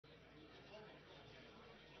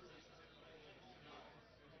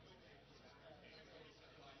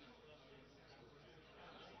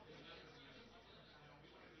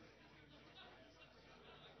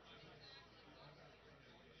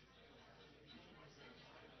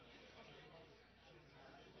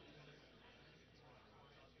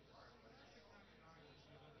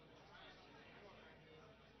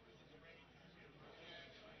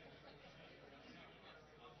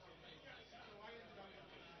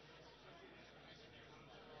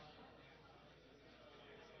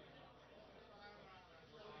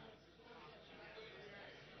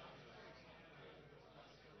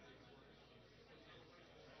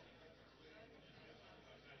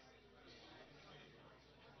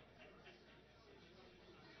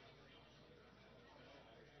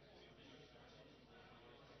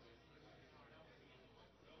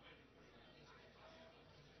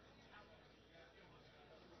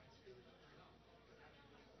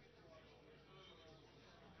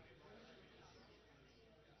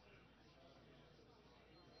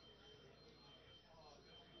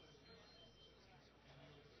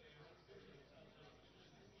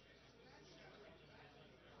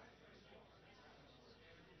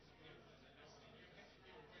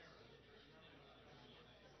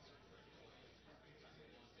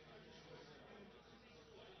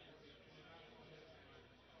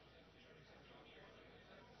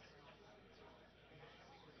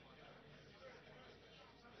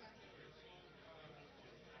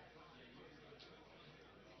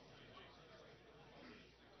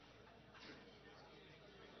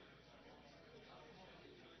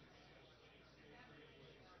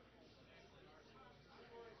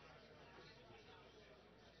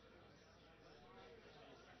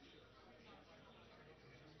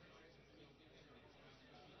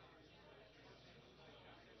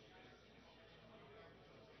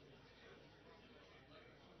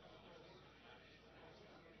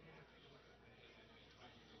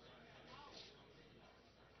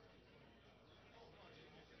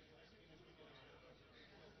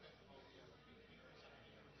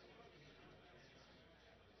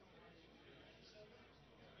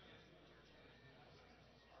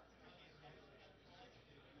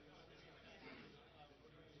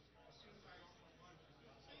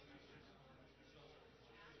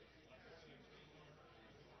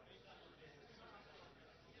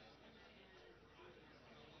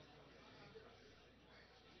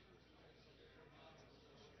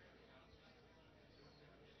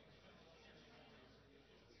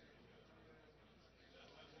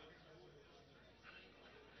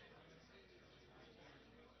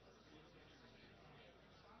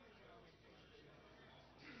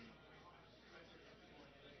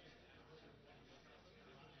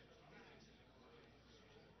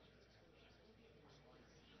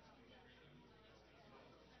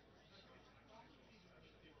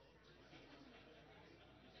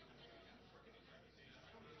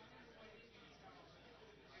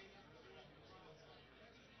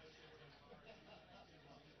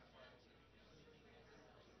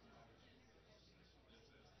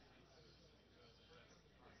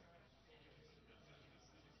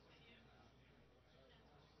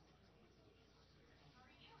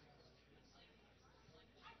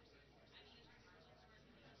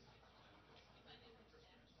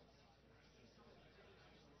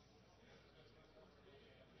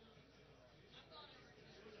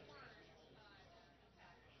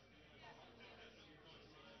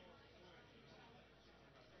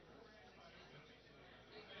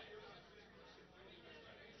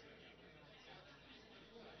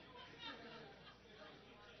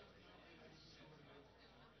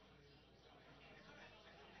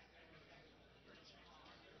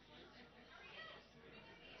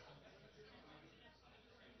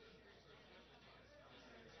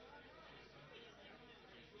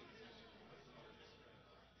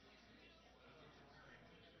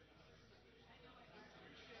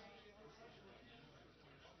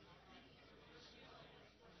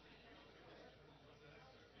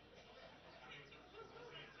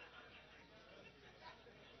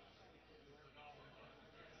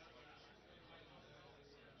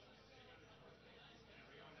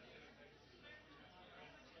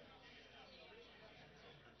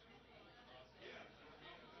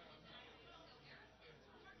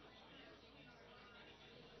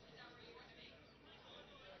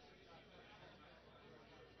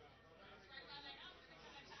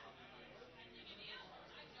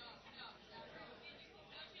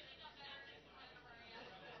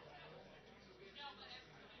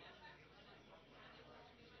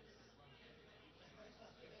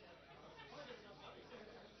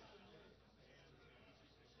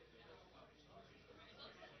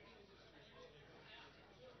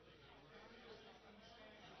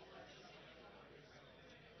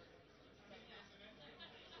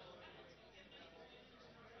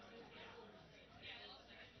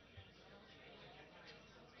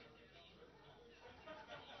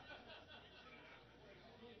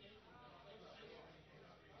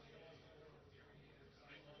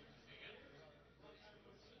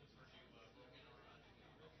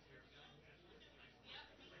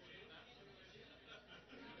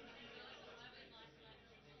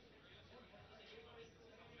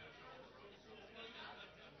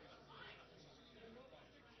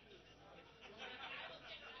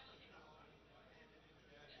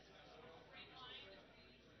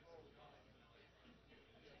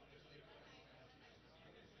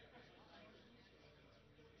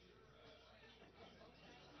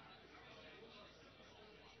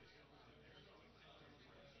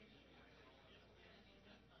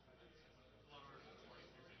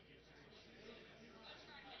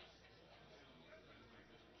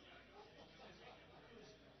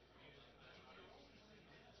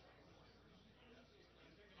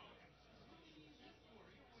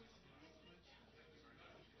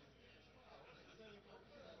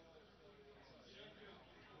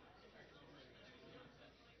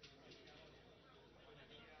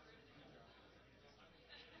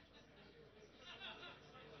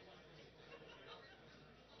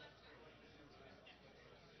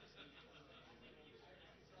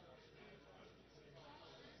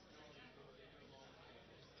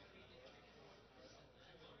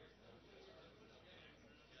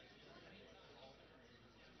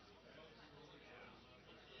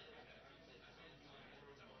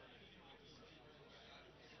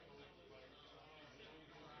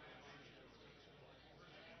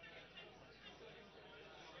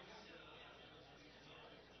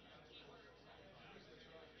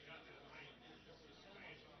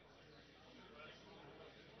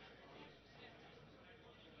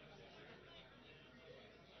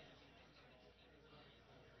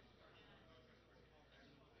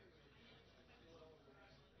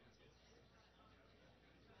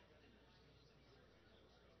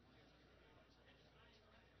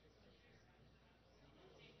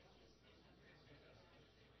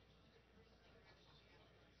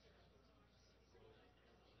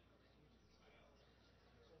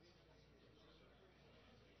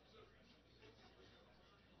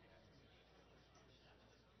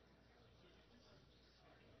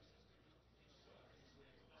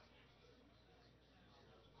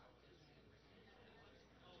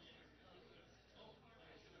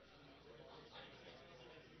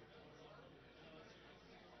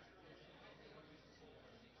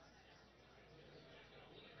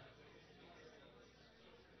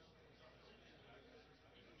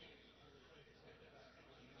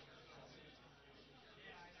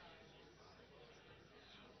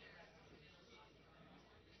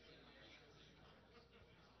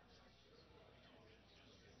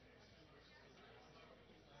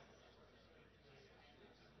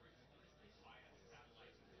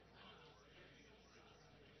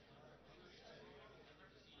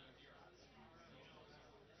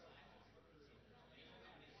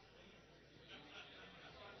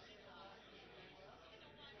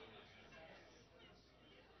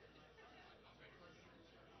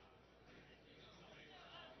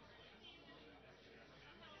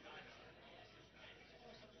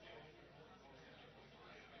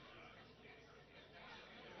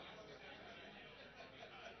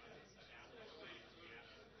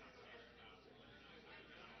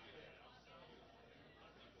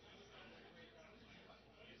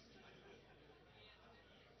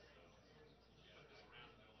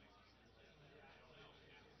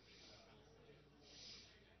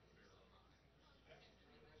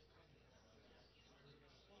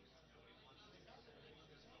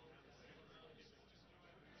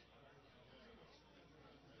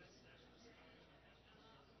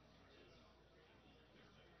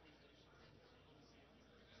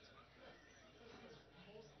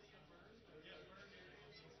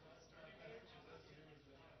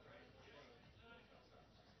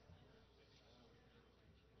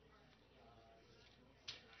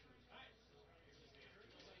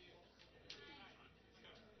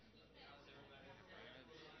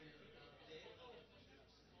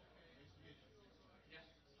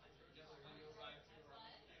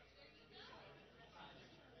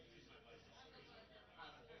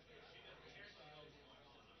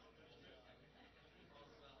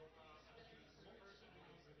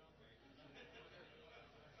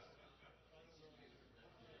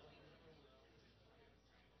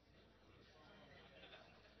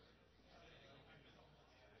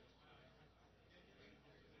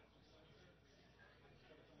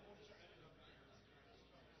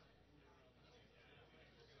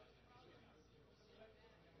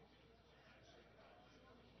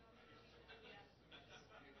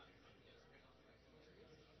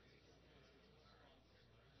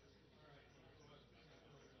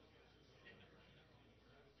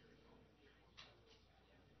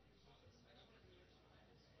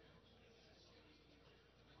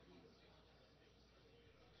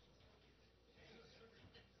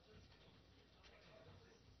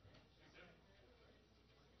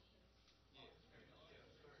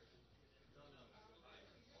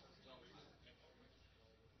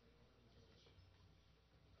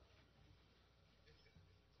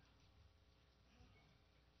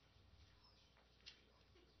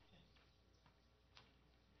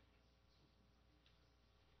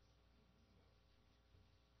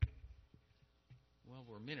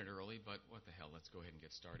Well, we're a minute early, but what the hell? Let's go ahead and get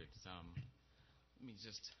started.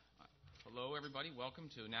 Hello, everybody. Welcome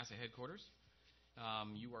to NASA headquarters.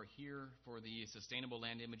 You are here for the Sustainable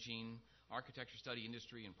Land Imaging Architecture Study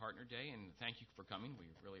Industry and Partner Day, and thank you for coming. We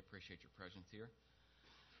really appreciate your presence here.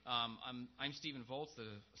 I'm Stephen Volz, the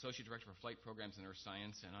Associate Director for Flight Programs and Earth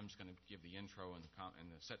Science, and I'm just going to give the intro and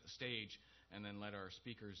set the stage, and then let our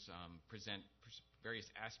speakers present various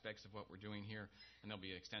aspects of what we're doing here, and there'll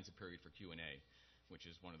be an extensive period for Q&A, which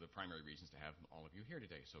is one of the primary reasons to have all of you here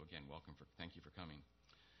today. So again, thank you for coming.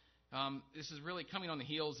 This is really coming on the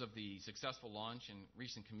heels of the successful launch and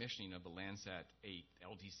recent commissioning of the Landsat 8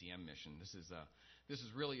 LDCM mission. This is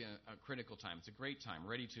really a critical time. It's a great time,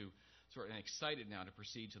 ready to and excited now to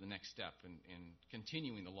proceed to the next step in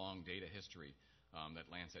continuing the long data history that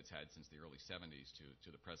Landsat's had since the early 70s to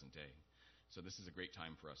the present day. So this is a great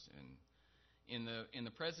time for us. And in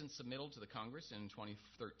the President's submittal to the Congress in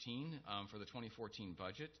 2013 for the 2014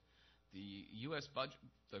 budget, the U.S.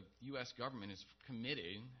 government is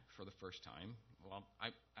committing for the first time. Well,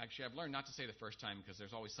 I've learned not to say the first time because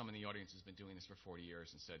there's always someone in the audience who's been doing this for 40 years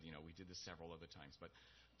and said, we did this several other times. But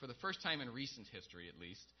for the first time in recent history, at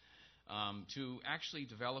least, to actually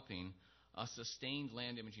developing a sustained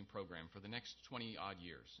land imaging program for the next 20-odd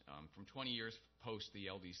years, from 20 years post the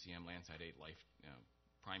LDCM Landsat 8 Life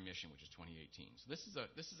Prime mission, which is 2018. So this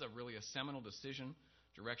is really a seminal decision,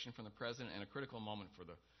 direction from the President, and a critical moment for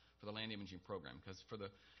the land imaging program, because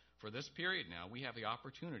for this period now, we have the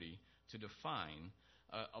opportunity to define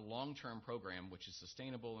a long-term program which is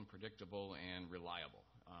sustainable and predictable and reliable,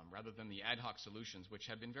 rather than the ad hoc solutions which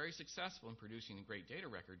have been very successful in producing a great data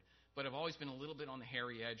record, but have always been a little bit on the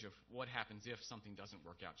hairy edge of what happens if something doesn't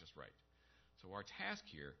work out just right. So our task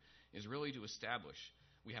here is really to establish,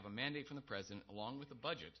 we have a mandate from the President, along with the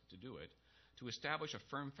budget to do it, to establish a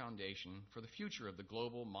firm foundation for the future of the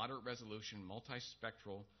global moderate resolution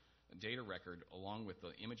multispectral data record, along with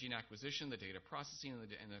the imaging acquisition, the data processing,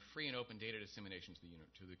 and the free and open data dissemination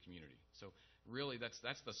to the community. So really that's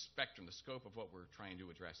the spectrum, the scope of what we're trying to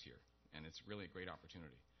address here, and it's really a great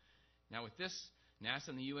opportunity. Now with this,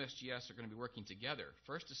 NASA and the USGS are going to be working together,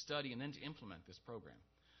 first to study and then to implement this program.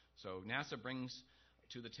 So NASA brings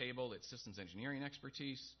to the table its systems engineering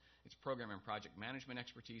expertise, its program and project management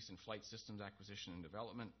expertise in flight systems acquisition and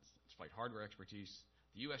development, its flight hardware expertise.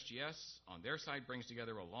 The USGS, on their side, brings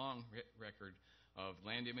together a long record of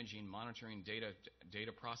land imaging, monitoring, data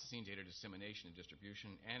processing, data dissemination and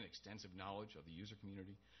distribution, and extensive knowledge of the user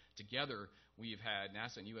community. Together,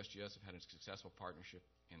 NASA and USGS have had a successful partnership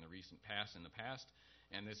in the recent past,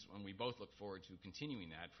 and we both look forward to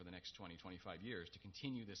continuing that for the next 20, 25 years, to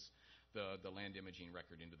continue the land imaging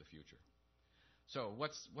record into the future. So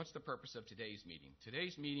what's the purpose of today's meeting?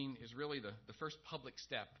 Today's meeting is really the first public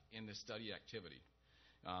step in this study activity.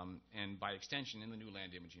 And by extension in the new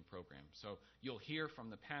land imaging program. So you'll hear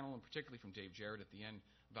from the panel, and particularly from Dave Jarrett at the end,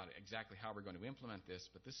 about exactly how we're going to implement this,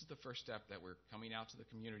 but this is the first step that we're coming out to the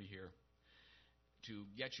community here to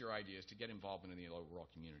get your ideas, to get involvement in the overall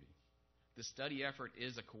community. The study effort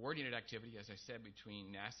is a coordinated activity, as I said,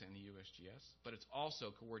 between NASA and the USGS, but it's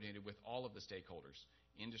also coordinated with all of the stakeholders.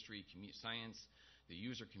 Industry, science, the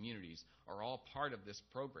user communities are all part of this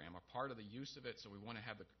program, are part of the use of it, so we want to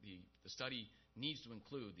have the study needs to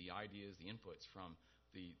include the ideas, the inputs from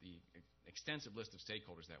the extensive list of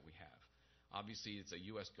stakeholders that we have. Obviously, it's a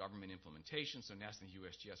U.S. government implementation, so NASA and the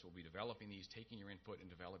USGS will be developing these, taking your input and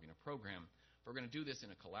developing a program. But we're going to do this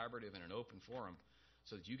in a collaborative and an open forum,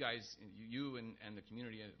 so that you guys, you and the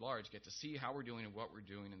community at large, get to see how we're doing and what we're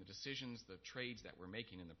doing and the decisions, the trades that we're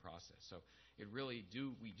making in the process. So we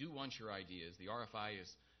do want your ideas. The RFI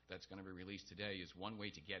that's going to be released today is one way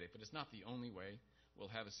to get it, but it's not the only way. We'll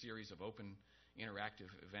have a series of open interactive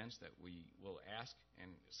events that we will ask and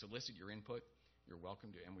solicit your input. You're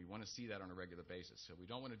welcome to, and we want to see that on a regular basis. So we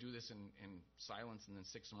don't want to do this in silence and then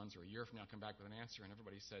 6 months or a year from now come back with an answer and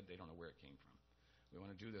everybody said they don't know where it came from. We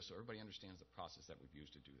want to do this so everybody understands the process that we've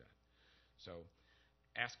used to do that. So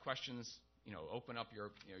ask questions, open up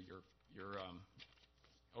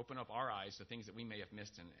open up our eyes to things that we may have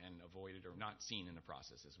missed and avoided or not seen in the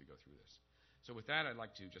process as we go through this. So with that, I'd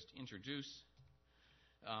like to just introduce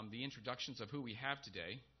the introductions of who we have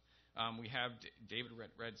today. We have David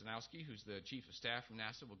Radzanowski, who's the Chief of Staff from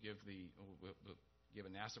NASA, will give a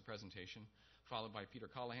NASA presentation, followed by Peter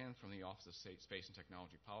Callahan from the Office of Space and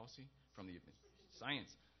Technology Policy, from the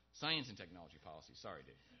Science and Technology Policy. Sorry,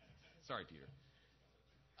 Dave. Sorry, Peter.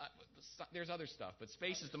 There's other stuff, but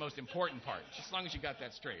space is the most important part, just as long as you got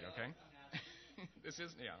that straight, okay?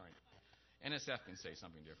 All right. NSF can say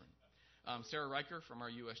something different. Sarah Riker from our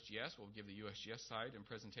USGS will give the USGS side and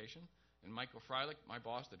presentation. And Michael Freilich, my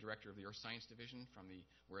boss, the director of the Earth Science Division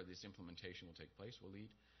where this implementation will take place, will lead.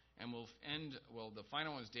 And the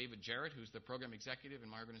final one is David Jarrett, who's the program executive in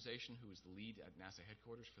my organization, who is the lead at NASA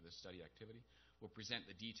headquarters for this study activity. Will present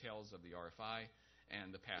the details of the RFI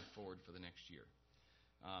and the path forward for the next year.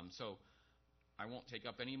 So I won't take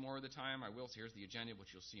up any more of the time. I will. So here's the agenda,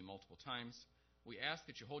 which you'll see multiple times. We ask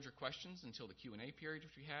that you hold your questions until the Q&A period,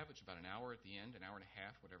 which we have, which is about an hour at the end, an hour and a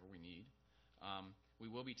half, whatever we need. We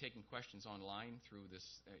will be taking questions online through this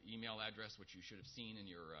email address, which you should have seen in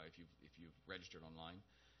your if you've registered online,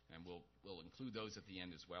 and we'll include those at the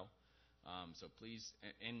end as well. So please,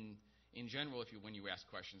 in general, when you ask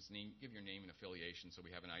questions, give your name and affiliation so we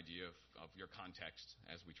have an idea of your context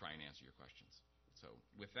as we try and answer your questions. So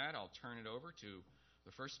with that, I'll turn it over to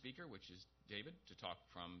the first speaker, which is David, to talk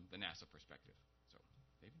from the NASA perspective. So,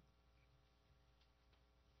 David.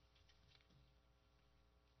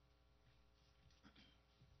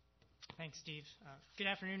 Thanks, Steve. Good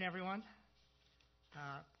afternoon, everyone.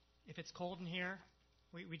 If it's cold in here,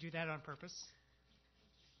 we do that on purpose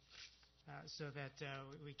so that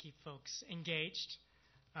we keep folks engaged.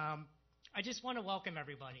 I just want to welcome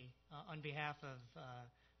everybody on behalf of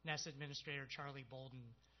NASA Administrator Charlie Bolden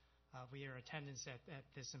for your attendance at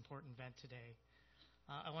this important event today.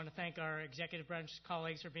 I want to thank our executive branch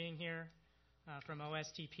colleagues for being here from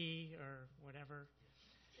OSTP or whatever,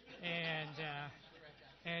 and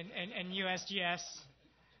USGS.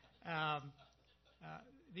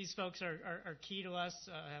 These folks are key to us.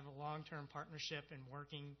 I have a long-term partnership in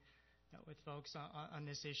working with folks on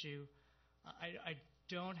this issue. I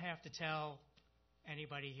don't have to tell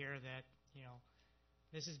anybody here that,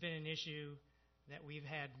 this has been an issue that we've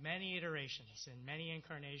had many iterations and many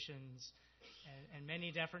incarnations and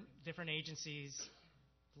many different agencies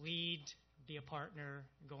lead, be a partner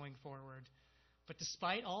going forward. But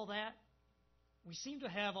despite all that, we seem to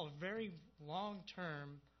have a very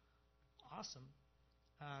long-term, awesome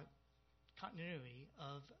continuity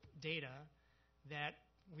of data that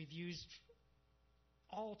we've used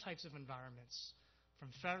all types of environments, from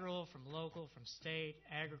federal, from local, from state,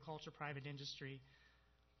 agriculture, private industry.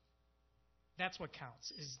 That's what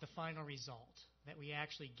counts, is the final result, that we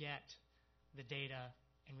actually get the data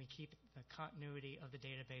and we keep the continuity of the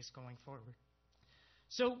database going forward.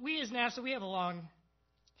 So we as NASA, we have a long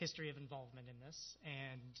history of involvement in this,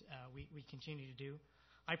 and we continue to do.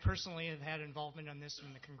 I personally have had involvement on this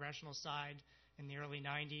from the congressional side in the early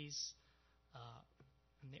 90s,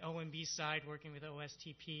 on the OMB side working with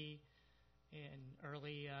OSTP in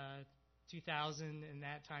early 2000 in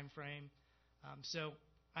that time frame. So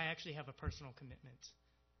I actually have a personal commitment.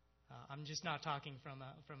 I'm just not talking from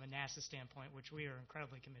a NASA standpoint, which we are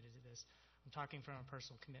incredibly committed to this. I'm talking from a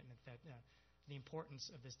personal commitment that the importance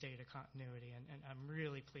of this data continuity, and I'm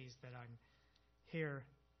really pleased that I'm here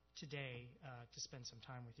today to spend some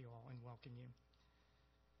time with you all and welcome you.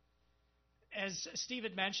 As Steve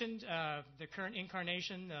had mentioned, the current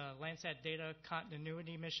incarnation, the Landsat Data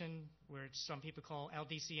Continuity Mission, which some people call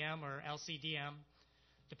LDCM or LCDM,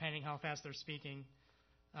 depending how fast they're speaking,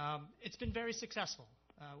 it's been very successful.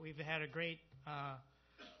 We've had a great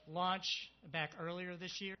launch back earlier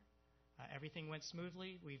this year. Everything went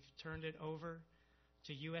smoothly. We've turned it over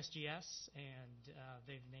to USGS, and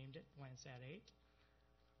they've named it Landsat 8.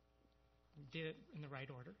 We did it in the right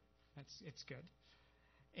order. It's good.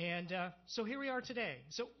 And so here we are today.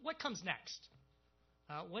 So what comes next?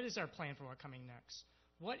 What is our plan for what's coming next?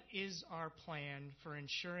 What is our plan for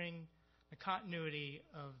ensuring the continuity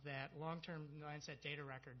of that long-term Landsat data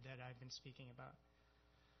record that I've been speaking about?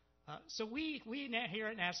 So we here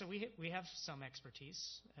at NASA, we have some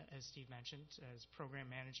expertise, as Steve mentioned, as program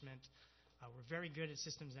management. We're very good at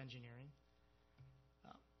systems engineering.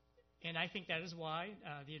 And I think that is why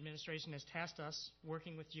the administration has tasked us,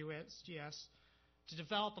 working with USGS, to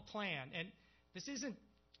develop a plan. And this isn't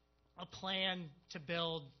a plan to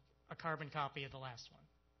build a carbon copy of the last one.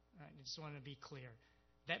 I just want to be clear.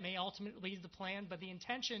 That may ultimately be the plan, but the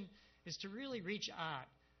intention is to really reach out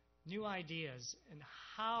new ideas and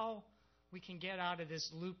how we can get out of this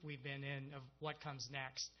loop we've been in of what comes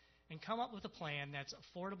next and come up with a plan that's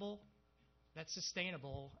affordable, that's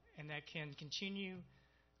sustainable, and that can continue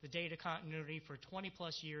the data continuity for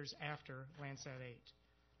 20-plus years after Landsat 8.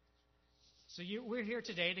 So we're here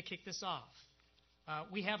today to kick this off.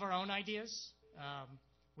 We have our own ideas.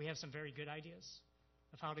 We have some very good ideas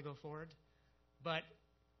of how to go forward. But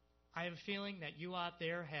I have a feeling that you out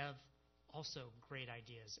there have also great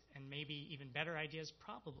ideas, and maybe even better ideas,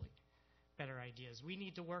 probably better ideas. We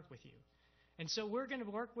need to work with you. And so we're going to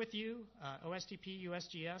work with you, OSTP,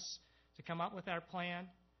 USGS, to come up with our plan.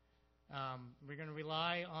 We're going to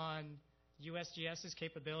rely on USGS's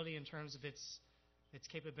capability in terms of its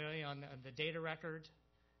capability on the data record,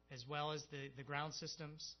 as well as the ground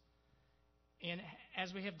systems. And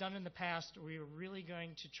as we have done in the past, we are really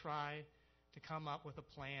going to try to come up with a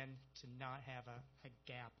plan to not have a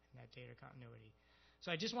gap in that data continuity.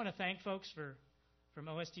 So I just want to thank folks from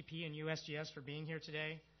OSTP and USGS for being here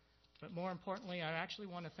today. But more importantly, I actually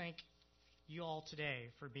want to thank you all today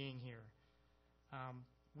for being here.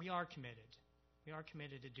 We are committed. We are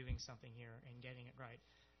committed to doing something here and getting it right.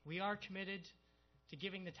 We are committed to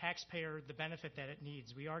giving the taxpayer the benefit that it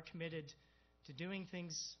needs. We are committed to doing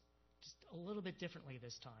things just a little bit differently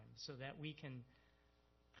this time so that we can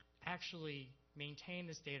actually maintain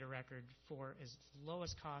this data record for as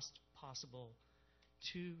lowest cost possible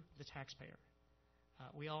to the taxpayer.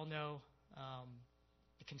 We all know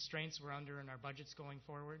the constraints we're under in our budgets going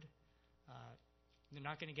forward. They're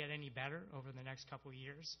not going to get any better over the next couple of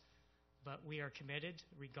years, but we are committed,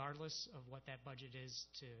 regardless of what that budget is,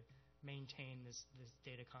 to maintain this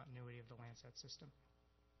data continuity of the Landsat system.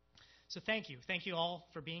 So thank you. Thank you all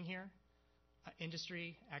for being here.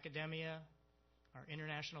 Industry, academia, our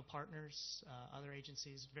international partners, other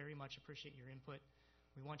agencies, very much appreciate your input.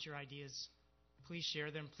 We want your ideas. Please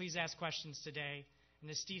share them. Please ask questions today. And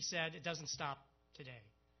as Steve said, it doesn't stop today.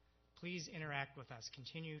 Please interact with us.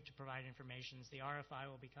 Continue to provide information. The RFI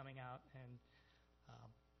will be coming out, and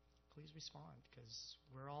please respond, because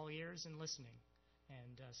we're all ears and listening.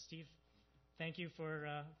 And Steve, thank you for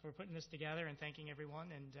putting this together, and thanking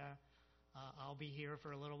everyone. And I'll be here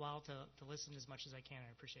for a little while to listen as much as I can. I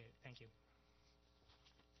appreciate it. Thank you.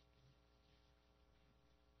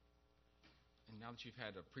 And now that you've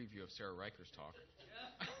had a preview of Sarah Riker's talk,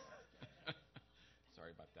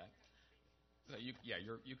 sorry about that. So you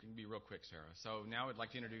can be real quick, Sarah. So now I'd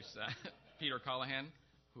like to introduce Peter Callahan,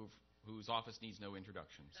 whose office needs no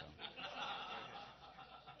introduction.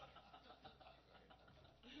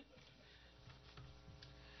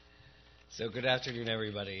 So good afternoon,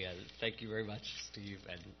 everybody. Thank you very much, Steve,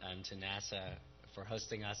 and to NASA for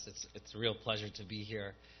hosting us. It's a real pleasure to be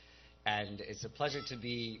here, and it's a pleasure to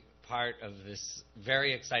be part of this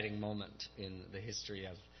very exciting moment in the history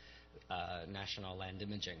of national land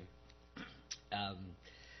imaging.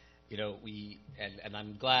 And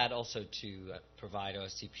I'm glad also to provide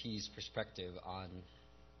OSTP's perspective on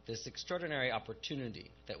this extraordinary opportunity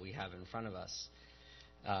that we have in front of us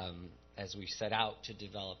as we set out to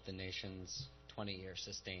develop the nation's 20-year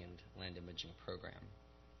sustained land imaging program.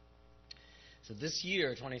 So this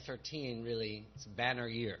year, 2013, really is a banner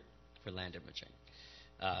year for land imaging,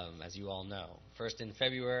 as you all know. First in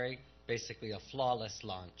February, basically a flawless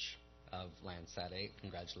launch of Landsat 8.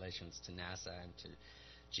 Congratulations to NASA and to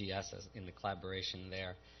GS in the collaboration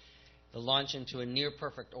there. The launch into a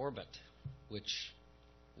near-perfect orbit, which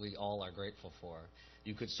we all are grateful for.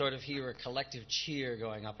 You could sort of hear a collective cheer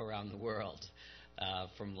going up around the world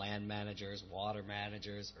from land managers, water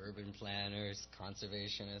managers, urban planners,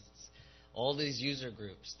 conservationists, all these user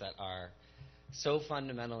groups that are so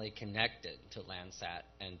fundamentally connected to Landsat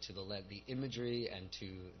and to the imagery and to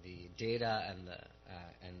the data and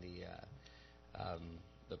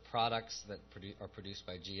the products that are produced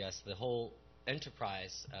by GS. The whole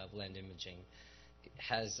enterprise of land imaging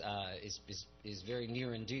is very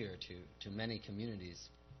near and dear to many communities.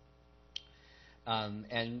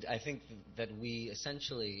 And I think that we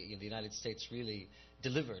essentially, in the United States, really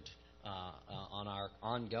delivered on our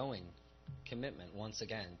ongoing commitment once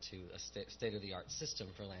again to a state-of-the-art system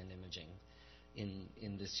for land imaging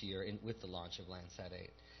in this year with the launch of Landsat 8.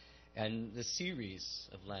 And the series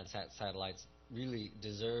of Landsat satellites really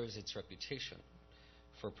deserves its reputation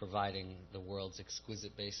for providing the world's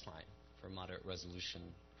exquisite baseline for moderate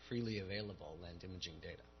resolution, freely available land imaging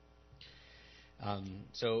data.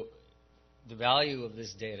 So the value of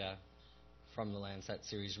this data from the Landsat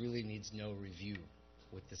series really needs no review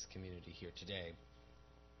with this community here today.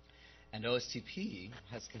 And OSTP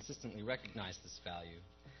has consistently recognized this value.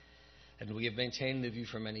 And we have maintained the view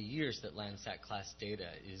for many years that Landsat class data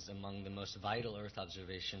is among the most vital Earth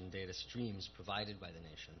observation data streams provided by the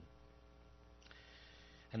nation.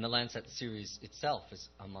 And the Landsat series itself is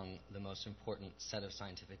among the most important set of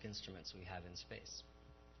scientific instruments we have in space.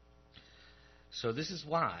 So this is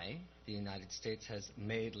why the United States has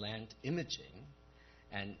made land imaging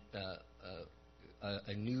and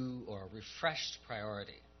a new or a refreshed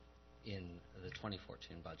priority in the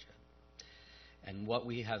 2014 budget. And what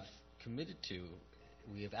we have committed to,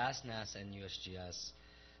 we have asked NASA and USGS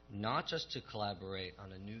not just to collaborate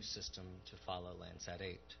on a new system to follow Landsat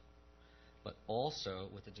 8, but also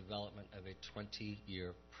with the development of a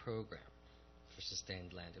 20-year program for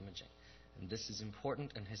sustained land imaging. And this is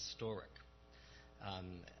important and historic.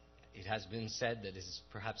 It has been said that it is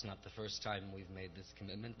perhaps not the first time we've made this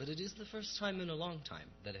commitment, but it is the first time in a long time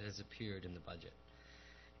that it has appeared in the budget.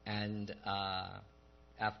 And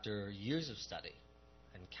after years of study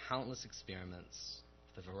and countless experiments,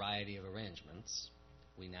 with a variety of arrangements,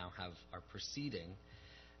 we now are proceeding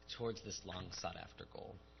towards this long sought-after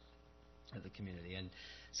goal of the community. And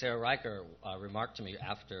Sarah Riker remarked to me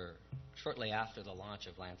shortly after the launch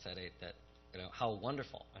of Landsat 8 that how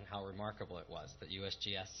wonderful and how remarkable it was that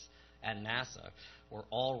USGS and NASA were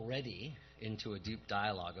already into a deep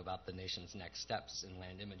dialogue about the nation's next steps in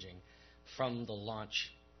land imaging from the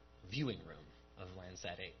launch viewing room of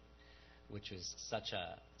Landsat 8, which was such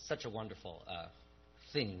a wonderful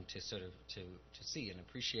thing to sort of to see and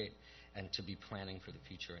appreciate and to be planning for the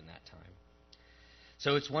future in that time.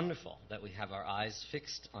 So it's wonderful that we have our eyes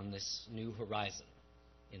fixed on this new horizon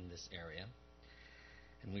in this area.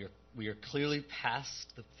 And we are clearly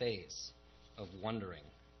past the phase of wondering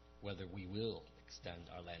whether we will extend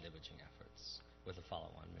our land imaging efforts with a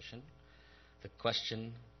follow-on mission. The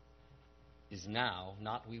question is now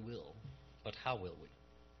not we will, but how will we?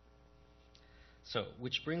 So,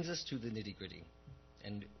 which brings us to the nitty-gritty.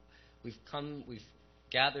 And we've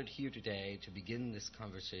gathered here today to begin this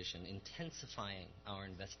conversation, intensifying our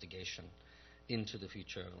investigation into the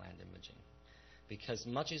future of land imaging, because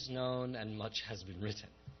much is known and much has been written.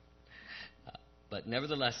 But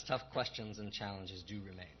nevertheless, tough questions and challenges do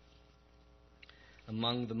remain.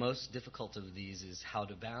 Among the most difficult of these is how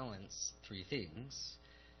to balance three things: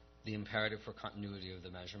 the imperative for continuity of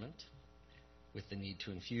the measurement, with the need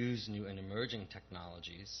to infuse new and emerging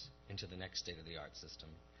technologies into the next state-of-the-art system,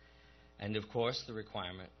 and of course the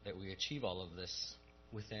requirement that we achieve all of this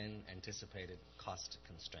within anticipated cost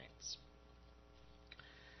constraints.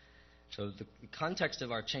 So the context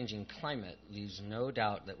of our changing climate leaves no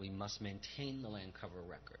doubt that we must maintain the land cover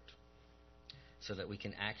record so that we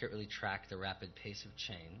can accurately track the rapid pace of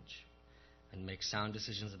change and make sound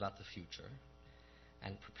decisions about the future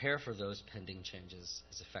and prepare for those pending changes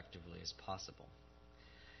as effectively as possible.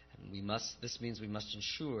 And this means we must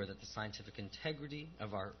ensure that the scientific integrity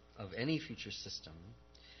of any future system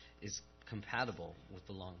is compatible with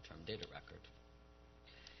the long-term data record.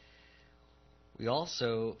 We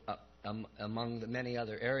also, among the many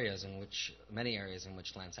areas in which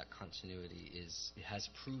Landsat continuity has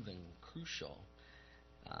proven crucial,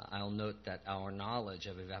 I'll note that our knowledge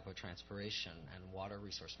of evapotranspiration and water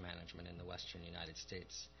resource management in the western United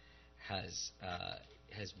States has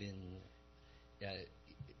been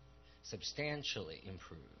substantially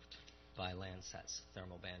improved by Landsat's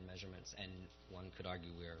thermal band measurements, and one could argue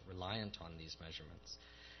we're reliant on these measurements.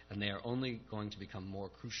 And they are only going to become more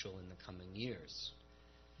crucial in the coming years,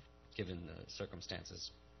 given the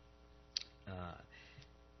circumstances.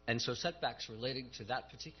 And so setbacks relating to that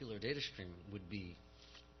particular data stream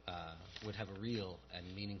would have a real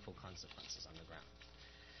and meaningful consequences on the ground.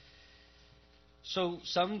 So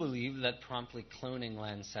some believe that promptly cloning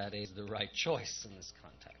Landsat is the right choice in this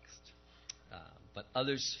context. But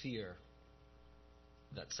others fear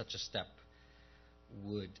that such a step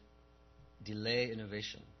would delay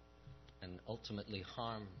innovation and ultimately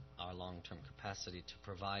harm our long-term capacity to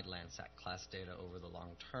provide Landsat-class data over the long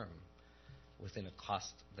term within a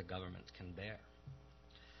cost the government can bear.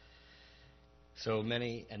 So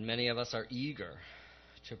many of us are eager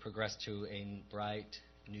to progress to a bright,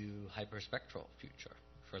 new hyperspectral future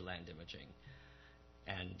for land imaging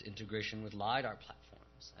and integration with LiDAR platforms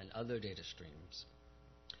and other data streams.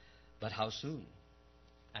 But how soon?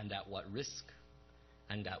 And at what risk?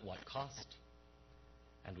 And at what cost?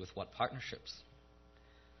 And with what partnerships?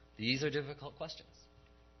 These are difficult questions,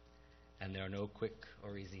 and there are no quick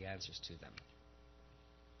or easy answers to them.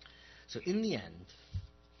 So in the end,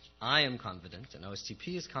 I am confident, and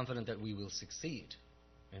OSTP is confident, that we will succeed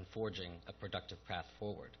in forging a productive path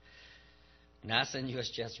forward. NASA and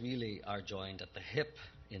USGS really are joined at the hip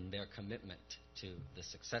in their commitment to the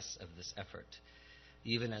success of this effort,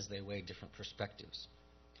 even as they weigh different perspectives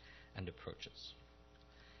and approaches.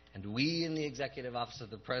 And we in the Executive Office of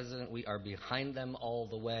the President, we are behind them all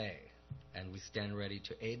the way, and we stand ready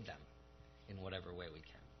to aid them in whatever way we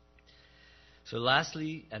can. So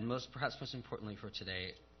lastly, and perhaps most importantly for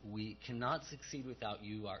today, we cannot succeed without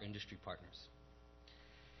you, our industry partners.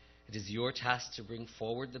 It is your task to bring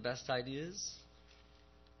forward the best ideas,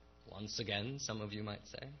 once again, some of you might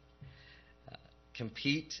say,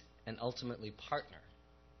 compete and ultimately partner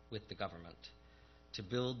with the government to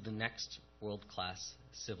build the next world-class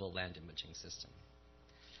civil land imaging system.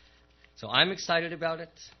 So I'm excited about it.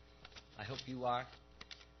 I hope you are.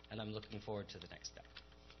 And I'm looking forward to the next step.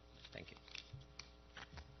 Thank you.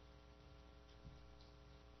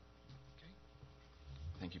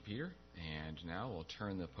 Okay. Thank you, Peter. And now we'll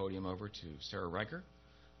turn the podium over to Sarah Riker,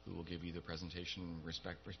 who will give you the presentation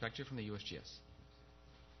perspective from the USGS.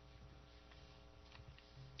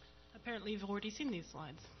 Apparently you've already seen these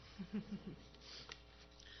slides.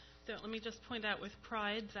 So let me just point out with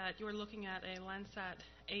pride that you're looking at a Landsat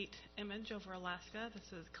 8 image over Alaska.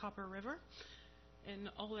 This is Copper River in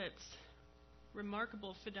all its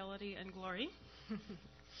remarkable fidelity and glory.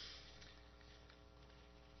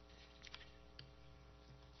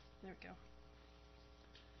 There we go.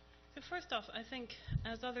 So first off, I think,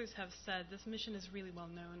 as others have said, this mission is really well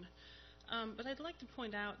known. But I'd like to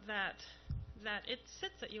point out that it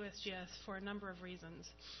sits at USGS for a number of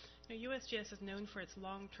reasons. USGS is known for its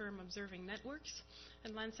long-term observing networks,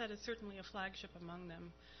 and Landsat is certainly a flagship among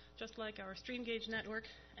them. Just like our stream gauge network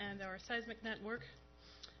and our seismic network,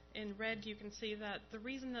 in red you can see that the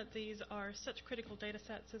reason that these are such critical data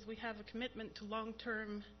sets is we have a commitment to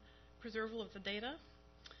long-term preserval of the data.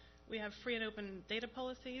 We have free and open data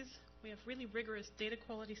policies. We have really rigorous data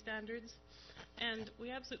quality standards, and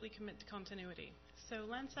we absolutely commit to continuity. So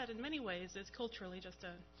Landsat in many ways is culturally just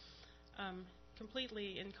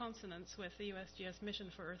completely in consonance with the USGS mission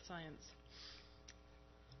for Earth science.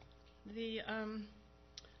 The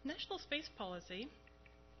National Space Policy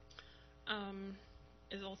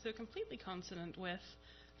is also completely consonant with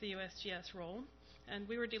the USGS role, and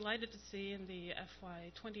we were delighted to see in the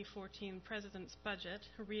FY 2014 President's Budget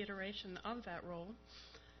a reiteration of that role,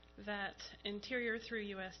 that Interior through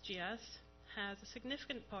USGS has a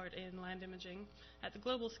significant part in land imaging at the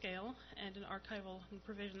global scale and in archival and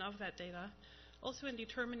provision of that data, also in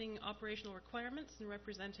determining operational requirements and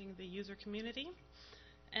representing the user community.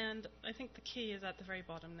 And I think the key is at the very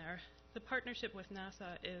bottom there. The partnership with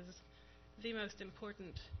NASA is the most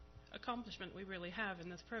important accomplishment we really have in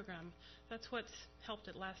this program. That's what's helped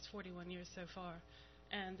it last 41 years so far.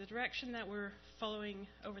 And the direction that we're following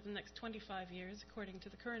over the next 25 years, according to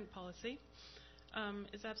the current policy,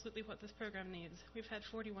 is absolutely what this program needs. We've had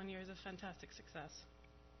 41 years of fantastic success.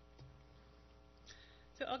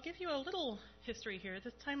 So I'll give you a little history here.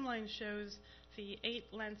 This timeline shows the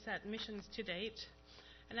 8 Landsat missions to date.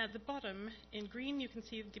 And at the bottom, in green, you can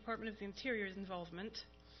see the Department of the Interior's involvement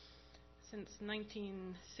since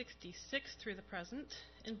 1966 through the present.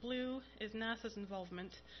 In blue is NASA's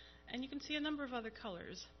involvement. And you can see a number of other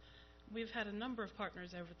colors. We've had a number of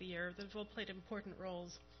partners over the year that have all played important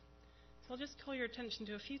roles. So I'll just call your attention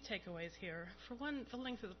to a few takeaways here. For one, the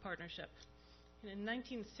length of the partnership. In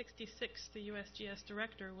 1966, the USGS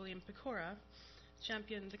director, William Pecora,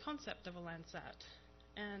 championed the concept of a Landsat.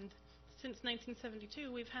 And since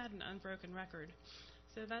 1972, we've had an unbroken record.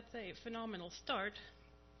 So that's a phenomenal start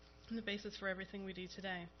and the basis for everything we do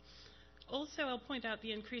today. Also, I'll point out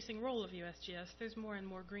the increasing role of USGS. There's more and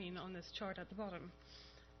more green on this chart at the bottom.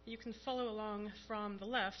 You can follow along from the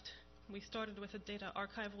left. We started with a data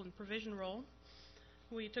archival and provision role.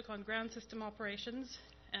 We took on ground system operations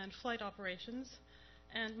and flight operations,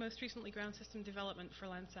 and most recently ground system development for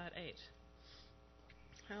Landsat 8.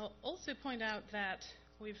 I'll also point out that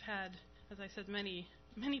we've had, as I said, many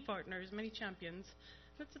partners, many champions.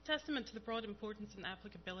 That's a testament to the broad importance and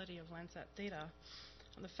applicability of Landsat data.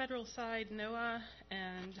 On the federal side, NOAA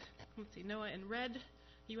and, NOAA in red,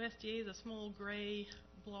 USDA is a small gray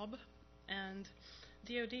blob, and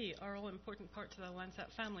DoD are all important parts of the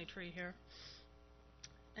Landsat family tree here.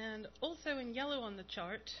 And also in yellow on the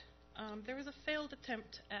chart, there was a failed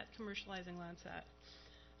attempt at commercializing Landsat.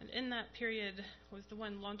 And in that period was the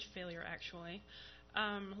one launch failure, actually,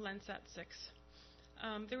 Landsat 6.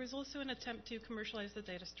 There was also an attempt to commercialize the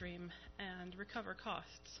data stream and recover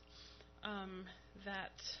costs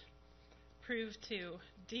that proved to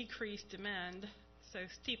decrease demand so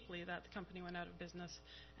steeply that the company went out of business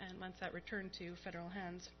and Landsat returned to federal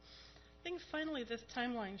hands. I think finally this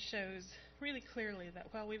timeline shows really clearly that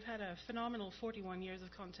while we've had a phenomenal 41 years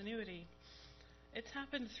of continuity, it's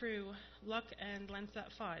happened through luck and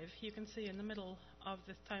Landsat 5. You can see in the middle of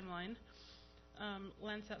this timeline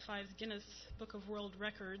Landsat 5's Guinness Book of World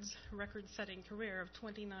Records record-setting career of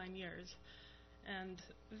 29 years. And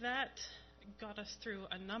that got us through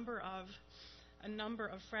a number of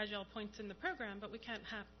fragile points in the program, but we can't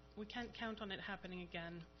count on it happening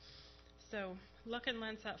again. So luck and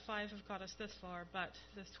Landsat 5 have got us this far, but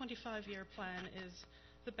this 25-year plan is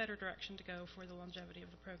the better direction to go for the longevity of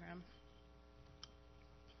the program.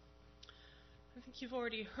 I think you've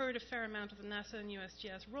already heard a fair amount of the NASA and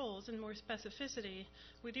USGS roles. In more specificity,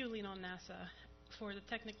 we do lean on NASA for the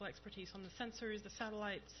technical expertise on the sensors, the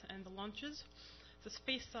satellites, and the launches. The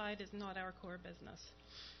space side is not our core business.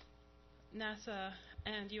 NASA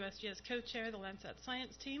and USGS co-chair the Landsat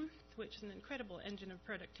Science Team, which is an incredible engine of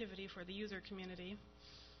productivity for the user community.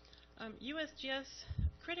 USGS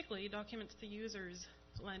critically documents the user's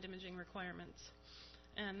land imaging requirements,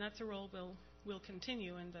 and that's a role we'll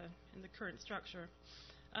continue in the current structure.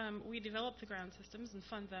 We develop the ground systems and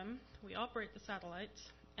fund them. We operate the satellites,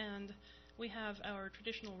 and we have our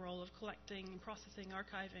traditional role of collecting, processing,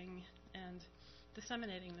 archiving, and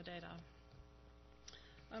disseminating the data.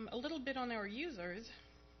 A little bit on our users.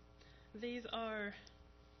 These are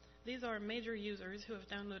major users who have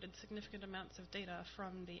downloaded significant amounts of data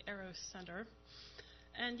from the AROS Center.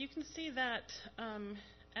 And you can see that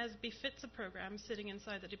as befits a program sitting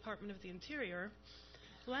inside the Department of the Interior,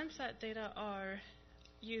 Landsat data are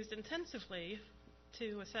used intensively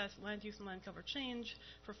to assess land use and land cover change,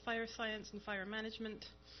 for fire science and fire management.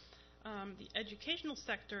 The educational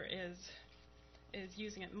sector is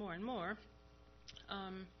using it more and more.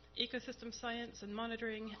 Ecosystem science and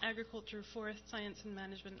monitoring, agriculture, forest science and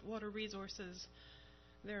management, water resources.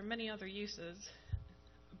 There are many other uses,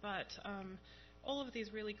 but all of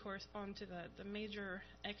these really correspond to the major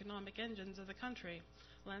economic engines of the country.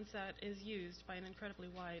 Landsat is used by an incredibly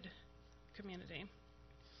wide community.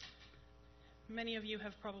 Many of you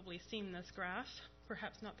have probably seen this graph,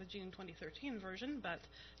 perhaps not the June 2013 version, but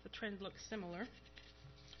the trend looks similar.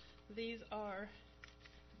 These are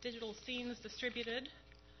digital scenes distributed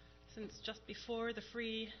since just before the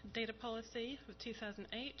free data policy of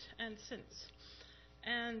 2008 and since.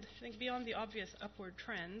 And I think beyond the obvious upward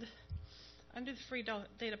trend, under the free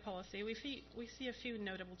data policy, we see a few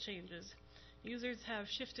notable changes. Users have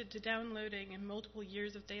shifted to downloading multiple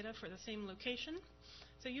years of data for the same location.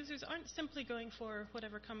 So users aren't simply going for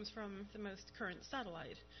whatever comes from the most current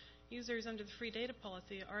satellite. Users under the free data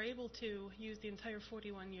policy are able to use the entire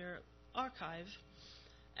 41-year archive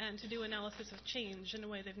and to do analysis of change in a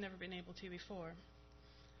way they've never been able to before.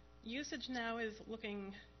 Usage now is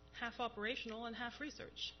looking half operational and half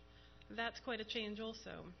research. That's quite a change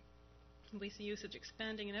also. We see usage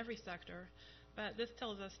expanding in every sector, but this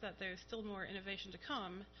tells us that there's still more innovation to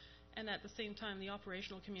come, and at the same time the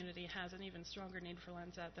operational community has an even stronger need for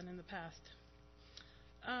Landsat than in the past.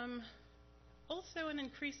 Also, an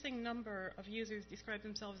increasing number of users describe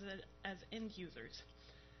themselves as end users.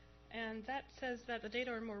 And that says that the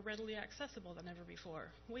data are more readily accessible than ever before.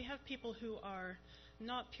 We have people who are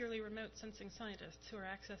not purely remote sensing scientists who are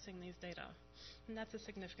accessing these data, and that's a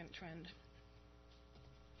significant trend.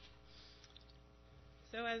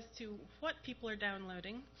 So as to what people are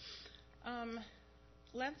downloading,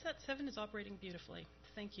 Landsat 7 is operating beautifully.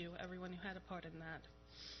 Thank you, everyone who had a part in that.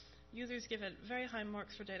 Users give it very high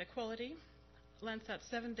marks for data quality. Landsat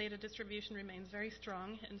 7 data distribution remains very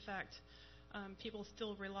strong. In fact, people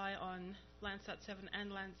still rely on Landsat 7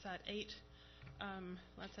 and Landsat 8.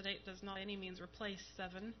 Landsat 8 does not by any means replace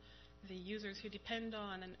 7. The users who depend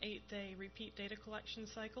on an 8-day repeat data collection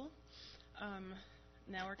cycle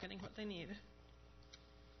now are getting what they need.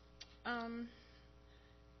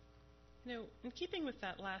 In keeping with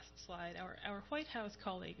that last slide, our White House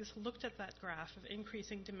colleagues looked at that graph of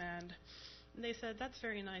increasing demand, and they said, "That's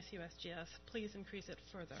very nice, USGS. Please increase it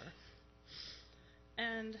further."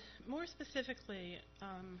 And more specifically,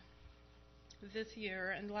 this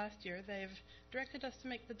year and last year, they've directed us to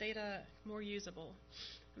make the data more usable,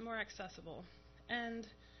 more accessible. And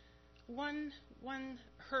one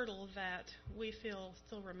hurdle that we feel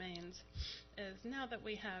still remains is now that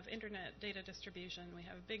we have internet data distribution, we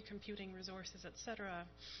have big computing resources, etc.,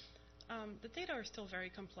 the data are still very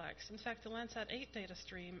complex. In fact, the Landsat 8 data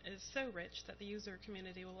stream is so rich that the user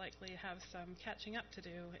community will likely have some catching up to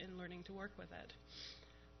do in learning to work with it.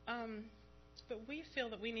 But we feel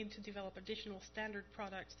that we need to develop additional standard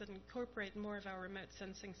products that incorporate more of our remote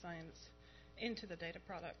sensing science into the data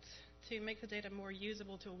products to make the data more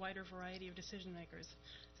usable to a wider variety of decision makers.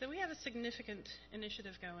 So we have a significant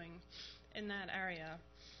initiative going in that area.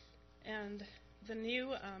 And the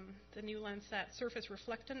new Landsat surface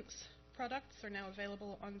reflectance products are now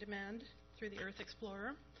available on demand through the Earth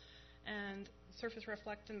Explorer. And surface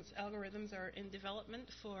reflectance algorithms are in development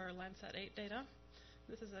for Landsat 8 data.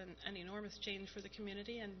 This is an enormous change for the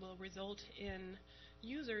community and will result in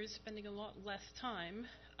users spending a lot less time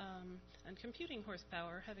and computing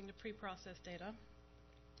horsepower having to pre-process data.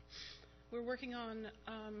 We're working on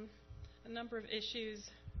a number of issues,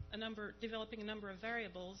 developing a number of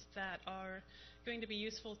variables that are going to be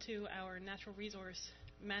useful to our natural resource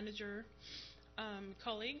manager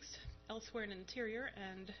colleagues elsewhere in Interior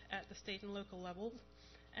and at the state and local level,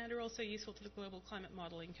 and are also useful to the global climate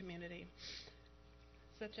modeling community,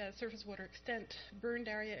 such as surface water extent, burned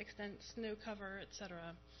area extent, snow cover,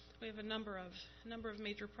 etc. We have a number of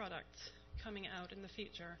major products coming out in the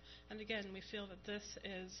future, and again, we feel that this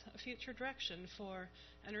is a future direction for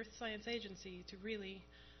an Earth Science Agency to really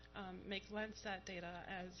make Landsat data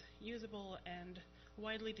as usable and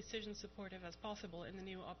widely decision supportive as possible in the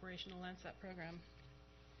new operational Landsat program.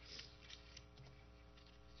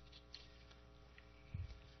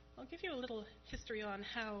 I'll give you a little history on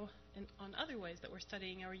how, on other ways that we're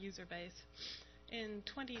studying our user base. In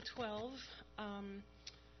 2012,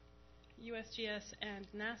 USGS and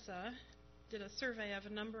NASA did a survey of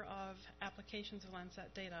a number of applications of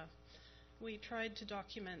Landsat data. We tried to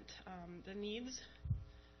document the needs,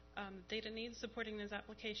 data needs supporting those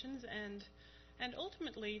applications, and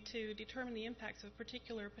ultimately to determine the impacts of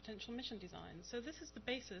particular potential mission designs. So this is the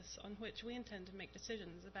basis on which we intend to make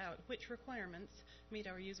decisions about which requirements meet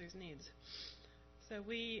our users' needs. So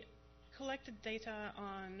we collected data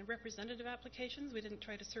on representative applications. We didn't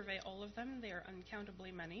try to survey all of them. They are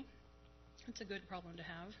uncountably many. It's a good problem to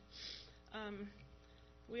have.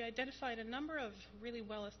 We identified a number of really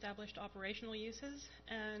well-established operational uses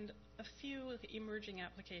and a few emerging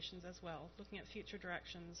applications as well, looking at future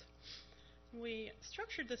directions. We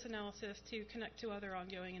structured this analysis to connect to other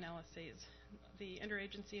ongoing analyses, the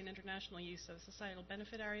interagency and international use of societal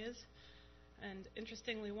benefit areas. And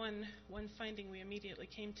interestingly, one finding we immediately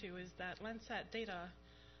came to is that Landsat data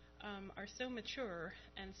are so mature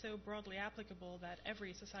and so broadly applicable that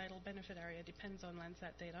every societal benefit area depends on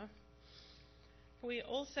Landsat data. We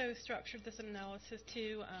also structured this analysis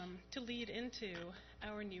to lead into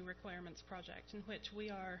our new requirements project, in which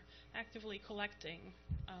we are actively collecting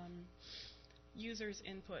users'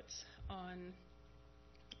 inputs on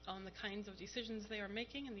the kinds of decisions they are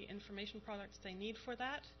making and the information products they need for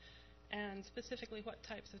that, and specifically what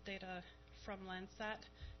types of data from Landsat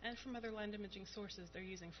and from other land imaging sources they're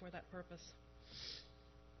using for that purpose.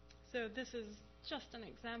 So this is just an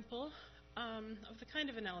example of the kind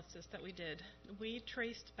of analysis that we did. We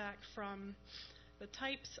traced back from the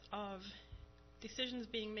types of decisions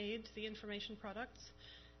being made to the information products.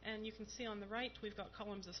 And you can see on the right, we've got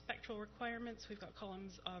columns of spectral requirements. We've got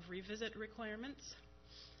columns of revisit requirements.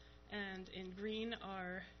 And in green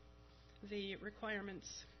are the requirements,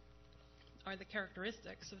 are the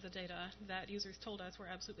characteristics of the data that users told us were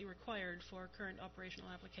absolutely required for current operational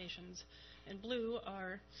applications. In blue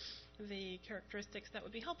are the characteristics that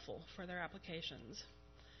would be helpful for their applications.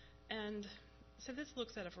 And so this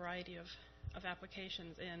looks at a variety of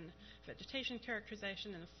applications in vegetation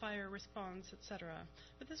characterization and fire response, etc.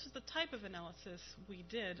 But this was the type of analysis we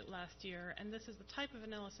did last year, and this is the type of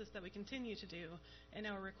analysis that we continue to do in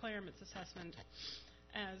our requirements assessment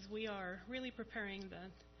as we are really preparing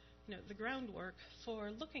the groundwork for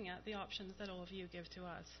looking at the options that all of you give to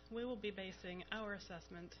us. We will be basing our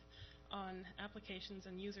assessment on applications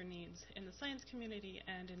and user needs in the science community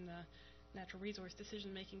and in the natural resource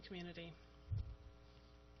decision-making community.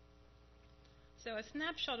 So a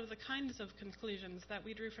snapshot of the kinds of conclusions that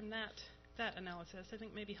we drew from that analysis I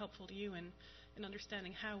think may be helpful to you in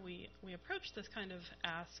understanding how we approach this kind of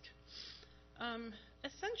ask.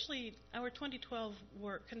 Essentially, our 2012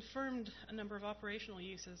 work confirmed a number of operational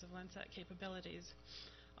uses of Landsat capabilities.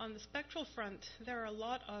 On the spectral front, there are a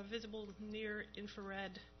lot of visible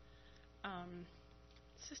near-infrared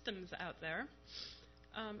systems out there.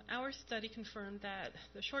 Our study confirmed that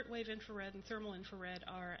the shortwave infrared and thermal infrared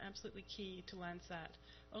are absolutely key to Landsat.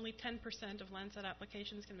 Only 10% of Landsat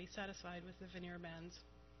applications can be satisfied with the Vernier bands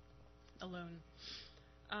alone.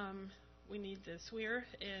 We need the SWIR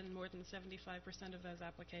in more than 75% of those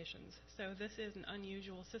applications. So this is an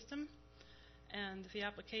unusual system, and the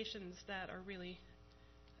applications that are really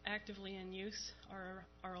actively in use are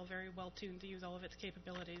all very well tuned to use all of its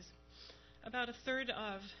capabilities. About a third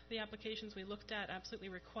of the applications we looked at absolutely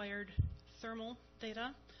required thermal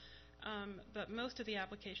data, but most of the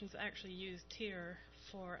applications actually used TIR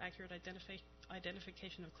for accurate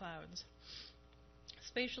identification of clouds.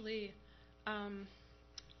 Spatially,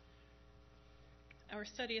 our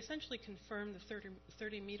study essentially confirmed the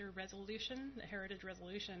 30-meter resolution, the heritage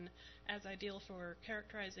resolution, as ideal for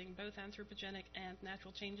characterizing both anthropogenic and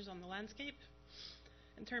natural changes on the landscape.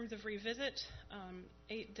 In terms of revisit,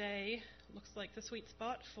 8-day looks like the sweet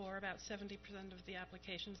spot for about 70% of the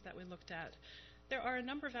applications that we looked at. There are a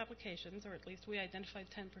number of applications, or at least we identified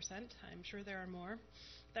 10%, I'm sure there are more,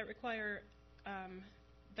 that require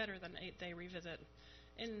better than 8-day revisit.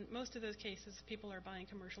 In most of those cases, people are buying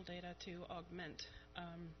commercial data to augment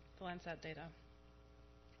the Landsat data.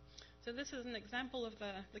 So this is an example of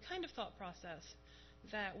the kind of thought process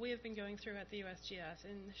that we have been going through at the USGS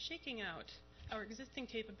in shaking out our existing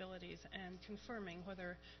capabilities and confirming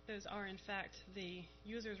whether those are in fact the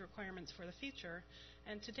user's requirements for the future.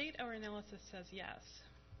 And to date, our analysis says yes.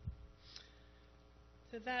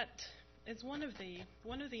 So that is one of the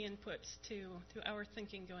inputs to our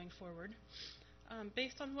thinking going forward.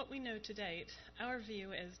 Based on what we know to date, our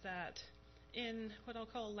view is that in what I'll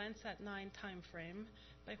call Landsat 9 timeframe,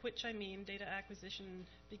 by which I mean data acquisition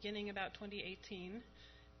beginning about 2018,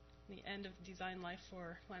 the end of the design life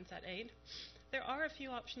for Landsat 8, there are a few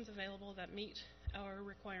options available that meet our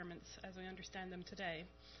requirements as we understand them today.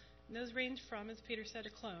 And those range from, as Peter said, a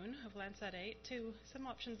clone of Landsat 8 to some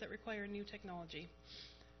options that require new technology.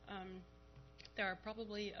 There are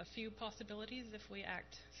probably a few possibilities if we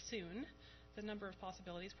act soon. The number of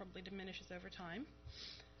possibilities probably diminishes over time.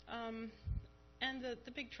 And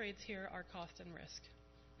the big trades here are cost and risk.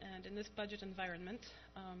 And in this budget environment,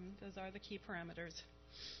 those are the key parameters.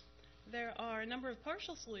 There are a number of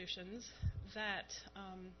partial solutions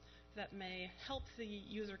that may help the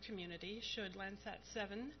user community should Landsat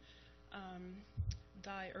 7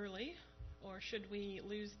 die early, or should we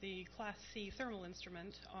lose the Class C thermal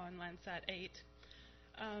instrument on Landsat 8.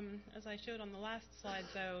 As I showed on the last slide,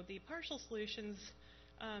 though, the partial solutions,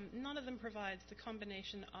 none of them provides the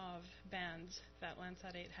combination of bands that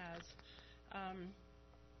Landsat 8 has.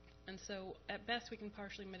 And so, at best, we can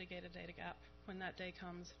partially mitigate a data gap when that day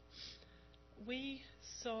comes. We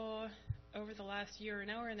saw over the last year in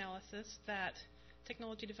our analysis that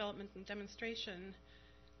technology development and demonstration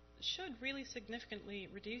should really significantly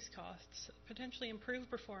reduce costs, potentially improve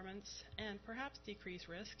performance, and perhaps decrease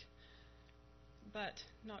risk, but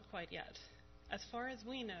not quite yet. As far as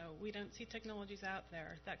we know, we don't see technologies out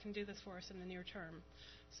there that can do this for us in the near term.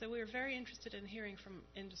 So we are very interested in hearing from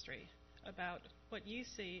industry about what you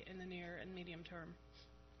see in the near and medium term.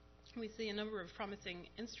 We see a number of promising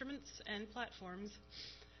instruments and platforms.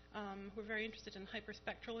 We're very interested in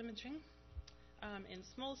hyperspectral imaging, in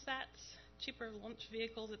small sats, cheaper launch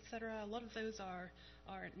vehicles, etc. A lot of those are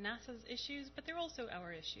NASA's issues, but they're also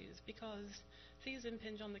our issues because these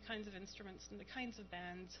impinge on the kinds of instruments and the kinds of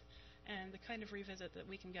bands and the kind of revisit that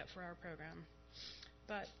we can get for our program.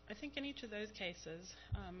 But I think in each of those cases,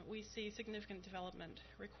 we see significant development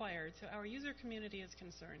required. So our user community is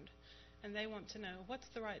concerned, and they want to know what's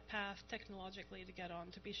the right path technologically to get on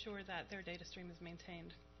to be sure that their data stream is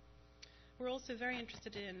maintained. We're also very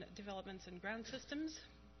interested in developments in ground systems.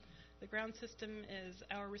 The ground system is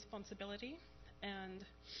our responsibility, and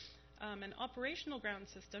an operational ground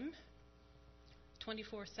system,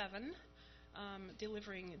 24/7,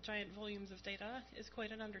 delivering giant volumes of data is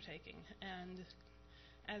quite an undertaking. And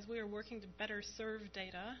as we are working to better serve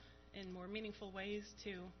data in more meaningful ways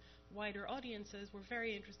to wider audiences, we're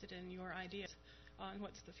very interested in your ideas on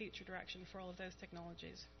what's the future direction for all of those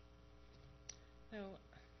technologies. So,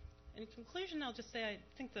 in conclusion, I'll just say I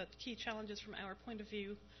think the key challenges from our point of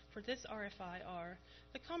view for this RFI are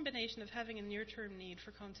the combination of having a near-term need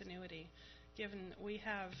for continuity, given we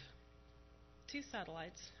have 2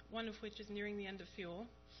 satellites, one of which is nearing the end of fuel,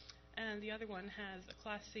 and the other one has a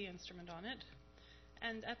Class C instrument on it,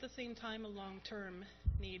 and at the same time a long-term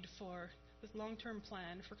need for this long-term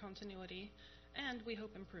plan for continuity, and we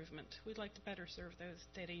hope improvement. We'd like to better serve those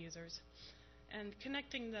data users. And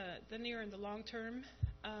connecting the near and the long term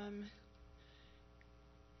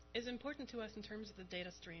is important to us in terms of the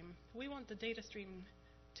data stream. We want the data stream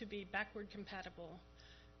to be backward compatible.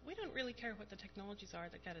 We don't really care what the technologies are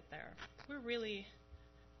that get it there. We're really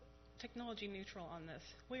technology neutral on this.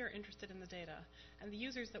 We are interested in the data, and the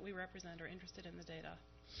users that we represent are interested in the data.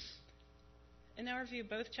 In our view,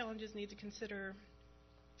 both challenges need to consider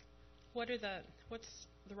what's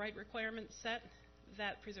the right requirement set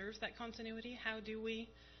that preserves that continuity. How do we,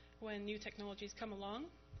 when new technologies come along,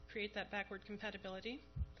 create that backward compatibility?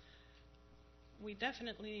 We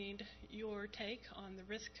definitely need your take on the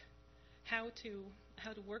risk, how to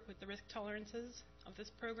work with the risk tolerances of this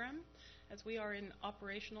program. As we are in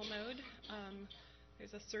operational mode,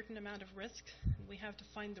 there's a certain amount of risk. We have to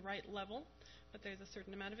find the right level, but there's a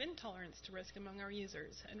certain amount of intolerance to risk among our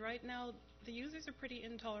users. And right now, the users are pretty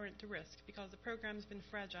intolerant to risk because the program's been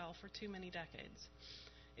fragile for too many decades.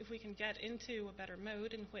 If we can get into a better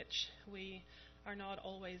mode in which we are not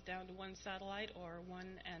always down to one satellite or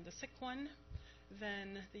one and a sick one,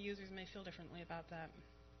 then the users may feel differently about that.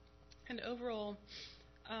 And overall,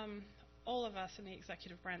 all of us in the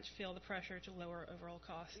executive branch feel the pressure to lower overall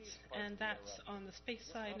costs. And that's on the space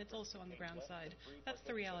side, and it's also on the ground side. That's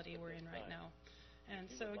the reality we're in right now. And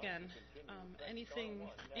so again, anything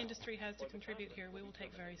industry has to contribute here, we will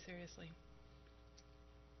take very seriously.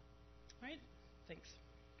 All right? Thanks.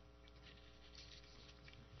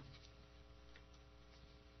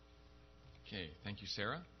 Okay, thank you,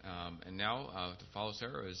 Sarah. And now, to follow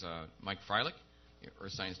Sarah is Mike Freilich,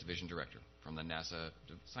 Earth Science Division Director from the NASA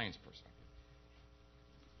Science perspective.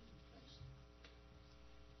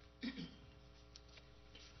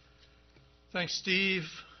 Thanks, Steve,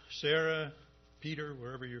 Sarah, Peter,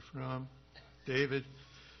 wherever you're from, David.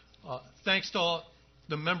 Thanks to all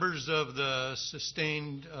the members of the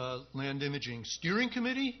Sustained Land Imaging Steering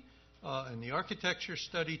Committee and the Architecture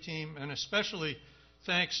Study Team, and especially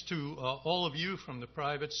thanks to all of you from the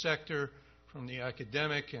private sector, from the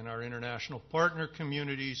academic and our international partner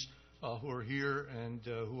communities who are here and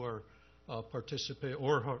who are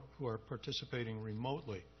participating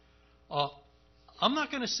remotely. I'm not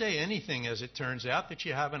going to say anything, as it turns out, that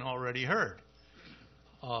you haven't already heard.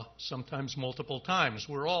 Sometimes multiple times.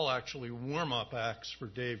 We're all actually warm-up acts for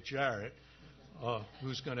Dave Jarrett,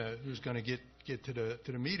 who's going to get to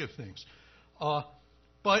the meat of things.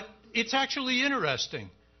 But it's actually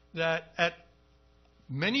interesting that at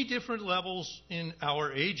many different levels in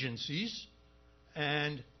our agencies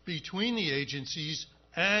and between the agencies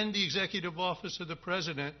and the Executive Office of the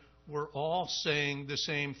President, we're all saying the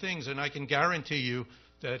same things. And I can guarantee you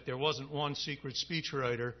that there wasn't one secret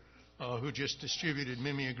speechwriter who just distributed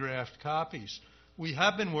mimeographed copies. We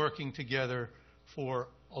have been working together for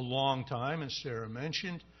a long time, as Sarah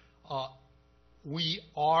mentioned. We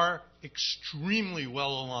are extremely well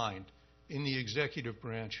aligned in the executive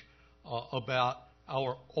branch about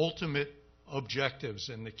our ultimate objectives,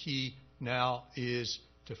 and the key now is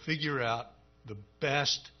to figure out the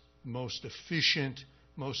best, most efficient,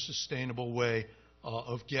 most sustainable way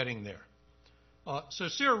of getting there. So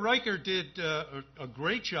Sarah Riker did a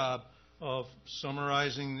great job of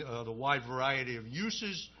summarizing the wide variety of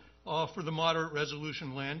uses for the moderate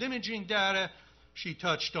resolution land imaging data. She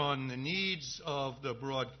touched on the needs of the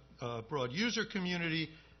broad user community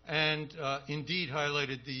and indeed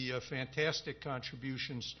highlighted the fantastic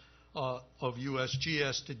contributions of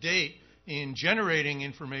USGS to date in generating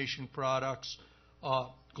information products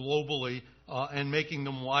globally and making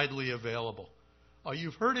them widely available.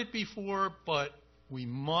 You've heard it before, but we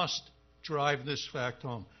must drive this fact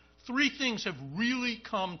home. Three things have really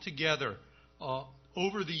come together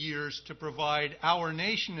over the years to provide our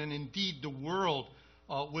nation and indeed the world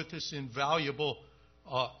with this invaluable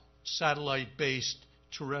satellite-based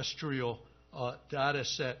terrestrial data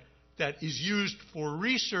set that is used for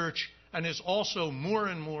research and is also more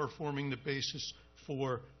and more forming the basis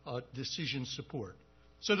for decision support.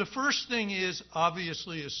 So the first thing is,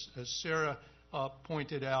 obviously, as Sarah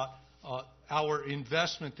pointed out, our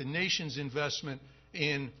investment, the nation's investment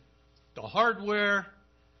in the hardware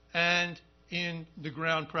and in the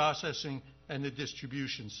ground processing and the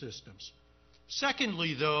distribution systems.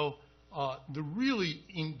 Secondly, though, the really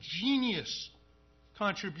ingenious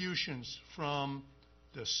contributions from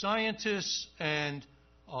the scientists and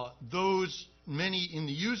those many in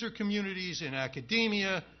the user communities, in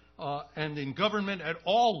academia, and in government at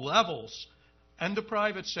all levels, and the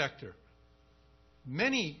private sector.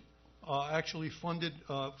 Many actually funded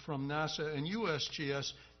from NASA and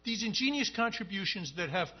USGS, these ingenious contributions that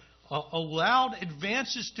have allowed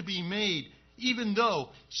advances to be made, even though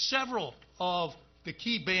several of the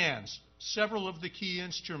key bands, several of the key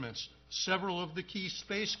instruments, several of the key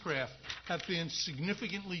spacecraft have been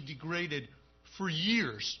significantly degraded for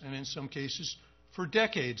years, and in some cases for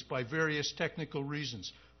decades, by various technical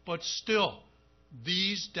reasons. But still,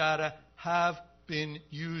 these data have been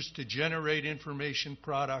used to generate information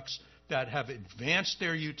products that have advanced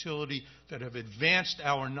their utility, that have advanced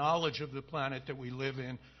our knowledge of the planet that we live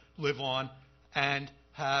on, and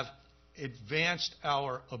have advanced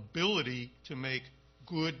our ability to make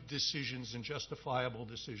good decisions and justifiable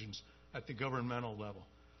decisions at the governmental level.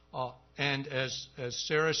 And as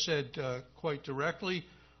Sarah said quite directly,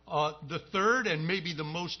 the third and maybe the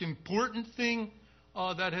most important thing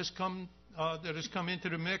that has come into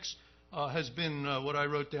the mix has been what I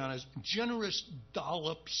wrote down as generous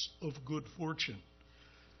dollops of good fortune,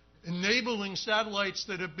 enabling satellites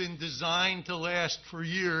that have been designed to last for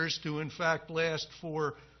years to in fact last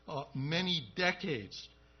for many decades.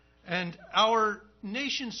 And our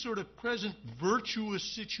nation's sort of present virtuous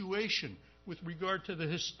situation with regard to the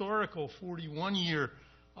historical 41-year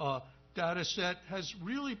data set has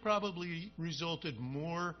really probably resulted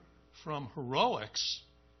more from heroics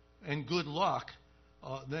and good luck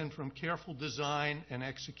than from careful design and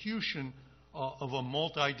execution of a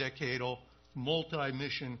multi-decadal,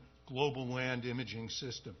 multi-mission global land imaging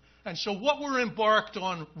system. And so what we're embarked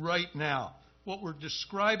on right now, what we're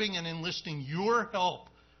describing and enlisting your help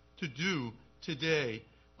to do today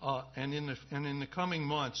and in the coming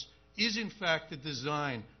months is in fact the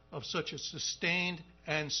design of such a sustained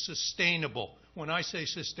and sustainable, when I say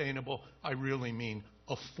sustainable, I really mean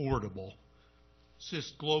affordable,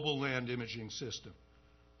 global land imaging system.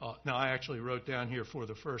 Now, I actually wrote down here for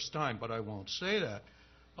the first time, but I won't say that.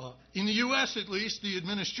 In the U.S., at least, the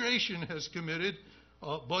administration has committed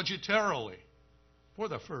budgetarily for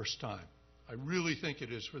the first time. I really think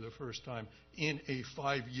it is for the first time in a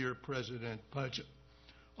 5-year president budget.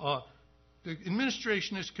 The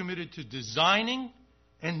administration is committed to designing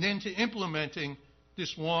and then to implementing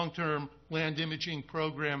this long-term land imaging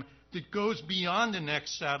program that goes beyond the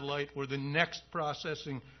next satellite or the next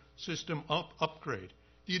processing system upgrade.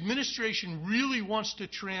 The administration really wants to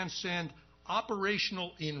transcend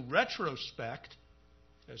operational in retrospect.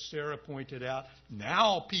 As Sarah pointed out,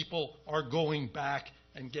 now people are going back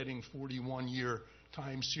and getting 41-year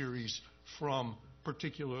time series from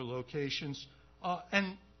particular locations.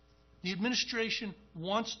 And the administration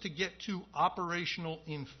wants to get to operational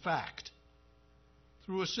in fact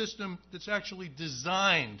through a system that's actually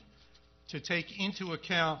designed to take into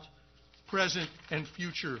account present and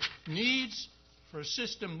future needs, for a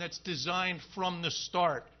system that's designed from the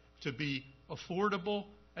start to be affordable,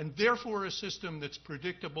 and therefore a system that's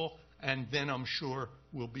predictable and then I'm sure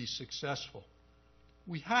will be successful.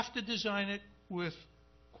 We have to design it with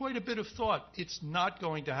quite a bit of thought. It's not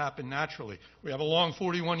going to happen naturally. We have a long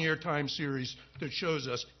 41-year time series that shows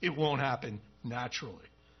us it won't happen naturally.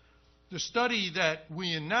 The study that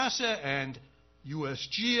we in NASA and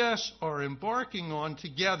USGS are embarking on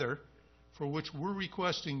together, for which we're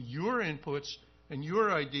requesting your inputs and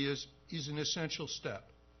your ideas, is an essential step.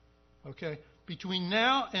 Okay? Between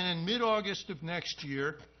now and mid-August of next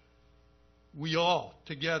year, we all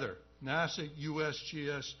together, NASA,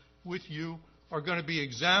 USGS, with you, are going to be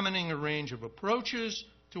examining a range of approaches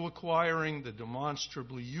to acquiring the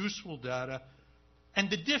demonstrably useful data, and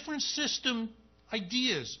the different system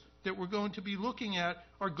ideas that we're going to be looking at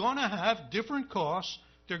are going to have different costs.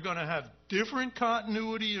 They're going to have different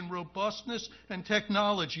continuity and robustness and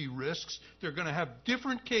technology risks. They're going to have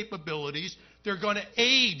different capabilities. They're going to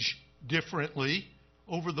age differently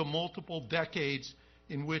over the multiple decades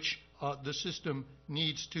in which the system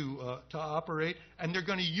needs to operate. And they're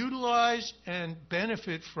going to utilize and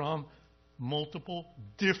benefit from multiple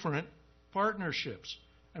different partnerships.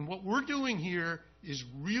 And what we're doing here is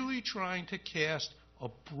really trying to cast a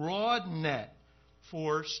broad net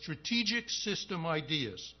for strategic system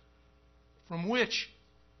ideas from which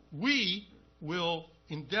we will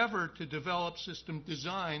endeavor to develop system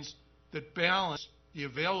designs that balance the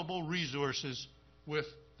available resources with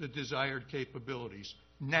the desired capabilities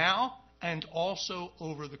now and also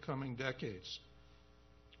over the coming decades.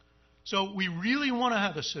 So we really want to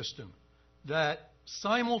have a system that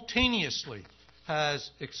simultaneously has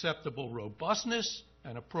acceptable robustness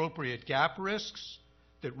and appropriate gap risks,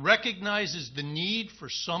 that recognizes the need for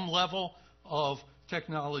some level of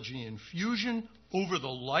technology infusion over the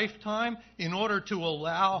lifetime in order to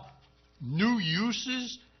allow new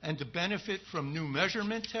uses and to benefit from new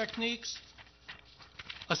measurement techniques,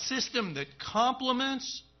 a system that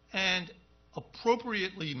complements and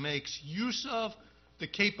appropriately makes use of the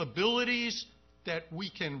capabilities that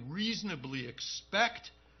we can reasonably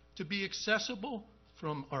expect to be accessible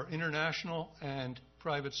from our international and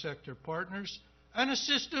private sector partners, and a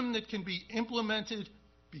system that can be implemented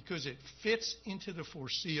because it fits into the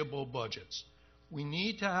foreseeable budgets. We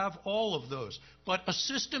need to have all of those. But a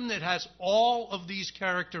system that has all of these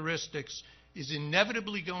characteristics is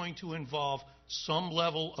inevitably going to involve some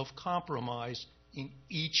level of compromise in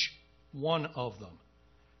each one of them.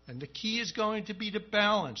 And the key is going to be to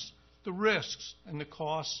balance the risks and the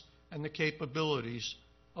costs and the capabilities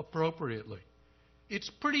appropriately. It's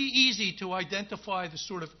pretty easy to identify the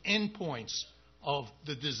sort of endpoints of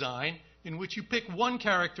the design in which you pick one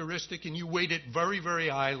characteristic and you weight it very, very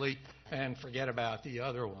highly and forget about the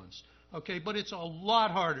other ones. Okay, but it's a lot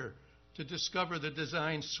harder to discover the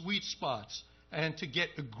design sweet spots and to get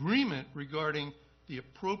agreement regarding the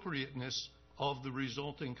appropriateness of the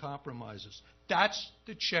resulting compromises. That's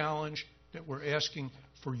the challenge that we're asking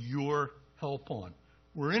for your help on.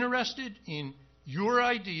 We're interested in your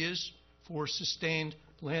ideas for sustained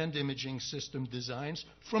land imaging system designs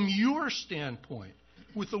from your standpoint,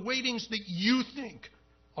 with the weightings that you think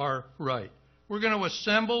are right. We're going to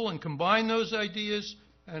assemble and combine those ideas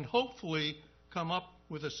and hopefully come up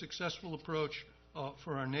with a successful approach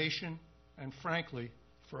for our nation and, frankly,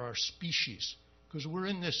 for our species, because we're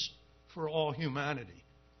in this for all humanity.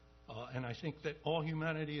 And I think that all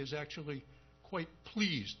humanity is actually quite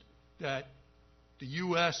pleased that the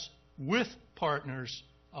U.S., with partners,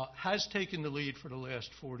 has taken the lead for the last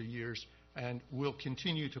 40 years and will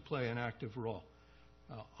continue to play an active role.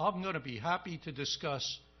 I'm going to be happy to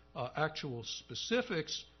discuss actual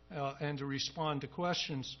specifics and to respond to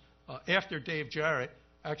questions after Dave Jarrett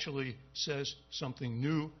actually says something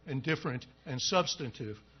new and different and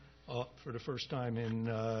substantive for the first time in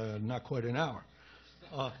not quite an hour.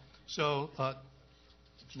 So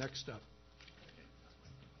next up.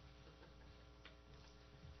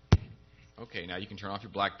 Okay, now you can turn off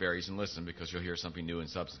your BlackBerries and listen because you'll hear something new and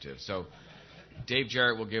substantive. So Dave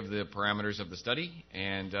Jarrett will give the parameters of the study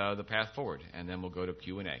and the path forward, and then we'll go to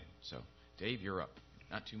Q&A. So, Dave, you're up.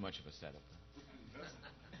 Not too much of a setup.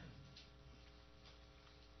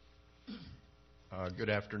 Good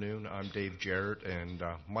afternoon. I'm Dave Jarrett, and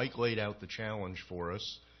Mike laid out the challenge for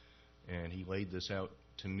us, and he laid this out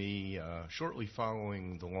to me shortly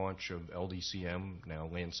following the launch of LDCM, now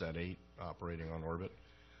Landsat 8, operating on orbit.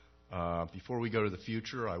 Before we go to the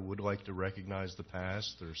future, I would like to recognize the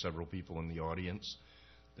past. There are several people in the audience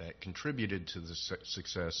that contributed to the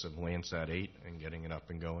success of Landsat 8 and getting it up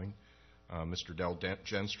and going. Mr. Del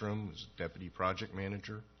Genstrom is Deputy Project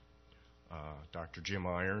Manager. Dr. Jim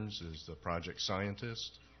Irons is the project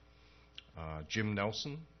scientist. Jim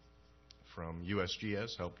Nelson from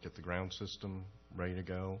USGS helped get the ground system ready to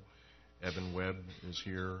go. Evan Webb is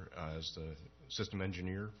here as the system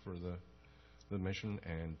engineer for the mission,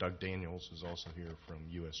 and Doug Daniels is also here from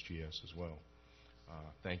USGS as well.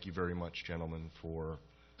 Thank you very much, gentlemen, for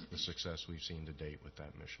the success we've seen to date with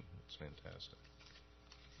that mission. It's fantastic.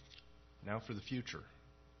 Now for the future.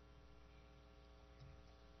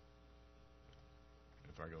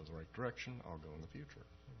 If I go the right direction, I'll go in the future.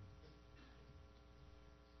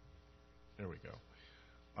 There we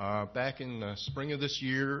go. Back in the spring of this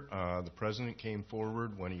year, the President came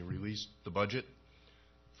forward when he released the budget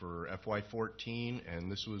for FY14,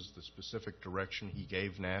 and this was the specific direction he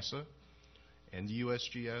gave NASA and the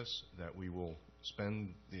USGS, that we will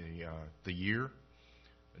spend the year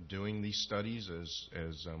doing these studies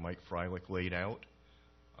as Mike Freilich laid out.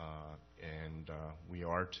 And we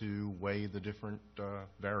are to weigh the different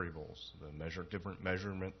variables, different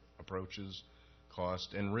measurement approaches,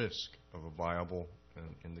 cost and risk of a viable,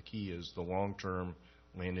 and the key is the long-term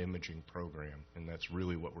land imaging program, and that's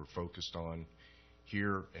really what we're focused on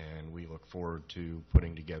here, and we look forward to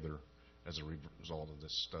putting together as a result of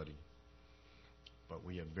this study. But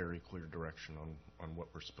we have very clear direction on what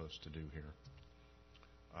we're supposed to do here.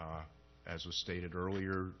 As was stated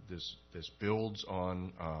earlier, this builds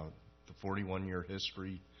on the 41-year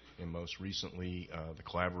history, and most recently the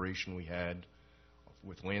collaboration we had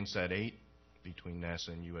with Landsat 8 between NASA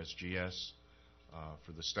and USGS.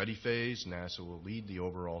 For the study phase, NASA will lead the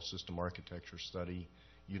overall system architecture study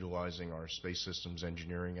utilizing our space systems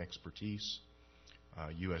engineering expertise.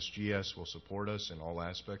 USGS will support us in all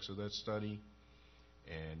aspects of that study,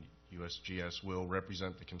 and USGS will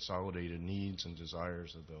represent the consolidated needs and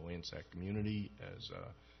desires of the Landsat community, as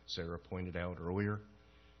Sarah pointed out earlier,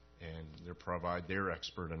 and they'll provide their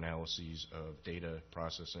expert analyses of data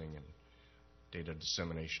processing and data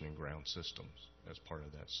dissemination in ground systems as part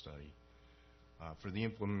of that study. For the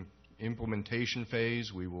implementation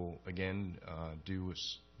phase, we will again do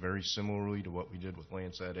very similarly to what we did with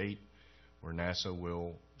Landsat 8, where NASA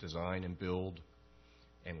will design and build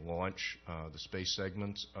and launch the space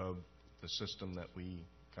segments of the system that we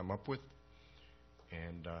come up with,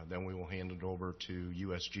 and then we will hand it over to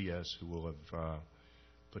USGS, who will have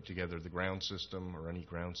put together the ground system or any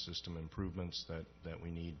ground system improvements that we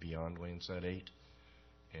need beyond Landsat 8,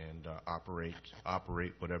 and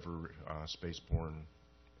operate whatever spaceborne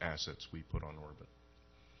assets we put on orbit.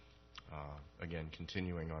 Again,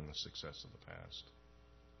 continuing on the success of the past.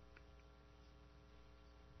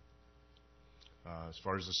 As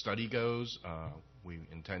far as the study goes, we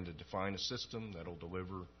intend to define a system that will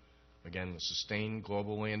deliver, again, the sustained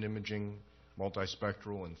global land imaging,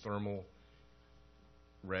 multispectral and thermal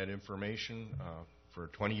red information for a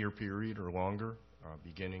 20-year period or longer,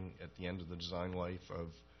 beginning at the end of the design life of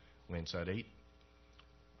Landsat 8.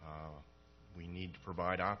 We need to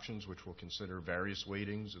provide options which will consider various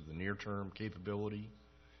weightings of the near-term capability,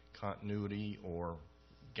 continuity, or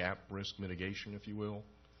gap risk mitigation, if you will,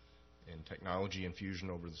 and technology infusion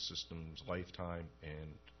over the system's lifetime.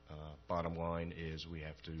 And bottom line is we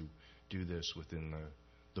have to do this within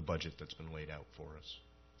the budget that's been laid out for us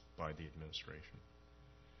by the administration.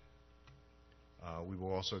 We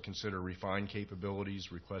will also consider refined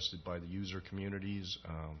capabilities requested by the user communities.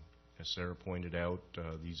 As Sarah pointed out,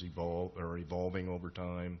 these are evolving over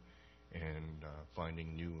time and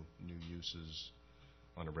finding new uses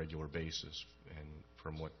on a regular basis, and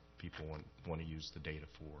from what people want to use the data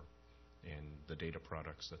for and the data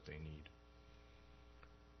products that they need.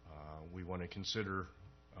 We want to consider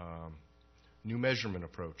new measurement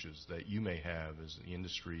approaches that you may have, as the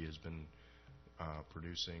industry has been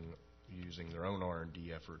producing, using their own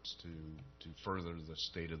R&D efforts to further the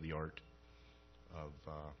state-of-the-art of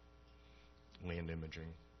land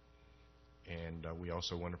imaging. And we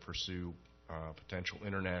also want to pursue potential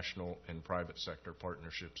international and private sector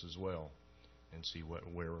partnerships as well, and see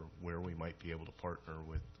where we might be able to partner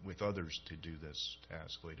with others to do this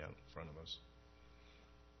task laid out in front of us.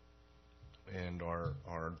 And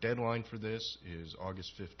our deadline for this is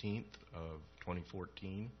August 15th of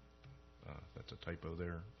 2014. That's a typo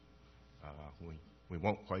there. We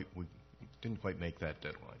didn't quite make that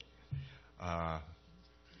deadline.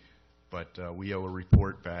 But we owe a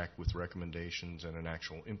report back with recommendations and an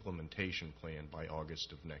actual implementation plan by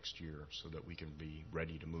August of next year so that we can be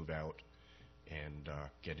ready to move out and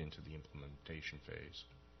get into the implementation phase.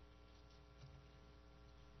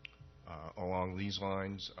 Along these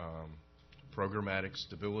lines, programmatic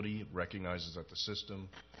stability recognizes that the system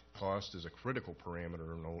cost is a critical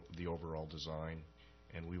parameter in the overall design,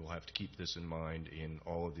 and we will have to keep this in mind in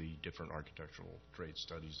all of the different architectural trade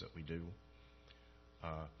studies that we do.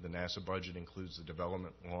 The NASA budget includes the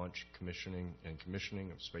development, launch, commissioning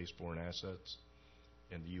of spaceborne assets,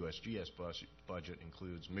 and the USGS budget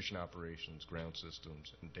includes mission operations, ground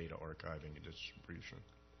systems, and data archiving and distribution.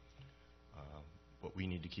 What we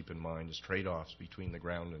need to keep in mind is trade-offs between the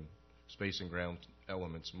ground and space and ground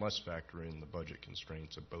elements must factor in the budget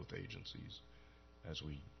constraints of both agencies as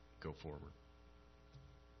we go forward.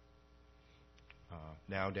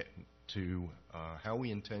 Now to how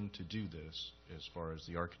we intend to do this as far as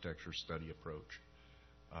the architecture study approach.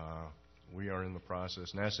 We are in the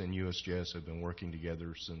process. NASA and USGS have been working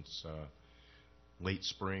together since late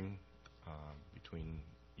spring between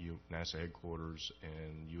NASA headquarters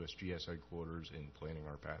and USGS headquarters in planning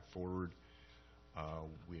our path forward.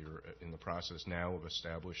 We're in the process now of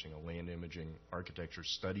establishing a land imaging architecture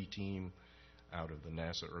study team out of the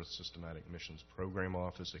NASA Earth Systematic Missions Program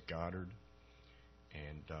Office at Goddard.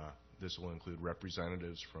 And this will include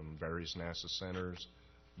representatives from various NASA centers,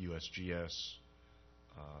 USGS,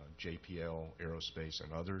 JPL, Aerospace,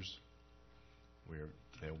 and others.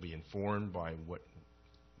 They'll be informed by what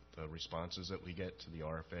the responses that we get to the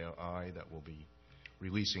RFI that we'll be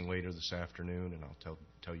releasing later this afternoon, and I'll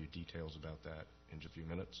tell you details about that in just a few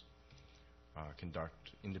minutes.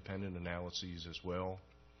 Conduct independent analyses as well,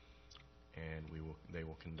 and they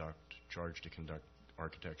will charge to conduct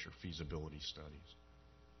architecture feasibility studies.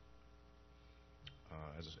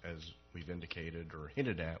 As we've indicated or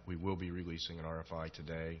hinted at, we will be releasing an RFI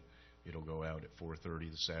today. It'll go out at 4:30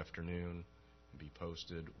 this afternoon and be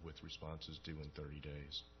posted with responses due in 30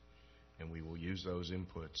 days. And we will use those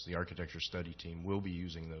inputs. The architecture study team will be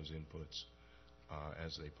using those inputs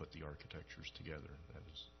as they put the architectures together. That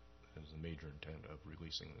is the major intent of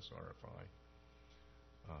releasing this RFI.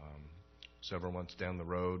 Several months down the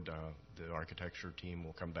road, the architecture team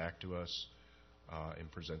will come back to us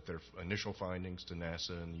and present their initial findings to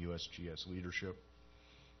NASA and the USGS leadership.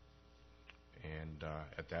 And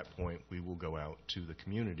at that point, we will go out to the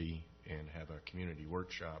community and have a community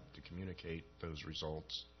workshop to communicate those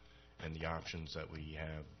results and the options that we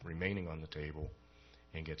have remaining on the table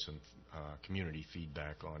and get some community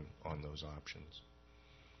feedback on those options.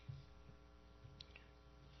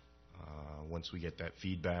 Once we get that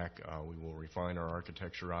feedback, we will refine our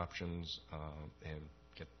architecture options and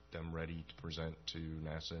get them ready to present to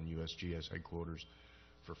NASA and USGS headquarters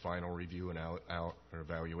for final review and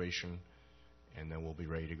evaluation, and then we'll be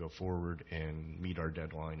ready to go forward and meet our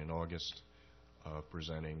deadline in August,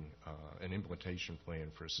 presenting an implementation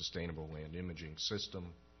plan for a sustainable land imaging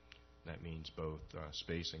system. That means both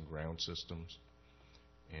space and ground systems,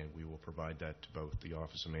 and we will provide that to both the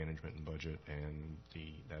Office of Management and Budget and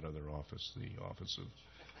that other office, the Office of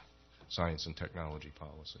Science and Technology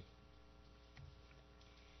Policy.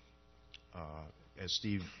 As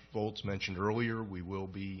Steve Volz mentioned earlier, we will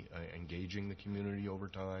be engaging the community over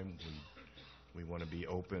time. We want to be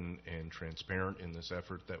open and transparent in this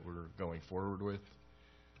effort that we're going forward with.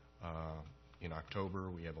 In October,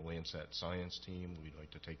 we have a Landsat science team. We'd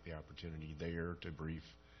like to take the opportunity there to brief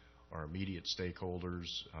our immediate stakeholders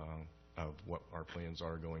of what our plans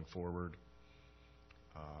are going forward.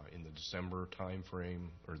 In the December timeframe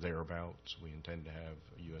or thereabouts, we intend to have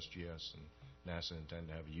USGS and NASA intend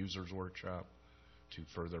to have a users workshop to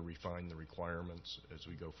further refine the requirements as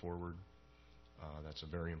we go forward. That's a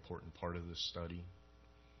very important part of this study.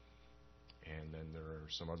 And then there are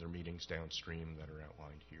some other meetings downstream that are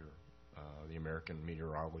outlined here. The American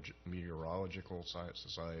Meteorological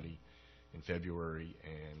Society in February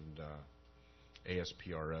and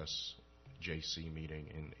ASPRS JC meeting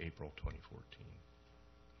in April 2014.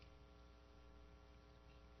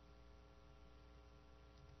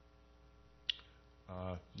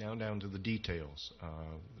 Now down to the details.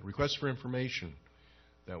 The request for information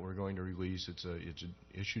that we're going to release, it's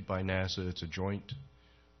issued by NASA. It's a joint,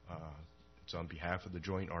 it's on behalf of the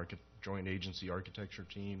joint agency architecture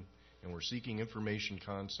team, and we're seeking information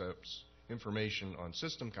information on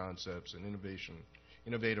system concepts and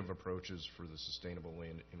innovative approaches for the sustainable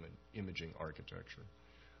land imaging architecture.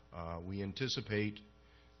 We anticipate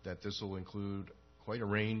that this will include quite a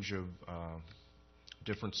range of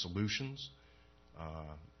different solutions,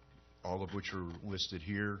 all of which are listed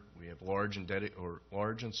here. We have large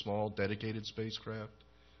and small dedicated spacecraft,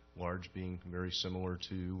 large being very similar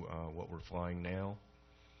to what we're flying now.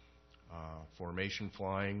 Formation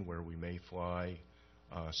flying, where we may fly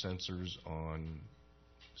sensors on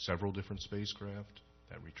several different spacecraft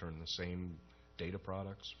that return the same data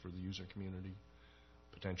products for the user community.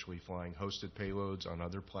 Potentially flying hosted payloads on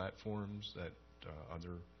other platforms that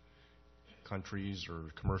other countries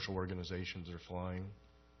or commercial organizations are flying.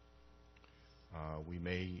 We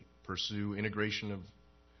may pursue integration of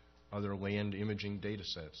other land imaging data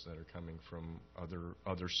sets that are coming from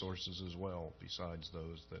other sources as well, besides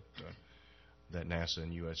those that NASA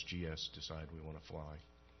and USGS decide we want to fly.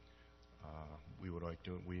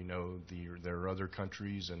 We know there are other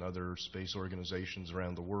countries and other space organizations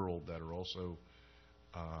around the world that are also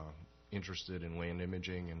interested in land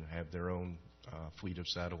imaging and have their own fleet of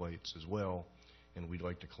satellites as well, and we'd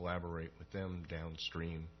like to collaborate with them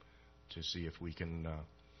downstream to see if we can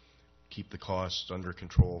keep the costs under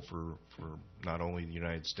control for not only the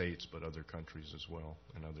United States but other countries as well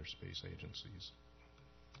and other space agencies.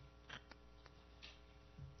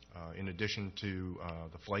 In addition to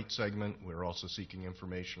the flight segment, we're also seeking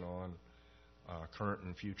information on current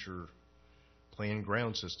and future planned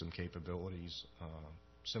ground system capabilities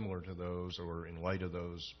similar to those or in light of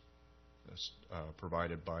those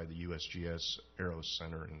provided by the USGS Aeros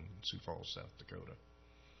Center in Sioux Falls, South Dakota.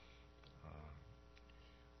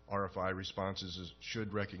 RFI responses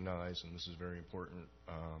should recognize, and this is very important,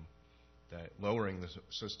 that lowering the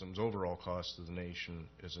system's overall cost to the nation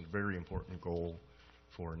is a very important goal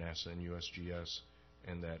for NASA and USGS,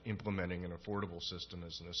 and that implementing an affordable system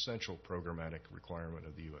is an essential programmatic requirement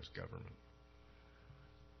of the U.S. government.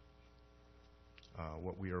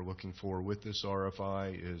 What we are looking for with this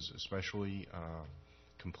RFI is especially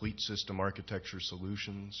complete system architecture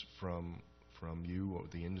solutions from you, or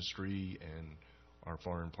the industry, and our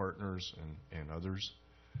foreign partners and others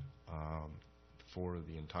for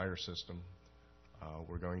the entire system.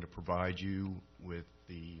 We're going to provide you with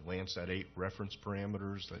the Landsat 8 reference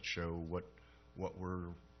parameters that show what we're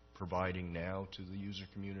providing now to the user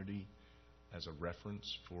community as a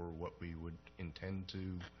reference for what we would intend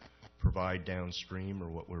to provide downstream or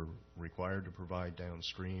what we're required to provide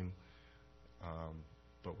downstream.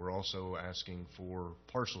 But we're also asking for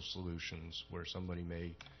partial solutions where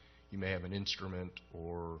you may have an instrument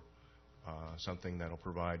or something that'll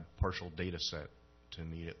provide partial data set to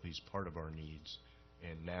meet at least part of our needs.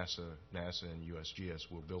 And NASA and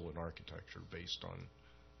USGS will build an architecture based on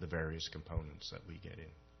the various components that we get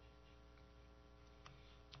in.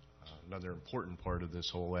 Another important part of this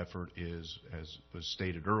whole effort is, as was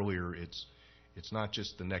stated earlier, it's not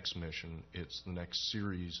just the next mission, it's the next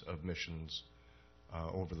series of missions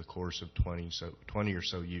over the course of 20 or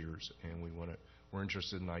so years. And we're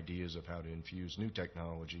interested in ideas of how to infuse new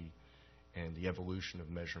technology and the evolution of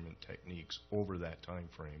measurement techniques over that time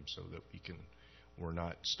frame so that we're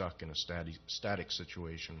not stuck in a static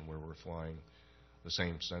situation where we're flying the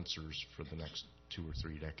same sensors for the next 2 or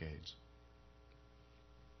 3 decades.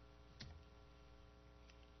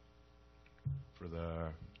 For the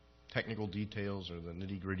technical details or the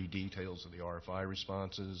nitty-gritty details of the RFI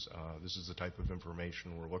responses, this is the type of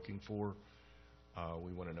information we're looking for.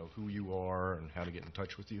 We want to know who you are and how to get in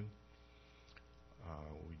touch with you.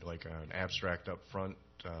 We'd like an abstract up front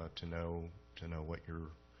to know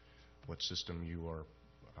what system you are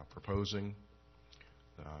proposing.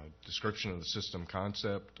 Description of the system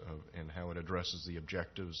concept and how it addresses the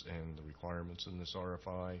objectives and the requirements in this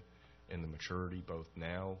RFI, and the maturity both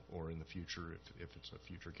now or in the future if it's a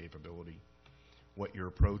future capability. What your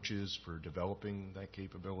approach is for developing that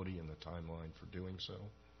capability and the timeline for doing so.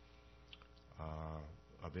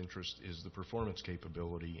 Of interest is the performance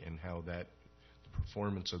capability and how the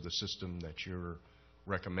performance of the system that you're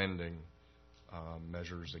recommending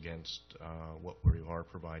measures against what we are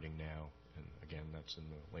providing now. And again, that's in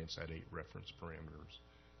the Landsat 8 reference parameters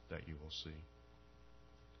that you will see.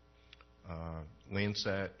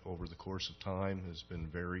 Landsat, over the course of time, has been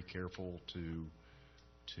very careful to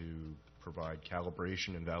provide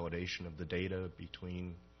calibration and validation of the data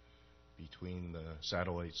between the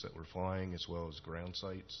satellites that we're flying as well as ground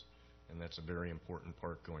sites, and that's a very important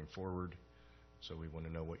part going forward. So we want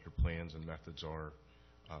to know what your plans and methods are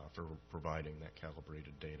for providing that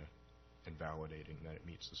calibrated data and validating that it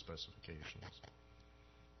meets the specifications.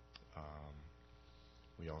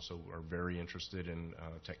 We also are very interested in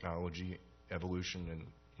technology evolution and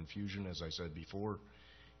infusion, as I said before,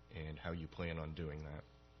 and how you plan on doing that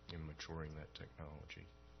and maturing that technology.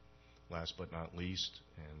 Last but not least,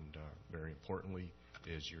 and very importantly,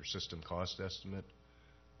 is your system cost estimate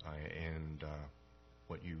and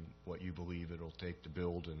what you believe it'll take to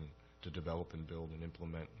build and to develop and build and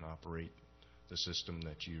implement and operate the system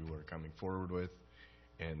that you are coming forward with,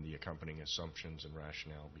 and the accompanying assumptions and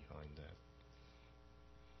rationale behind that.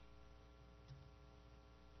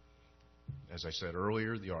 As I said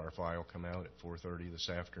earlier, the RFI will come out at 4:30 this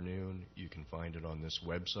afternoon. You can find it on this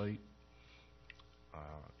website.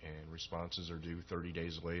 And responses are due 30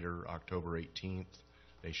 days later, October 18th.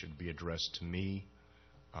 They should be addressed to me,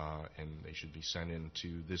 and they should be sent in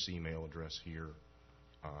to this email address here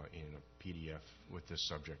in a PDF with this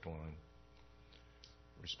subject line.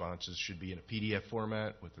 Responses should be in a PDF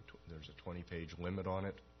format with there's a 20-page limit on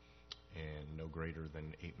it, and no greater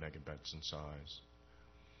than 8 megabytes in size.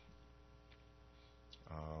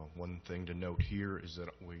 One thing to note here is that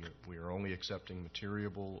we are only accepting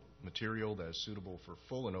material that is suitable for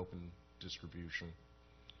full and open distribution,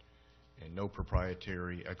 and no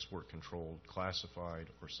proprietary, export-controlled, classified,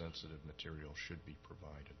 or sensitive material should be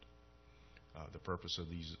provided. The purpose of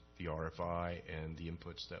the RFI and the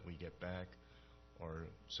inputs that we get back are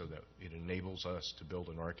so that it enables us to build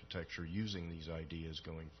an architecture using these ideas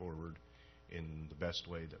going forward in the best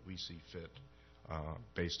way that we see fit,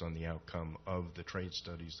 based on the outcome of the trade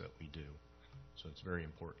studies that we do. So it's very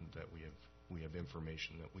important that we have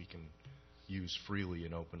information that we can use freely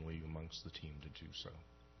and openly amongst the team to do so.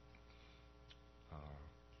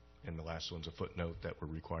 And the last one's a footnote that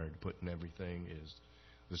we're required to put in everything is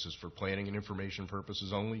this is for planning and information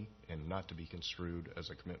purposes only, and not to be construed as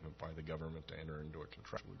a commitment by the government to enter into a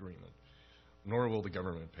contractual agreement, nor will the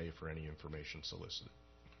government pay for any information solicited.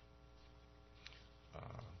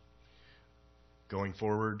 Going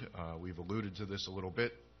forward, we've alluded to this a little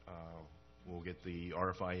bit. We'll get the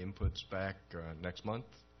RFI inputs back next month.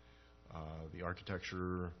 The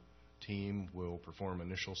architecture team will perform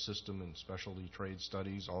initial system and specialty trade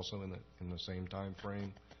studies also in the same time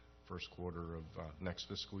frame, first quarter of next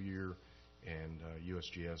fiscal year, and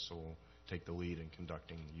USGS will take the lead in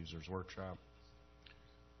conducting the users workshop.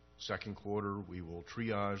 Second quarter, we will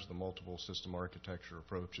triage the multiple system architecture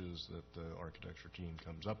approaches that the architecture team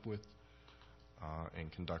comes up with,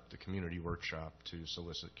 and conduct the community workshop to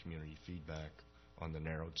solicit community feedback on the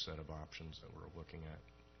narrowed set of options that we're looking at.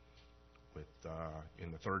 With,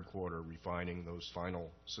 in the third quarter, refining those final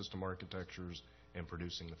system architectures and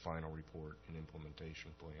producing the final report and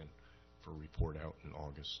implementation plan for report out in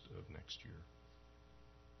August of next year.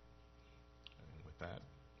 And with that,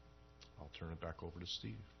 I'll turn it back over to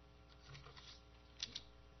Steve.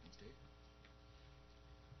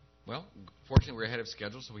 Well, fortunately, we're ahead of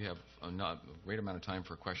schedule, so we have a great amount of time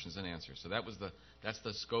for questions and answers. So that's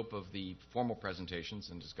the scope of the formal presentations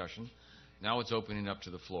and discussion. Now it's opening up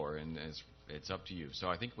to the floor, and it's up to you. So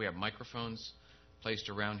I think we have microphones placed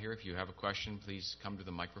around here. If you have a question, please come to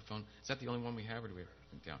the microphone. Is that the only one we have, or do we have?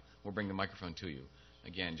 Yeah, we'll bring the microphone to you.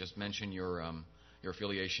 Again, just mention your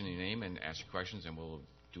affiliation and your name and ask your questions, and we'll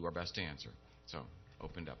do our best to answer. So,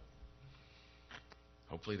 opened up.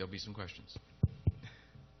 Hopefully there'll be some questions.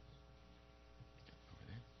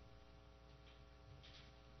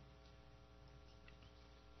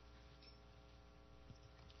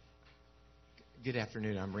 Good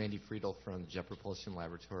afternoon. I'm Randy Friedel from the Jet Propulsion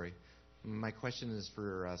Laboratory. My question is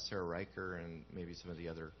for Sarah Riker and maybe some of the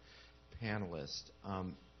other panelists.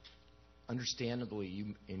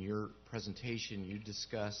 Understandably, in your presentation, you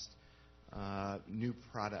discussed new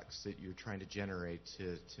products that you're trying to generate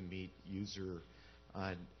to meet user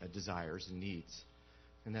desires and needs.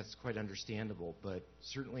 And that's quite understandable. But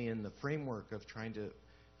certainly in the framework of trying to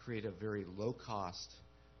create a very low-cost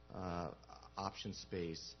option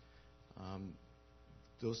space,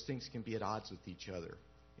 those things can be at odds with each other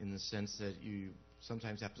in the sense that you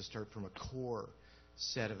sometimes have to start from a core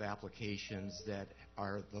set of applications that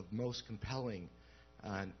are the most compelling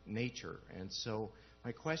nature. And so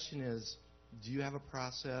my question is, do you have a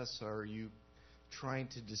process? Are you trying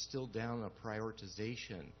to distill down a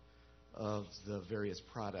prioritization of the various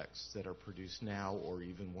products that are produced now or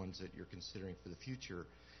even ones that you're considering for the future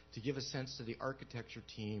to give a sense to the architecture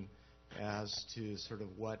team as to sort of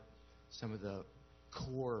what some of the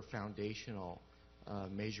core foundational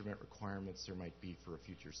measurement requirements there might be for a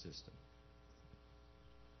future system?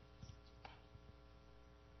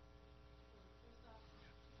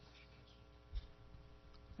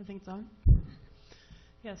 I think it's on.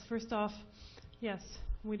 Yes, first off, yes,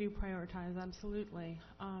 we do prioritize, absolutely.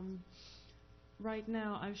 right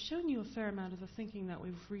now, I've shown you a fair amount of the thinking that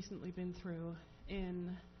we've recently been through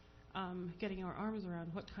in getting our arms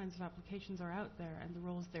around what kinds of applications are out there and the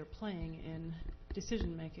roles they're playing in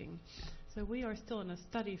decision making. So we are still in a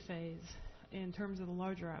study phase in terms of the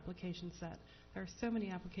larger application set. There are so many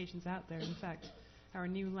applications out there. In fact, our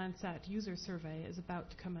new Landsat user survey is about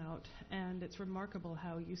to come out, and it's remarkable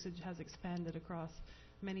how usage has expanded across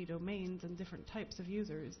many domains and different types of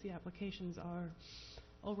users. The applications are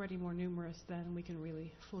already more numerous than we can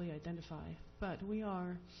really fully identify. But we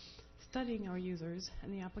are studying our users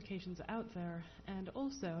and the applications out there, and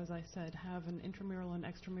also, as I said, have an intramural and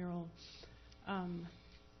extramural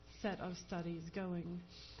set of studies going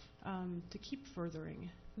to keep furthering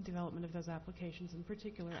the development of those applications in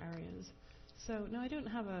particular areas. So, no, I don't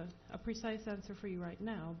have a precise answer for you right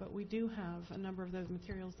now, but we do have a number of those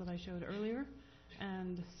materials that I showed earlier,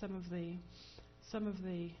 and some of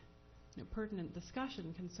the pertinent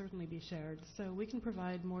discussion can certainly be shared. So we can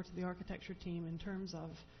provide more to the architecture team in terms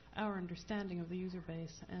of our understanding of the user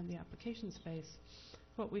base and the application space,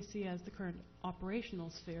 what we see as the current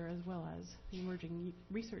operational sphere as well as the emerging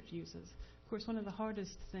research uses. Of course, one of the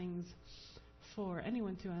hardest things for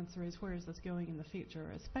anyone to answer is where is this going in the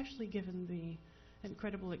future, especially given the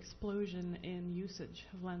incredible explosion in usage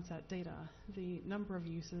of Landsat data. The number of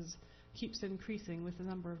uses keeps increasing with the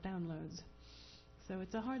number of downloads. So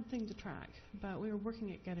it's a hard thing to track, but we're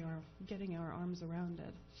working at getting our arms around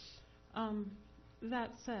it.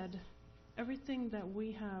 That said, everything that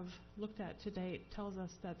we have looked at to date tells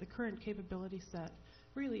us that the current capability set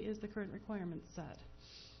really is the current requirement set.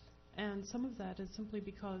 And some of that is simply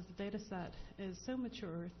because the data set is so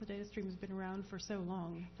mature, the data stream has been around for so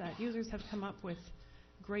long, that users have come up with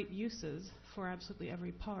great uses for absolutely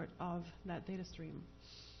every part of that data stream.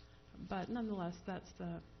 But nonetheless, that's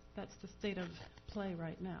the state of play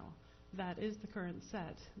right now. That is the current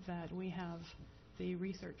set that we have the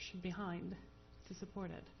research behind to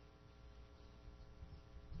support it.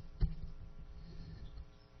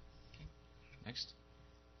 Okay. Next.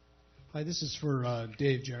 Hi, this is for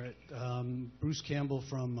Dave Jarrett. Bruce Campbell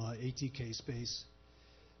from ATK Space.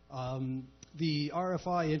 The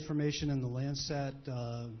RFI information in the Landsat,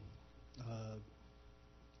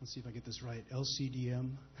 let's see if I get this right,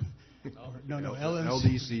 LCDM?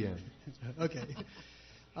 LDCM. Okay.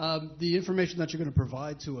 The information that you're going to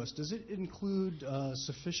provide to us, does it include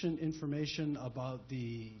sufficient information about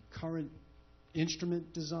the current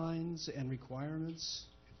instrument designs and requirements?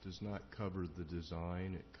 It does not cover the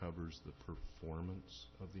design. It covers the performance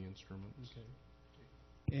of the instruments.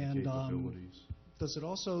 Okay. And capabilities. Does it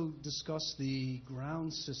also discuss the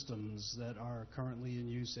ground systems that are currently in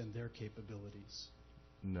use and their capabilities?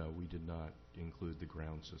 No, we did not include the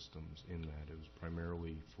ground systems in that. It was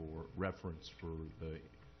primarily for reference for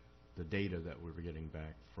the data that we were getting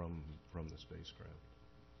back from the spacecraft.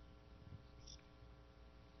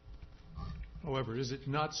 However, is it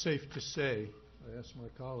not safe to say, I asked my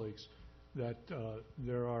colleagues, that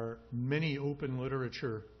there are many open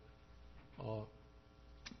literature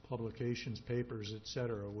publications, papers,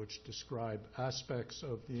 etc., which describe aspects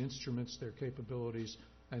of the instruments, their capabilities,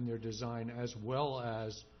 and their design, as well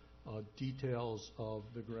as details of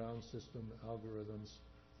the ground system, algorithms,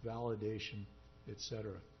 validation,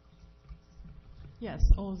 etc. Yes,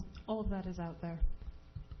 all of that is out there.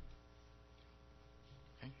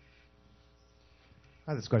 Okay.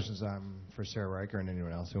 Hi, this question's for Sarah Riker and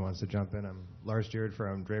anyone else who wants to jump in. I'm Lars Deard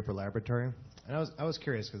from Draper Laboratory. And I was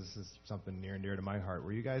curious, because this is something near and dear to my heart.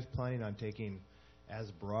 Were you guys planning on taking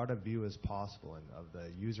as broad a view as possible of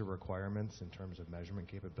the user requirements in terms of measurement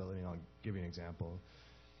capability? And I'll give you an example.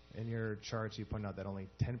 In your charts, you point out that only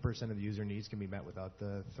 10% of the user needs can be met without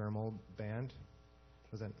the thermal band.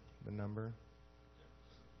 Was that the number?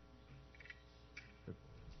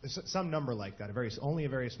 Some number like that. Only a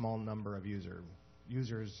very small number of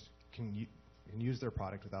users can use their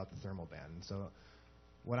product without the thermal band. And so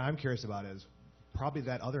what I'm curious about is probably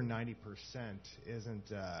that other 90%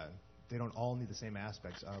 isn't, they don't all need the same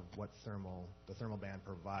aspects of what the thermal band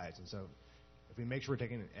provides. And so if we make sure we're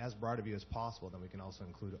taking as broad a view as possible, then we can also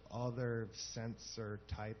include other sensor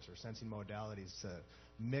types or sensing modalities to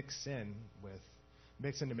mix in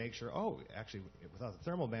to make sure, actually, without the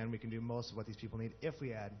thermal band, we can do most of what these people need if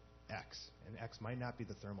we add X. And X might not be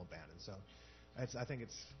the thermal band. And so I think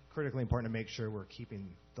it's critically important to make sure we're keeping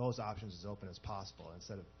those options as open as possible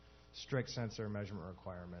instead of strict sensor measurement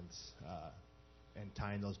requirements and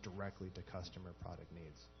tying those directly to customer product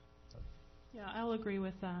needs. So. Yeah, I'll agree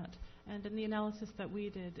with that. And in the analysis that we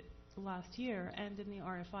did last year and in the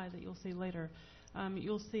RFI that you'll see later,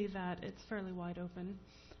 you'll see that it's fairly wide open.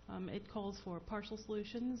 It calls for partial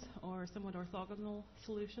solutions or somewhat orthogonal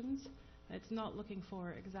solutions. It's not looking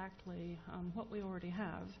for exactly what we already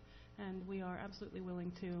have, and we are absolutely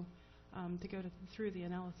willing to go through the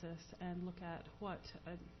analysis and look at what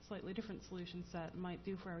a slightly different solution set might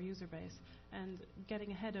do for our user base. And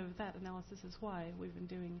getting ahead of that analysis is why we've been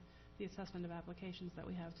doing the assessment of applications that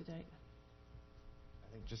we have to date.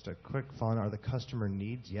 I think just a quick follow-on, are the customer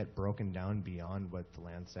needs yet broken down beyond what the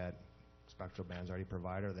Landsat spectral bands already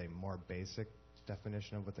provide? Are they more basic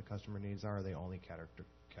definition of what the customer needs are? Or are they only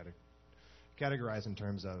categorized in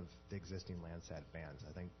terms of the existing Landsat bands?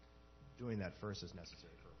 I think doing that first is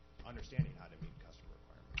necessary for understanding how to meet customer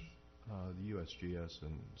requirements. The USGS,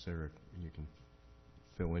 and Sarah, you can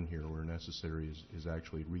fill in here where necessary, is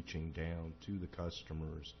actually reaching down to the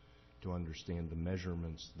customers to understand the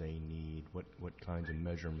measurements they need, what kinds of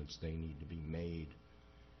measurements they need to be made,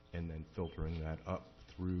 and then filtering that up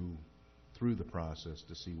through the process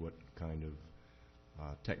to see what kind of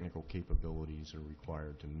technical capabilities are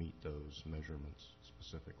required to meet those measurements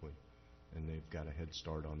specifically. And they've got a head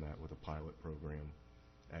start on that with a pilot program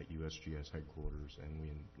at USGS headquarters,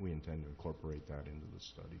 and we intend to incorporate that into the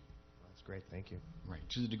study. That's great. Thank you. Right.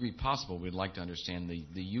 To the degree possible, we'd like to understand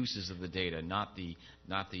the uses of the data, not the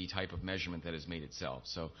type of measurement that is made itself.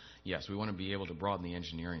 So, yes, we want to be able to broaden the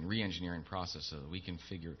re-engineering process so that we can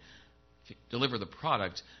deliver the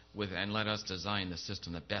product and let us design the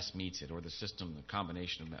system that best meets it, or the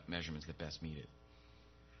combination of measurements that best meet it.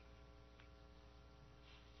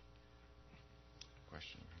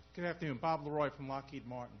 Question. Good afternoon. Bob Leroy from Lockheed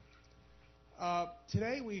Martin.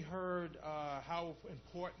 Today we heard how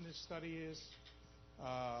important this study is,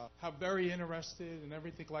 how very interested and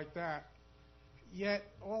everything like that. Yet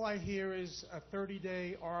all I hear is a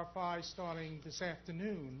 30-day RFI starting this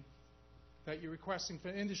afternoon that you're requesting for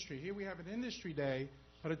industry. Here we have an industry day,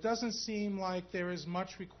 but it doesn't seem like there is much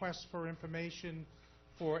request for information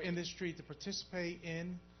for industry to participate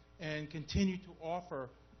in and continue to offer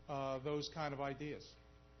those kind of ideas.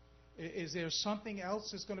 Is there something else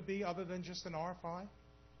that's going to be other than just an RFI?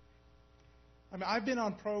 I mean, I've been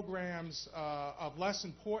on programs of less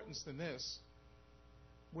importance than this,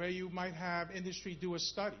 where you might have industry do a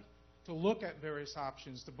study to look at various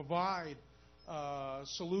options, to provide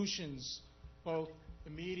solutions, both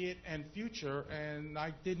immediate and future, and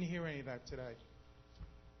I didn't hear any of that today.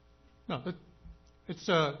 No,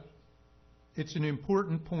 it's an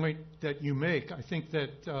important point that you make. I think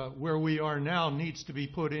that where we are now needs to be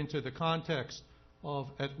put into the context of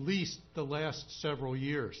at least the last several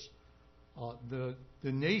years. The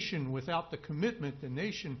nation, without the commitment, the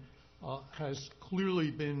nation has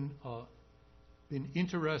clearly been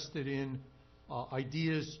interested in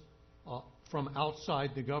ideas from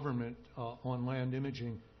outside the government on land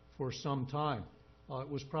imaging for some time. It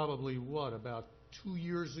was probably, about 2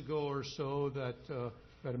 years ago or so that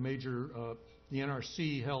a major, the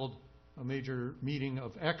NRC held a major meeting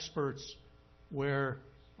of experts where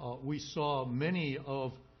we saw many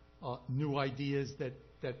of new ideas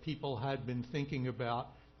that people had been thinking about.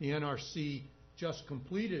 The NRC just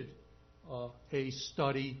completed a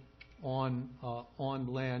study on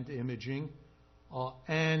land imaging,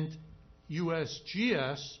 and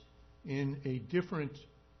USGS, in a different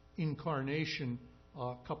incarnation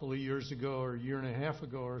a couple of years ago or a year and a half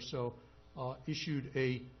ago or so, issued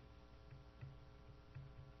a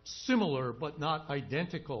similar but not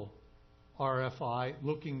identical RFI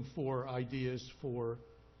looking for ideas for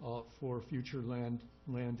future land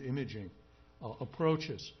imaging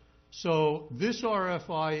approaches. So this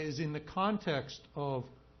RFI is in the context of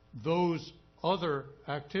those other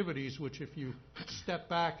activities, which if you step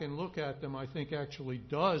back and look at them, I think actually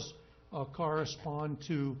does correspond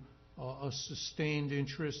to a sustained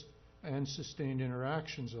interest and sustained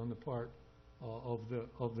interactions on the part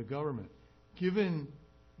of the government. Given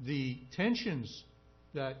the tensions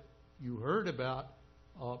that you heard about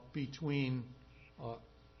between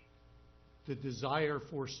the desire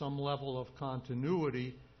for some level of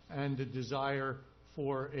continuity and the desire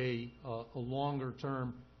for a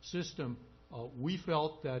longer-term system, we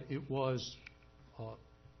felt that it was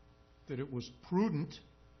prudent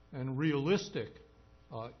and realistic,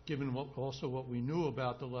 given what we knew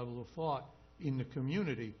about the level of thought in the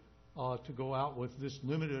community, to go out with this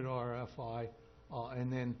limited RFI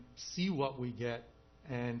and then see what we get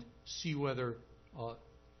and see whether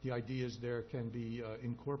the ideas there can be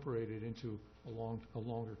incorporated into a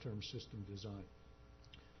longer-term system design.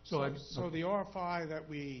 So the RFI that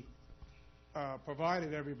we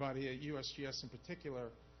provided everybody at USGS in particular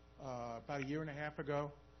about a year and a half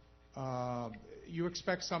ago, you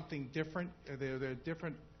expect something different? Are there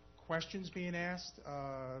different questions being asked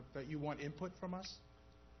that you want input from us?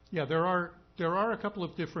 Yeah, there are a couple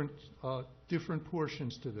of different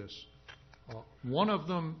portions to this. One of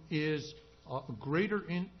them is a greater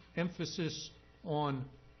emphasis on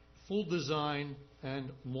full design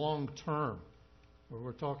and long term. Where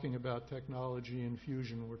we're talking about technology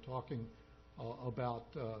infusion, we're talking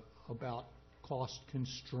about cost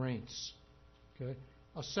constraints. Okay.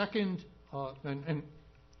 A second, and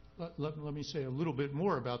let me say a little bit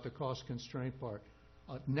more about the cost constraint part.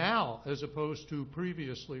 Now, as opposed to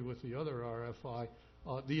previously with the other RFI,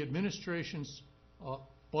 the administration's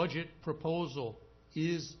budget proposal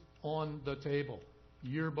is on the table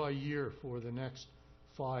year by year for the next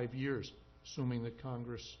 5 years, assuming that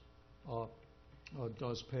Congress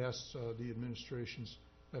does pass the administration's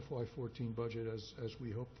FY14 budget as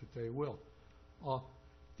we hope that they will.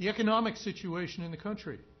 The economic situation in the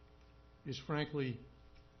country is frankly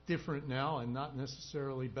different now and not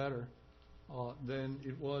necessarily better than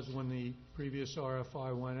it was when the previous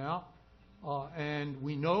RFI went out. And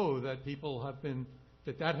we know that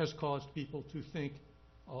that has caused people to think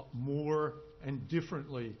more and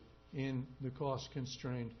differently in the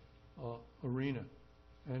cost-constrained arena.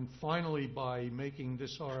 And finally, by making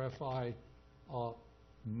this RFI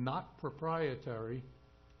not proprietary,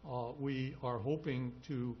 we are hoping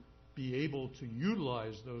to be able to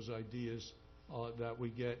utilize those ideas that we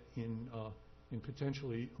get in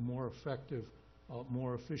potentially a more effective,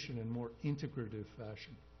 more efficient, and more integrative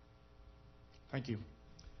fashion. Thank you.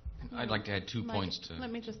 I'd like to add 2 Mike, points to...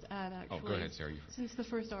 Let me just add, actually. Oh, go ahead, Sarah. Since the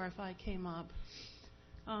first RFI came up,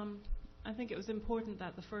 I think it was important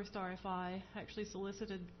that the first RFI actually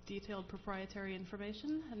solicited detailed proprietary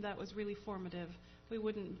information, and that was really formative. We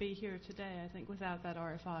wouldn't be here today, I think, without that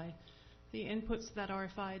RFI. The inputs to that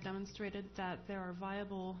RFI demonstrated that there are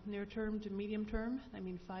viable near-term to medium-term,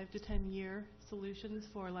 5 to 10-year solutions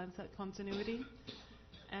for Landsat continuity,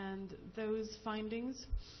 and those findings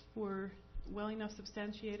were well enough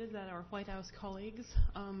substantiated that our White House colleagues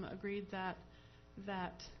agreed that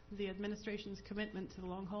the administration's commitment to the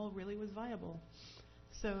long haul really was viable.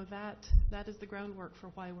 So that is the groundwork for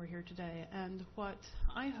why we're here today. And what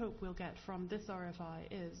I hope we'll get from this RFI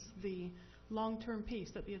is the long-term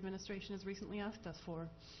piece that the administration has recently asked us for.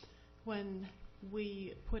 When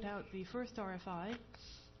we put out the first RFI,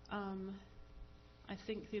 I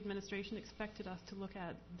think the administration expected us to look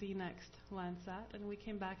at the next Landsat, and we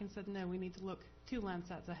came back and said, no, we need to look 2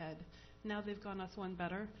 Landsats ahead. Now they've gone us one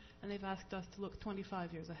better, and they've asked us to look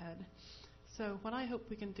 25 years ahead. So what I hope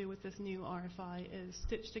we can do with this new RFI is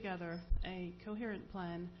stitch together a coherent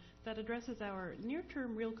plan that addresses our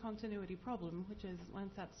near-term real continuity problem, which is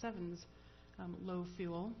Landsat 7's low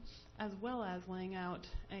fuel, as well as laying out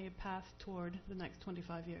a path toward the next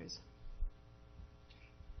 25 years.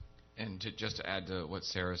 And just to add to what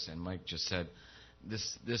Sarah and Mike just said,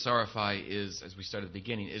 this RFI is, as we started at the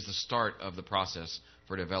beginning, is the start of the process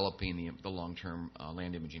for developing the long-term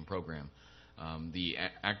land imaging program. The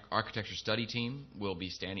architecture study team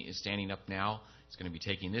is standing up now. It's going to be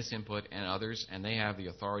taking this input and others, and they have the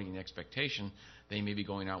authority and expectation. They may be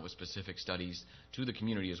going out with specific studies to the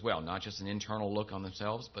community as well, not just an internal look on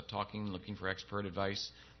themselves, but looking for expert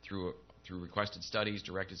advice through requested studies,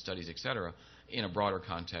 directed studies, etc., in a broader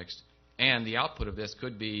context. And the output of this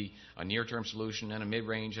could be a near-term solution and a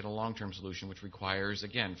mid-range and a long-term solution, which requires,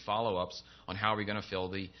 again, follow-ups on how we're going to fill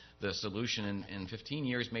the solution in 15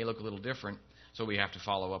 years may look a little different, so we have to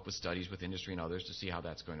follow up with studies with industry and others to see how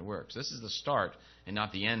that's going to work. So this is the start and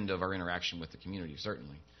not the end of our interaction with the community,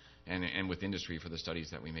 certainly, and with industry for the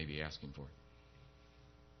studies that we may be asking for.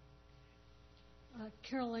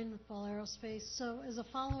 Caroline with Ball Aerospace. So as a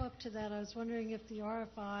follow-up to that, I was wondering if the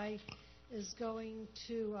RFI is going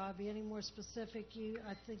to be any more specific.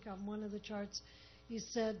 I think on one of the charts you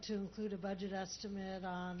said to include a budget estimate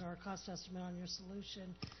or a cost estimate on your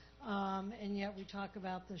solution, and yet we talk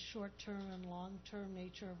about the short-term and long-term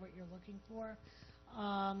nature of what you're looking for.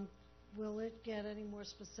 Will it get any more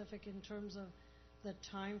specific in terms of the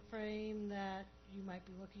time frame that you might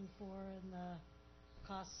be looking for in the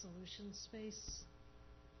cost solution space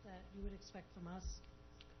that you would expect from us?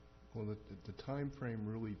 Well, the time frame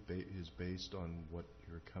really is based on what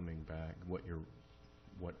you're coming back,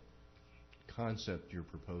 what concept you're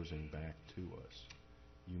proposing back to us.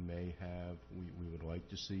 You may have, we would like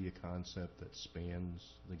to see a concept that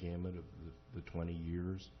spans the gamut of the 20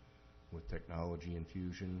 years with technology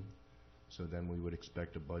infusion. So then we would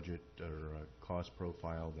expect a budget or a cost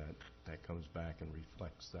profile that comes back and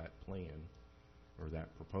reflects that plan or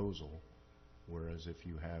that proposal. Whereas if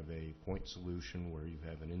you have a point solution where you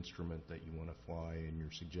have an instrument that you want to fly and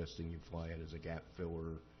you're suggesting you fly it as a gap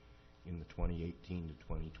filler in the 2018 to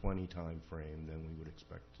 2020 time frame, then we would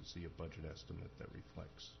expect to see a budget estimate that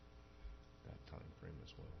reflects that time frame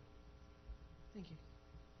as well. Thank you.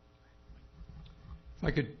 If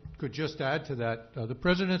I could just add to that, the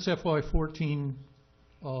President's FY14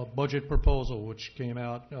 budget proposal, which came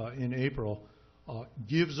out in April,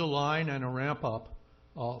 gives a line and a ramp up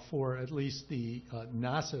for at least the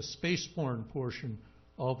NASA spaceborne portion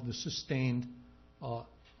of the sustained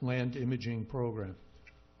land imaging program.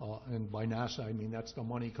 And by NASA, I mean that's the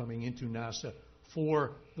money coming into NASA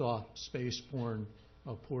for the spaceborne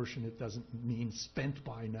portion. It doesn't mean spent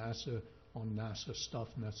by NASA on NASA stuff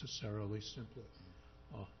necessarily. Simply,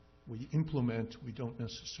 we implement, we don't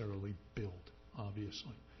necessarily build,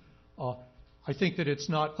 obviously. I think that it's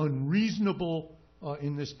not unreasonable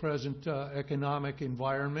in this present economic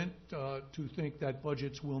environment to think that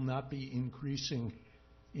budgets will not be increasing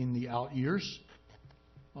in the out years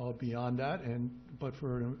beyond that. But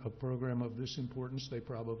for a program of this importance, they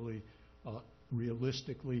probably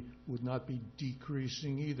realistically would not be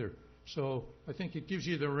decreasing either. So I think it gives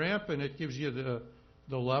you the ramp and it gives you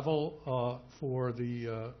the level for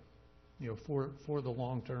the for the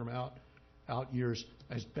long-term out years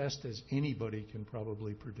as best as anybody can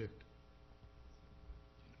probably predict.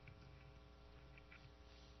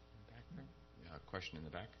 Back there? Question in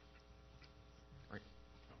the back. All right.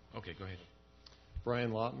 Okay, go ahead.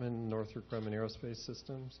 Brian Lotman, Northrop Grumman Aerospace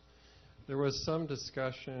Systems. There was some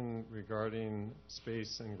discussion regarding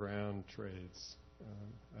space and ground trades.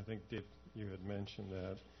 I think Dave, you had mentioned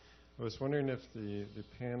that. I was wondering if the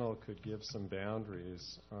panel could give some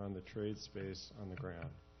boundaries on the trade space on the ground.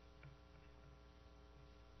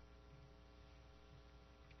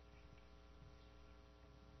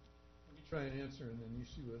 Let me try and answer, and then you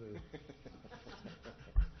see whether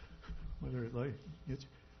it's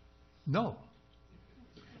no.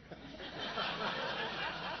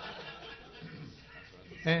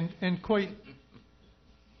 And quite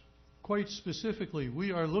specifically,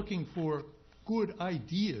 we are looking for good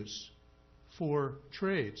ideas for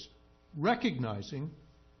trades, recognizing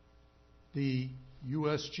the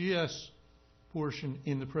USGS portion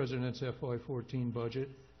in the President's FY14 budget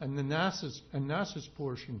and the NASA's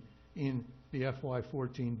portion in the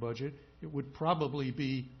FY14 budget. It would probably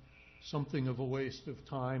be something of a waste of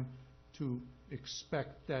time to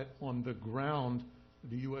expect that on the ground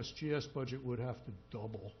the USGS budget would have to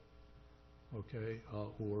double, okay,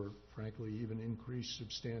 or frankly even increase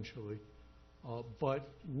substantially. But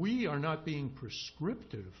we are not being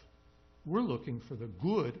prescriptive. We're looking for the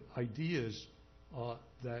good ideas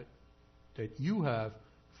that you have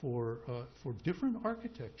for different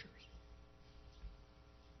architectures.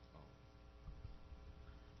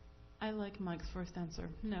 I like Mike's first answer.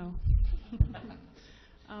 No.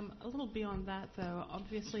 A little beyond that, though,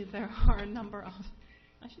 obviously there are a number of...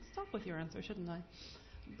 I should stop with your answer, shouldn't I?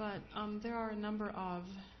 But there are a number of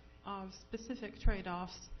specific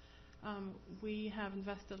trade-offs. We have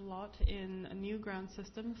invested a lot in a new ground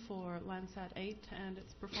system for Landsat 8, and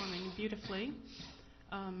it's performing beautifully.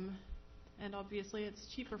 And obviously it's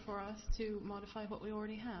cheaper for us to modify what we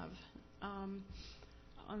already have.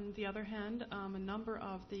 On the other hand, a number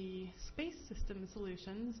of the space system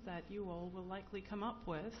solutions that you all will likely come up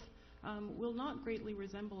with will not greatly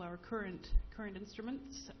resemble our current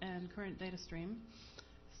instruments and current data stream.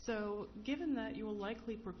 So given that you will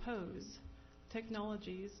likely propose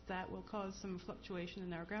technologies that will cause some fluctuation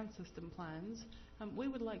in our ground system plans, we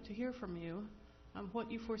would like to hear from you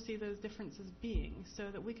what you foresee those differences being so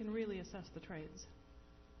that we can really assess the trades.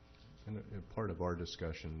 And part of our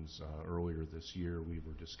discussions earlier this year, we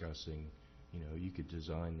were discussing, you could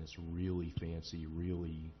design this really fancy,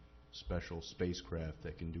 really special spacecraft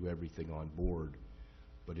that can do everything on board,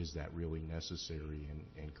 but is that really necessary,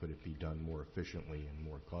 and could it be done more efficiently and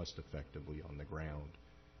more cost effectively on the ground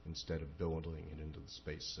instead of building it into the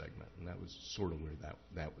space segment? And that was sort of where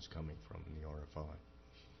that was coming from in the RFI.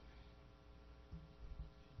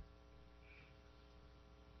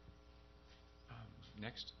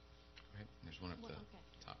 Next. Go ahead. There's one up the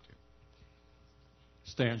top, too.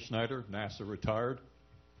 Stan Schneider, NASA retired.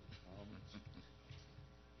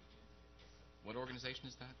 What organization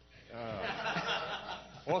is that?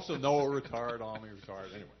 Also NOAA retired, Army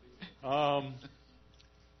retired, anyway.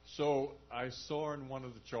 So I saw in one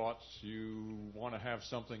of the charts you want to have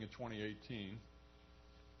something in 2018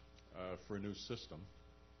 for a new system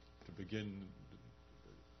to begin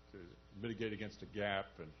to mitigate against a gap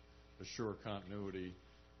and assure continuity.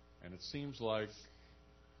 And it seems like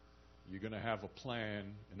you're going to have a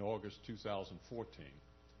plan in August 2014.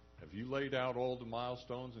 Have you laid out all the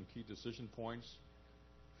milestones and key decision points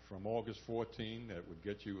from August 14 that would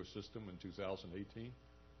get you a system in 2018?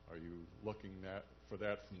 Are you looking for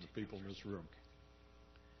that from the people in this room?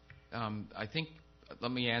 I think,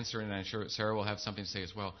 let me answer, and I'm sure Sarah will have something to say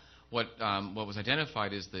as well. what was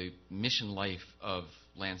identified is the mission life of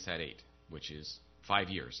Landsat 8, which is 5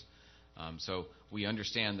 years. So we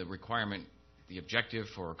understand the requirement, the objective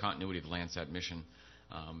for continuity of the Landsat mission,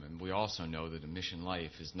 and we also know that a mission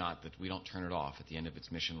life is not that we don't turn it off at the end of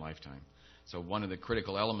its mission lifetime. So one of the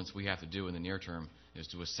critical elements we have to do in the near term is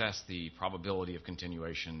to assess the probability of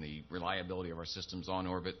continuation, the reliability of our systems on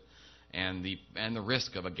orbit, and the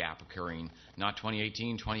risk of a gap occurring, not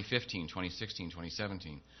 2018, 2015, 2016,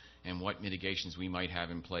 2017, and what mitigations we might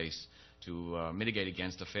have in place to mitigate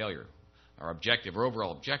against a failure. Our objective, our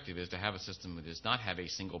overall objective, is to have a system that does not have a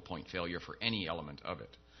single point failure for any element of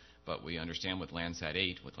it. But we understand with Landsat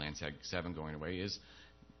 8, with Landsat 7 going away, is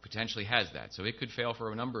potentially has that. So it could fail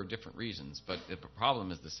for a number of different reasons, but the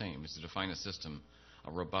problem is the same, is to define a system,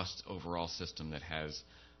 a robust overall system that has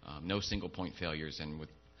no single point failures and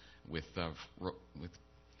with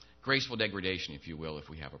graceful degradation, if you will, if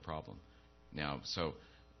we have a problem. Now, so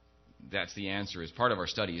that's the answer. Is part of our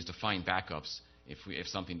study is to find backups if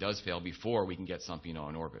something does fail before we can get something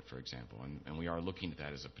on orbit, for example. And we are looking at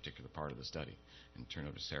that as a particular part of the study. And turn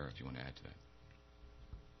over to Sarah if you want to add to that.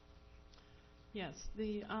 Yes,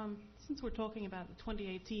 since we're talking about the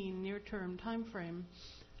 2018 near-term time frame,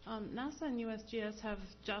 NASA and USGS have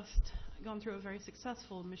just gone through a very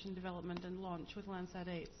successful mission development and launch with Landsat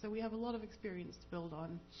 8, so we have a lot of experience to build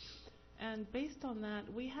on. And based on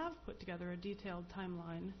that, we have put together a detailed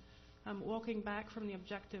timeline, walking back from the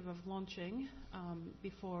objective of launching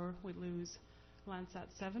before we lose Landsat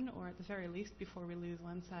 7, or at the very least before we lose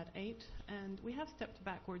Landsat 8, and we have stepped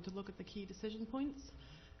backward to look at the key decision points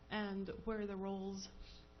and where the roles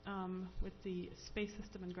with the space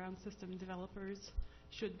system and ground system developers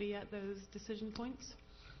should be at those decision points.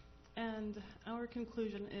 And our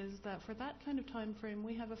conclusion is that for that kind of time frame,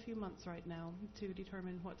 we have a few months right now to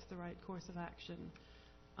determine what's the right course of action.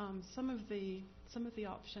 Some of the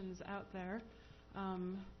options out there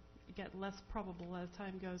get less probable as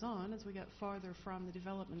time goes on, as we get farther from the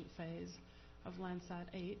development phase of Landsat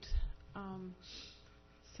 8.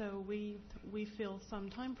 So we feel some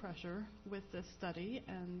time pressure with this study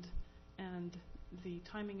and the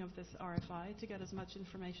timing of this RFI to get as much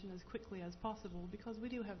information as quickly as possible, because we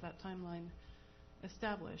do have that timeline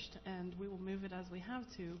established, and we will move it as we have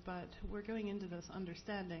to, but we're going into this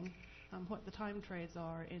understanding what the time trades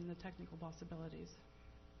are in the technical possibilities.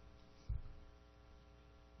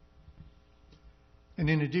 And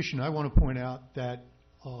in addition, I want to point out that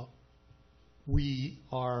we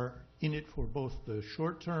are in it for both the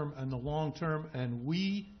short term and the long term, and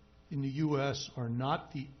we in the U.S. are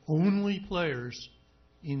not the only players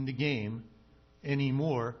in the game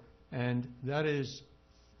anymore, and that is,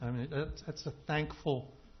 I mean, that's a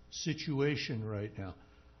thankful situation right now.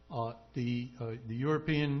 The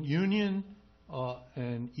European Union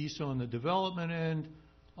and ESA on the development end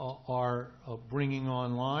are bringing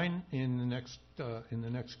online in the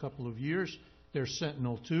next couple of years their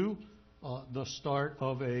Sentinel-2, the start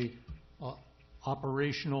of a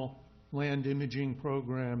operational land imaging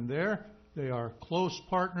program there. They are close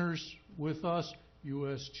partners with us.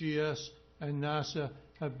 USGS and NASA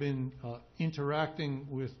have been interacting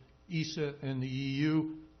with ESA and the EU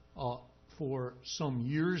for some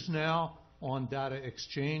years now on data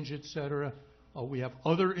exchange, etc. We have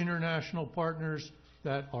other international partners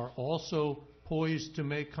that are also poised to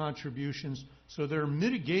make contributions. So there are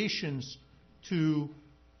mitigations to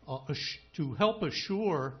help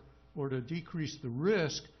assure or to decrease the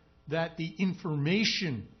risk that the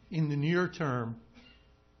information in the near term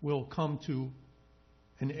will come to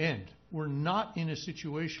an end. We're not in a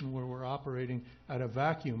situation where we're operating at a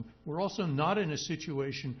vacuum. We're also not in a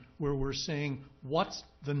situation where we're saying, what's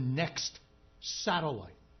the next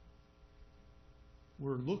satellite?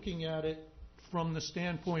 We're looking at it from the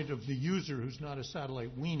standpoint of the user who's not a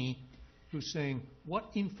satellite weenie, who's saying, what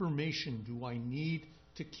information do I need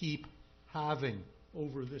to keep having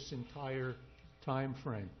over this entire time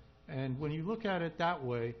frame? And when you look at it that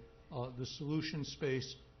way, the solution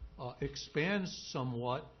space expands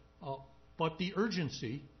somewhat, but the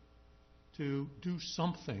urgency to do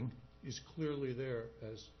something is clearly there,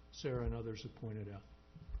 as Sarah and others have pointed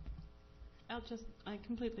out. I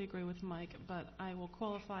completely agree with Mike, but I will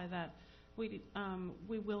qualify that we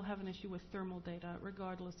will have an issue with thermal data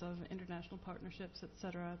regardless of international partnerships,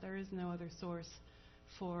 etc. There is no other source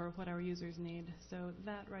for what our users need. So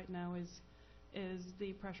that right now is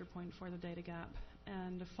the pressure point for the data gap.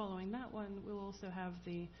 And following that one, we'll also have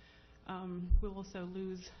we'll also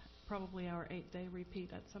lose probably our 8-day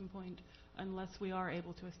repeat at some point unless we are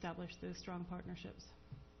able to establish those strong partnerships.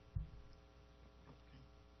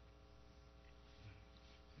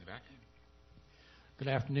 In the back? Good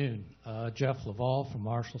afternoon. Jeff Laval from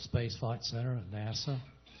Marshall Space Flight Center at NASA.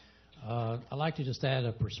 I'd like to just add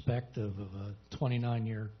a perspective of a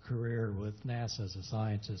 29-year career with NASA as a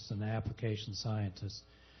scientist and an application scientist.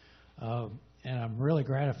 And I'm really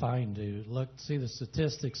gratifying to see the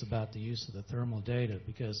statistics about the use of the thermal data,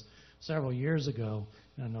 because several years ago,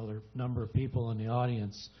 and I know there are a number of people in the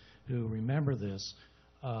audience who remember this,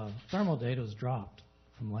 thermal data was dropped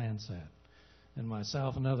from Landsat. And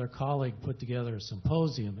myself and another colleague put together a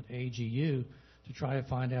symposium at AGU to try to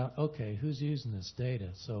find out, okay, who's using this data?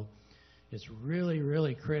 So it's really,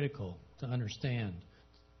 really critical to understand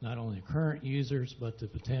not only current users, but the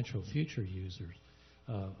potential future users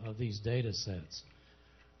of these data sets.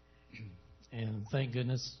 And thank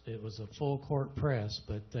goodness it was a full court press,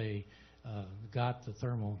 but they got the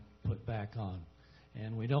thermal put back on.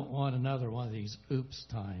 And we don't want another one of these oops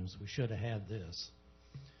times. We should have had this.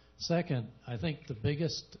 Second, I think the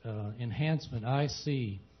biggest enhancement I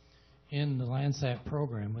see in the Landsat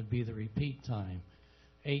program would be the repeat time.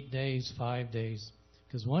 8 days, 5 days.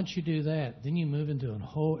 Because once you do that, then you move into a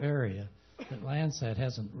whole area that Landsat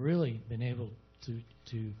hasn't really been able to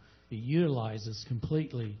be utilized as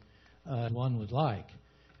completely as one would like.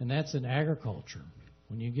 And that's in agriculture.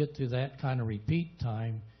 When you get to that kind of repeat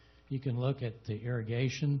time, you can look at the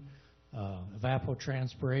irrigation,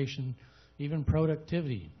 evapotranspiration, even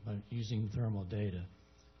productivity by using thermal data.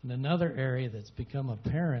 And another area that's become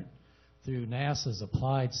apparent through NASA's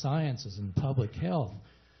applied sciences and public health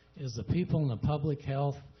is the people in the public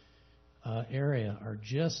health area are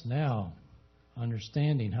just now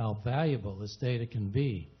understanding how valuable this data can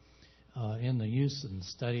be in the use and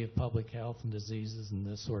study of public health and diseases and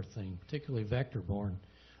this sort of thing, particularly vector-borne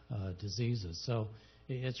diseases. So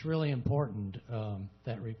it's really important,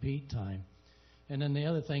 that repeat time. And then the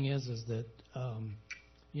other thing is that,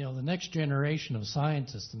 the next generation of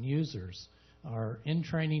scientists and users are in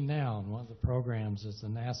training now, and one of the programs is the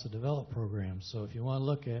NASA Develop program. So if you want to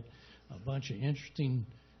look at a bunch of interesting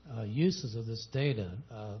uses of this data,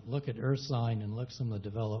 look at EarthSign and look at some of the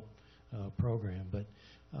Develop program. But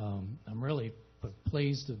I'm really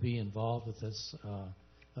pleased to be involved with this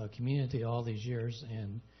community all these years,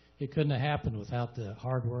 and it couldn't have happened without the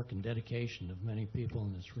hard work and dedication of many people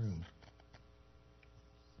in this room.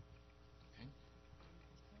 Okay.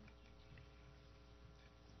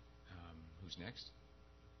 Who's next?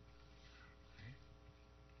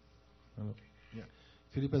 Yeah,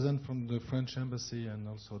 Philippe Azan from the French Embassy and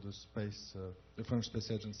also the French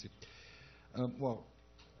Space Agency. Well,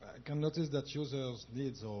 I can notice that users'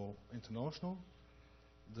 needs are international.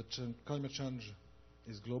 The climate change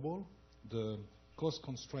is global. The cost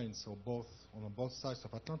constraints are on both sides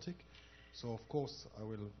of Atlantic. So, of course, I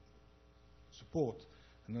will support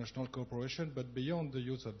national cooperation. But beyond the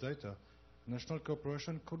use of data, national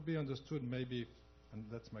cooperation could be understood maybe, and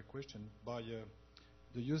that's my question, by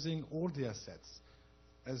the using all the assets.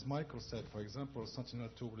 As Michael said, for example,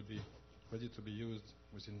 Sentinel-2 will be ready to be used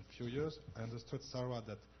within a few years. I understood, Sarah,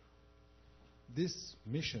 that this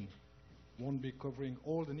mission won't be covering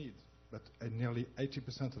all the needs, but nearly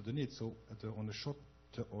 80% of the needs. So on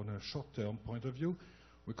a short-term point of view,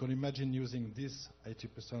 we can imagine using this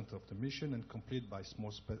 80% of the mission and complete by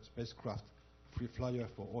small spacecraft, free flyer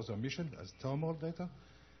for other missions as thermal data.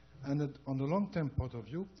 And on the long-term point of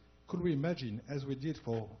view, could we imagine, as we did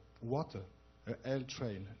for water, a L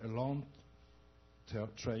train, a long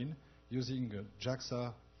train, using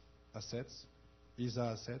JAXA assets, ESA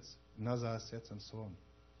assets, NASA assets, and so on?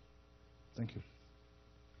 Thank you.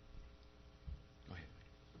 Go ahead.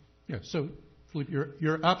 Yeah, so Philippe,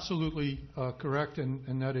 you're absolutely correct,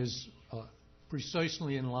 and that is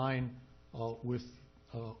precisely in line with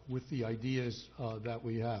the ideas that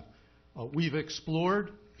we have. We've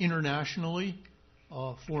explored internationally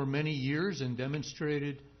for many years and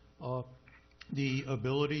demonstrated the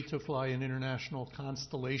ability to fly an international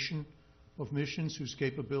constellation of missions whose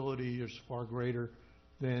capability is far greater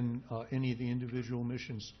than any of the individual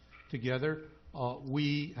missions together.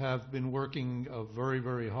 We have been working very,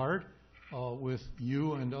 very hard with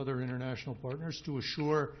you and other international partners to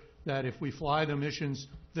assure that if we fly the missions,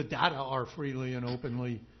 the data are freely and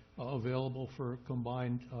openly available for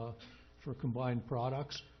combined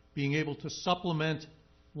products. Being able to supplement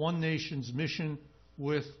one nation's mission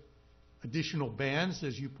with additional bands,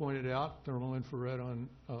 as you pointed out, thermal infrared on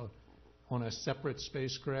a separate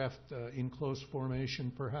spacecraft in close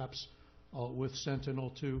formation, perhaps with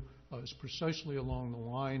Sentinel-2, is precisely along the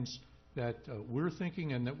lines that we're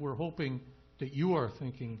thinking and that we're hoping that you are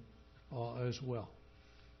thinking as well.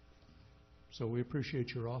 So we appreciate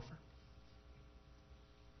your offer.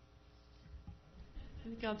 I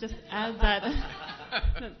think I'll just add that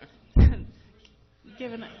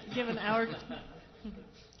Given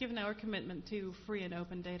our commitment to free and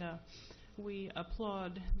open data, we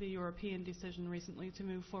applaud the European decision recently to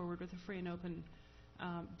move forward with a free and open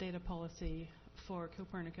data policy for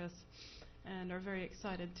Copernicus, and are very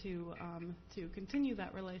excited to continue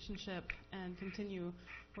that relationship and continue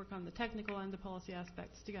work on the technical and the policy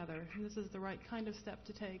aspects together. And this is the right kind of step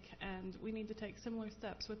to take, and we need to take similar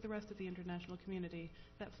steps with the rest of the international community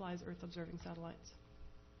that flies Earth-observing satellites.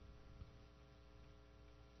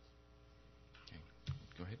 Okay,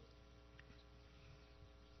 go ahead.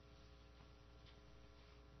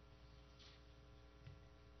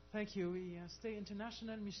 Thank you. We stay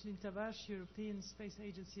international. Micheline Tabash, European Space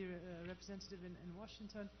Agency representative in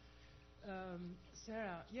Washington.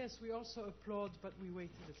 Sarah, yes, we also applaud, but we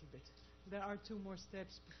wait a little bit. There are 2 more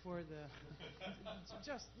steps before the...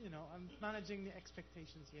 just, I'm managing the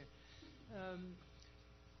expectations here.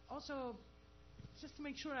 Also, just to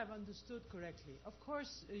make sure I've understood correctly, of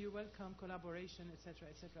course, you welcome collaboration, etc.,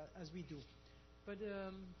 as we do. But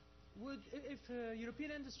if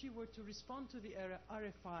European industry were to respond to the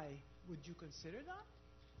RFI, would you consider that?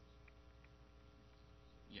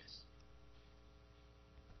 Yes.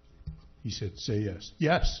 He said, say yes.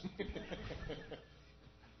 Yes.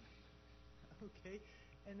 Okay.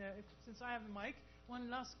 And since I have a mic,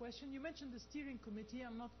 one last question. You mentioned the steering committee.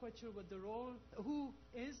 I'm not quite sure what the role, who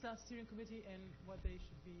is that steering committee and what they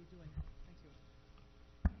should be doing. Thank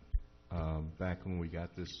you. Back when we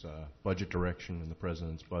got this budget direction in the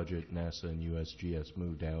President's budget, NASA and USGS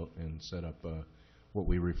moved out and set up what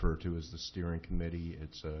we refer to as the steering committee.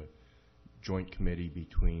 It's a joint committee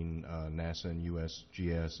between NASA and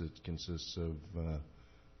USGS. It consists of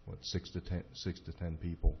 6 to 10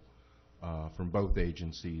 people from both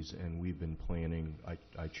agencies, and we've been planning.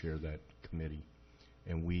 I chair that committee,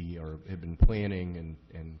 and we have been planning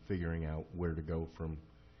and figuring out where to go from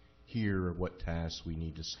here, what tasks we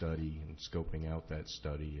need to study, and scoping out that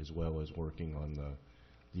study, as well as working on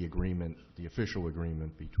the agreement, the official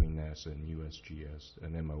agreement between NASA and USGS,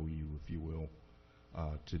 an MOU, if you will,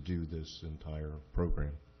 to do this entire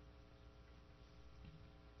program.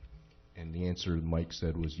 And the answer Mike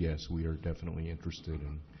said was yes, we are definitely interested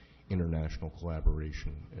in international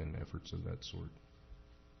collaboration and efforts of that sort.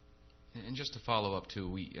 And just to follow up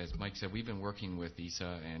too, as Mike said, we've been working with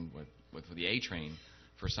ESA and with the A-Train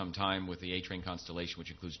for some time, with the A-Train constellation,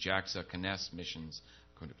 which includes JAXA, CNES missions,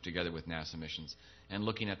 together with NASA missions, and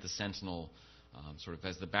looking at the Sentinel sort of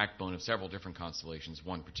as the backbone of several different constellations,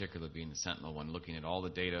 one particular being the Sentinel one, looking at all the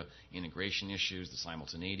data integration issues, the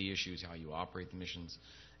simultaneity issues, how you operate the missions.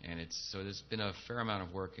 And so there's been a fair amount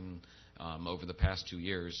of work over the past 2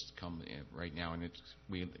 years right now, and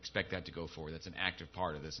we expect that to go forward. That's an active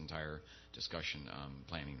part of this entire discussion,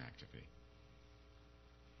 planning activity.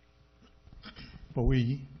 But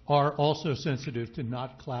we are also sensitive to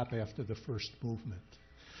not clap after the first movement.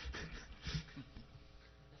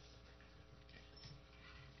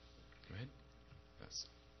 Go ahead. Yes.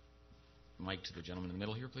 Mic to the gentleman in the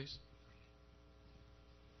middle here, please.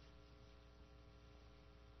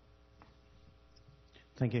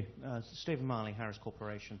 Thank you. Stephen Marley, Harris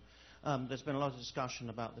Corporation. There's been a lot of discussion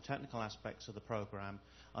about the technical aspects of the program.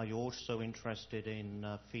 Are you also interested in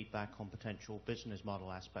feedback on potential business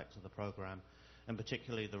model aspects of the program, and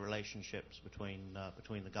particularly the relationships between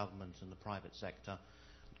the government and the private sector?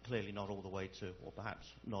 Clearly not all the way to, or perhaps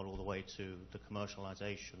not all the way to, the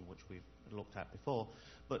commercialization, which we've looked at before,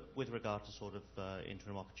 but with regard to sort of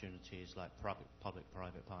interim opportunities like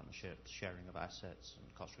public-private partnerships, sharing of assets,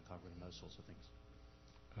 and cost recovery, and those sorts of things.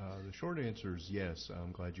 The short answer is yes.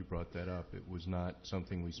 I'm glad you brought that up. It was not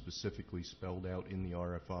something we specifically spelled out in the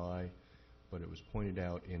RFI, but it was pointed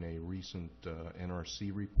out in a recent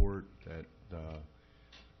NRC report that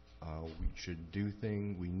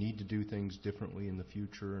we need to do things differently in the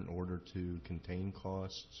future in order to contain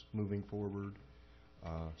costs moving forward.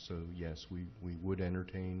 So yes, we would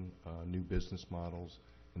entertain new business models,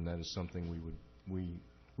 and that is something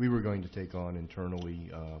we were going to take on internally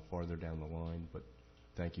farther down the line, but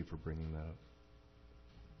thank you for bringing that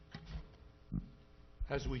up.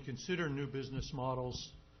 As we consider new business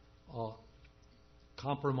models,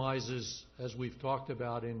 compromises, as we've talked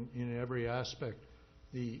about in every aspect,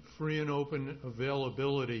 the free and open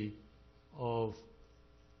availability of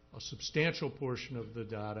a substantial portion of the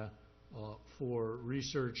data for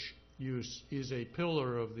research use is a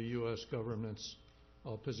pillar of the U.S. government's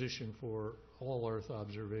position for all Earth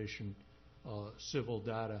observation civil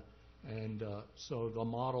data. And so the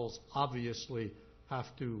models obviously have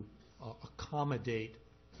to accommodate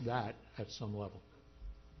that at some level.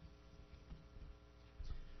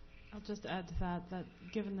 I'll just add to that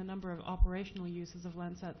given the number of operational uses of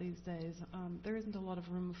Landsat these days, there isn't a lot of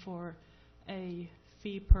room for a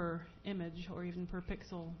fee per image or even per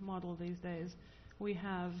pixel model these days. We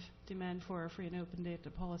have demand for a free and open data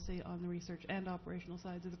policy on the research and operational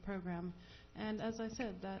sides of the program. And as I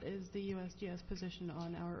said, that is the USGS position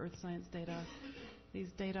on our Earth science data. These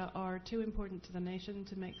data are too important to the nation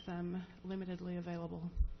to make them limitedly available.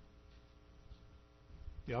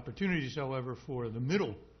 The opportunities, however, for the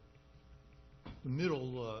middleware,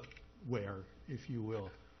 if you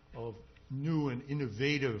will, of new and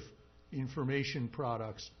innovative information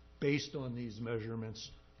products based on these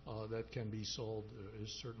measurements that can be sold is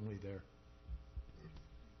certainly there.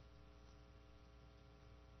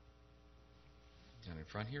 Down in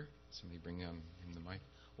front here, somebody bring him the mic.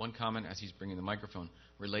 One comment as he's bringing the microphone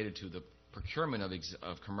related to the procurement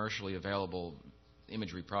of commercially available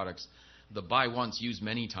imagery products. The buy once, use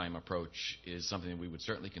many time approach is something that we would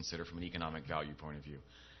certainly consider from an economic value point of view.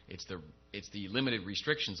 It's the limited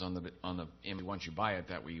restrictions on the image once you buy it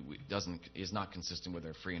that is not consistent with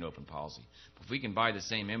our free and open policy. But if we can buy the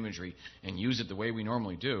same imagery and use it the way we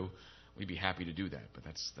normally do, we'd be happy to do that. But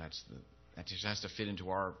that just has to fit into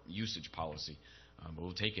our usage policy. But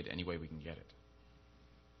we'll take it any way we can get it.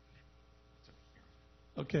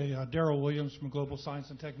 Okay, Darrell Williams from Global Science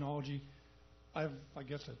and Technology. I have, I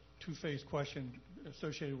guess, a two-phase question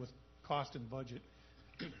associated with cost and budget.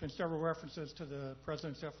 There's been several references to the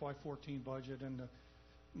President's FY14 budget and the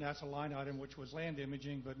NASA line item, which was land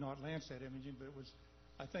imaging, but not Landsat imaging, but it was,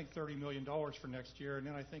 I think, $30 million for next year. And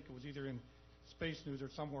then I think it was either in Space News or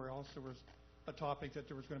somewhere else, there was a topic that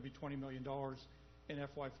there was going to be $20 million in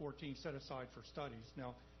FY14 set aside for studies.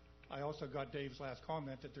 Now, I also got Dave's last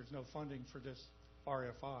comment that there's no funding for this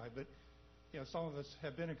RFI, but some of us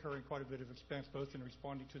have been incurring quite a bit of expense, both in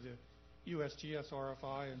responding to the USGS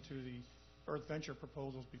RFI and to the Earth Venture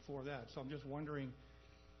proposals before that. So I'm just wondering,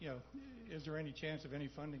 is there any chance of any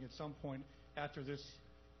funding at some point after this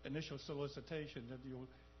initial solicitation that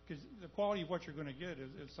because the quality of what you're going to get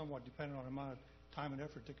is somewhat dependent on the amount of time and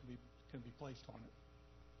effort that can be placed on it.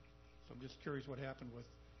 So I'm just curious what happened with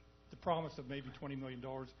the promise of maybe $20 million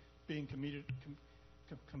being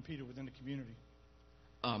competed within the community.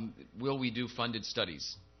 Will we do funded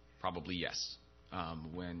studies? Probably yes.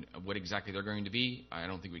 What exactly they're going to be, I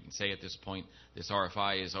don't think we can say at this point. This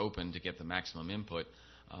RFI is open to get the maximum input,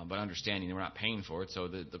 but understanding that we're not paying for it, so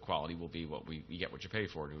the quality will be what we get what you pay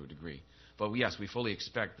for to a degree. But yes, we fully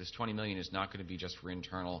expect this $20 million is not going to be just for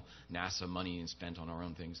internal NASA money and spent on our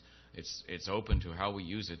own things. It's open to how we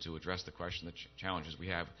use it to address the question, the challenges we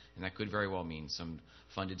have, and that could very well mean some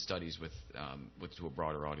funded studies with to a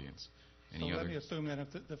broader audience. So let me assume that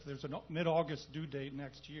if there's a mid-August due date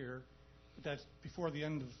next year, that's before the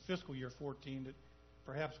end of fiscal year 14, that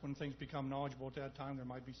perhaps when things become knowledgeable at that time, there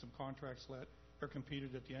might be some contracts let or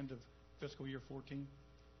competed at the end of fiscal year 14?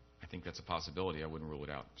 I think that's a possibility. I wouldn't rule it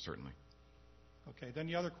out, certainly. Okay. Then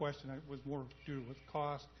the other question was more due with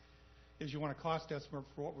cost, is you want a cost estimate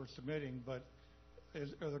for what we're submitting, but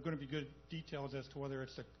are there going to be good details as to whether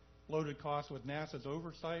it's a loaded cost with NASA's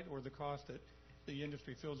oversight or the cost that the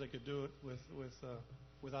industry feels they could do it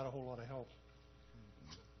without a whole lot of help?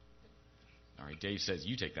 All right, Dave says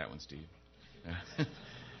you take that one, Steve.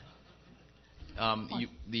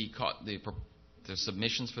 The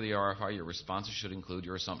submissions for the RFI, your responses should include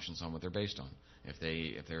your assumptions on what they're based on. If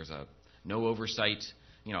there's no oversight,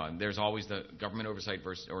 and there's always the government oversight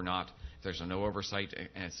versus or not. If there's a no oversight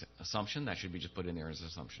assumption, that should be just put in there as an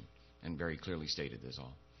assumption and very clearly stated. Is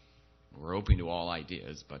all. We're open to all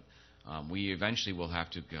ideas, but we eventually will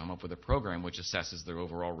have to come up with a program which assesses their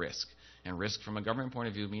overall risk. And risk from a government point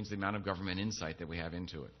of view means the amount of government insight that we have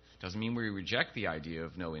into it. Doesn't mean we reject the idea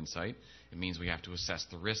of no insight. It means we have to assess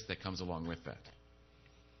the risk that comes along with that.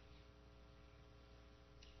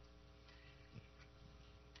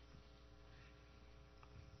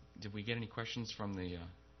 Did we get any questions from the...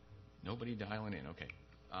 nobody dialing in? Okay.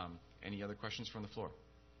 Any other questions from the floor?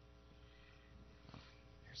 Oh,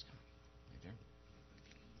 there's one. Right there.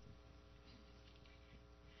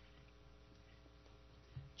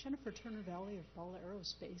 Jennifer Turner Valley of Ball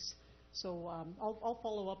Aerospace. So I'll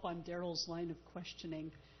follow up on Darrell's line of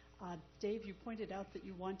questioning. Dave, you pointed out that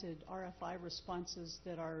you wanted RFI responses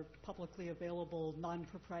that are publicly available,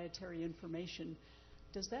 non-proprietary information.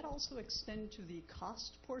 Does that also extend to the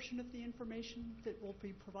cost portion of the information that we'll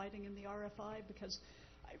be providing in the RFI? Because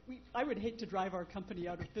I would hate to drive our company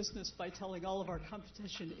out of business by telling all of our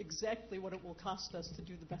competition exactly what it will cost us to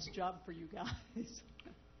do the best job for you guys.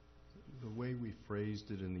 The way we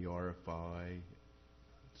phrased it in the RFI,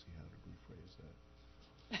 let's see, how did we phrase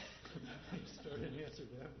that?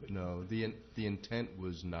 No, the intent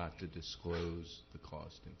was not to disclose the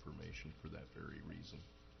cost information for that very reason.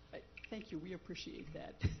 Thank you. We appreciate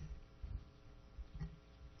that.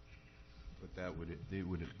 But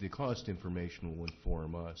the cost information will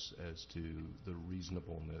inform us as to the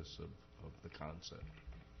reasonableness of the concept.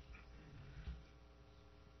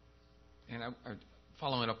 And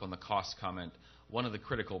following up on the cost comment, one of the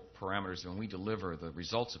critical parameters when we deliver the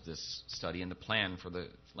results of this study and the plan for the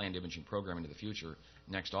land imaging program into the future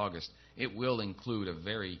next August, it will include a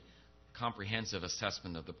very comprehensive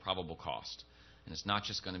assessment of the probable cost. And it's not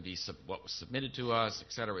just going to be what was submitted to us,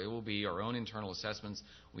 et cetera. It will be our own internal assessments.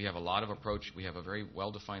 We have a lot of approach. We have a very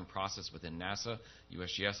well-defined process within NASA.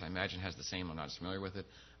 USGS, I imagine, has the same. I'm not as familiar with it.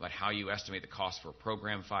 About how you estimate the cost for a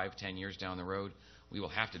program 5, 10 years down the road. We will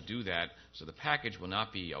have to do that. So the package will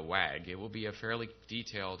not be a WAG. It will be a fairly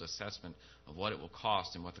detailed assessment of what it will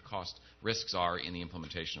cost and what the cost risks are in the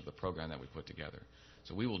implementation of the program that we put together.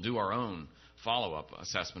 So we will do our own follow-up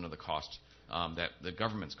assessment of the cost that the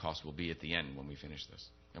government's cost will be at the end when we finish this,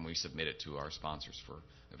 and we submit it to our sponsors for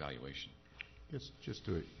evaluation. Just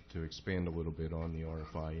to expand a little bit on the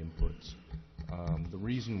RFI inputs, the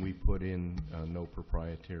reason we put in no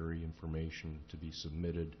proprietary information to be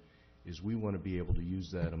submitted is we want to be able to use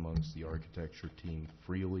that amongst the architecture team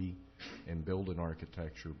freely and build an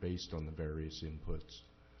architecture based on the various inputs.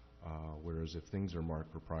 Whereas if things are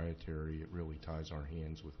marked proprietary, it really ties our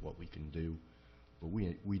hands with what we can do. But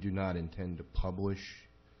we do not intend to publish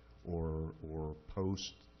or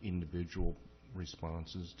post individual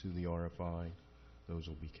responses to the RFI. Those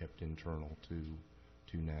will be kept internal to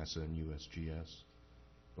NASA and USGS.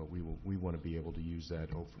 But we want to be able to use that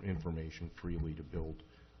information freely to build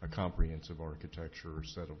a comprehensive architecture or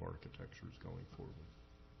set of architectures going forward.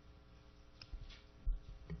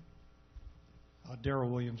 Darrell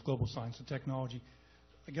Williams, Global Science and Technology.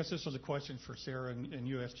 I guess this was a question for Sarah and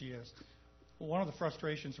USGS. One of the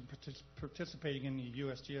frustrations of participating in the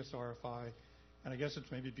USGS RFI, and I guess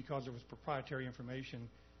it's maybe because there was proprietary information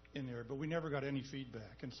in there, but we never got any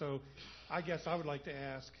feedback. And so I guess I would like to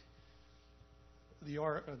ask the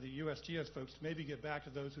USGS folks to maybe get back to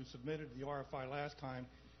those who submitted the RFI last time.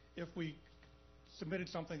 If we submitted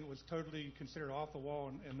something that was totally considered off the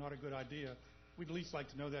wall and not a good idea, we'd at least like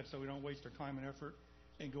to know that so we don't waste our time and effort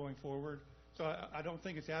in going forward. So I don't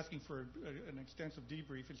think it's asking for an extensive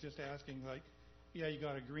debrief. It's just asking, like, yeah, you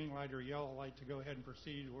got a green light or a yellow light to go ahead and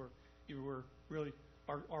proceed, or you were really,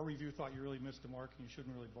 our review thought you really missed the mark and you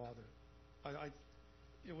shouldn't really bother.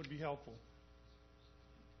 It would be helpful.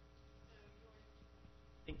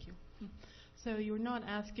 Thank you. So you're not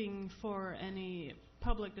asking for any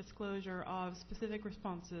public disclosure of specific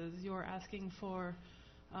responses. You're asking for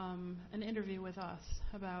an interview with us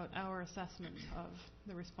about our assessment of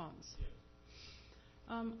the response. Yeah.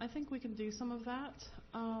 I think we can do some of that,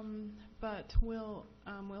 but we'll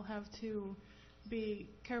have to be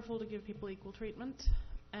careful to give people equal treatment,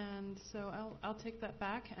 and so I'll take that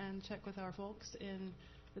back and check with our folks in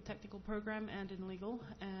the technical program and in legal,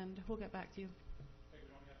 and we'll get back to you. Okay, we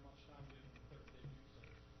don't have much time to get in the 30-day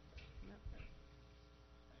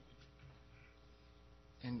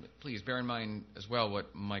news. And please bear in mind as well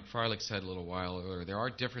what Mike Freilich said a little while earlier. There are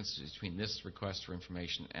differences between this request for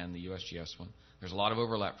information and the USGS one. There's a lot of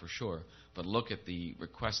overlap for sure, but look at the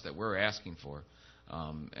request that we're asking for,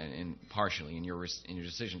 and partially in your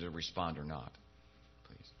decision to respond or not.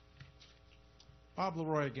 Please. Bob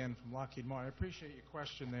Leroy again from Lockheed Martin. I appreciate your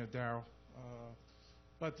question there, Darrell.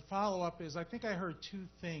 But the follow-up is, I think I heard two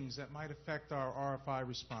things that might affect our RFI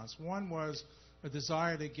response. One was a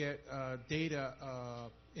desire to get data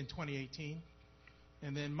in 2018.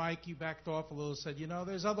 And then, Mike, you backed off a little and said,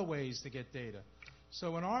 there's other ways to get data.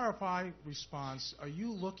 So in RFI response, are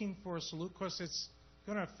you looking for a solution? Because it's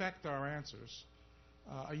going to affect our answers.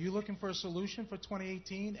 Are you looking for a solution for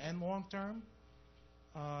 2018 and long term?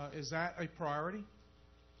 Is that a priority?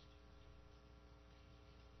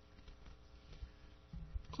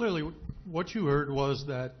 Clearly, what you heard was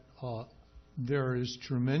that there is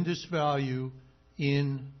tremendous value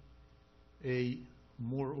in a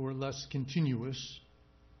more or less continuous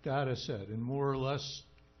data set, and more or less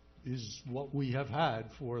is what we have had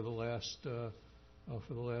for the last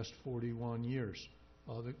 41 years.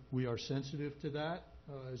 We are sensitive to that,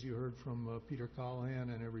 as you heard from Peter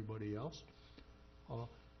Callahan and everybody else. On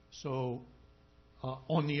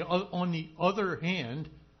the other hand,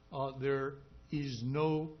 there is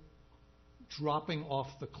no dropping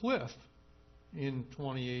off the cliff in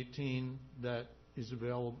 2018 that is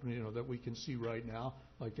available, that we can see right now.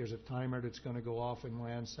 Like there's a timer that's going to go off in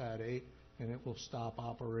Landsat 8 and it will stop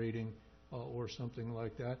operating or something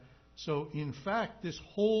like that. So in fact, this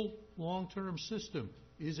whole long-term system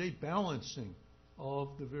is a balancing of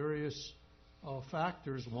the various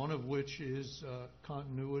factors, one of which is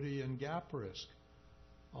continuity and gap risk.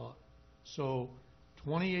 So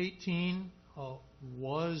 2018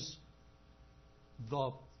 was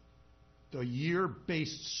the year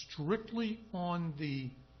based strictly on the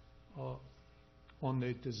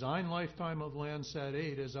design lifetime of Landsat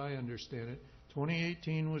 8, as I understand it.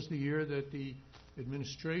 2018 was the year that the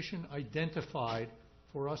administration identified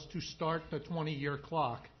for us to start the 20-year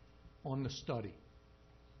clock on the study.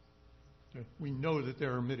 We know that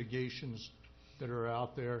there are mitigations that are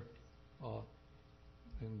out there,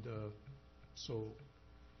 so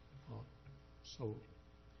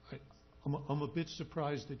I'm a bit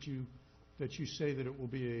surprised that you say that it will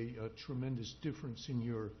be a tremendous difference in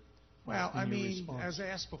your Well, in I your mean, response. as I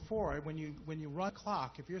asked before, when you run a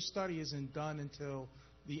clock, if your study isn't done until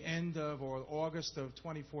the end of or August of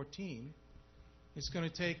 2014, it's going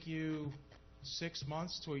to take you 6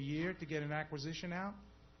 months to a year to get an acquisition out.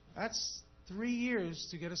 That's 3 years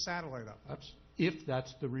to get a satellite up. If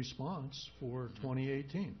that's the response for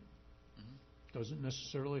 2018. Doesn't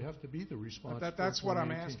necessarily have to be the response. That's for what I'm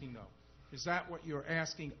 2018. asking, though. Is that what you're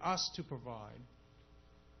asking us to provide?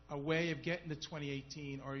 A way of getting to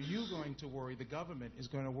 2018, or are you going to worry, the government is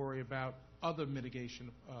going to worry about other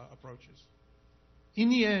mitigation approaches? In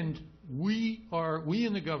the end, we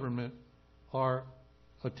in the government are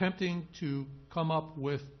attempting to come up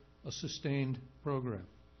with a sustained program.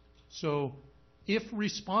 So if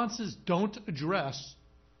responses don't address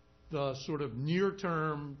the sort of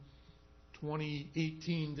near-term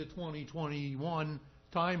 2018 to 2021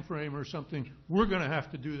 time frame or something, we're going to have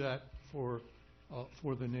to do that for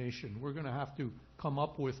the nation. We're going to have to come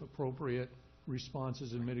up with appropriate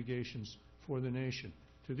responses and mitigations for the nation.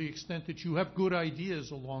 To the extent that you have good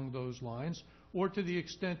ideas along those lines, or to the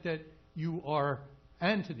extent that you are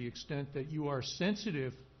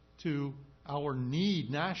sensitive to our need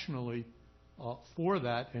nationally for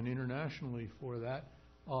that and internationally for that,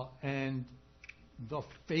 and the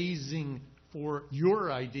phasing for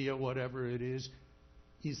your idea, whatever it is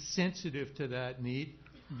sensitive to that need,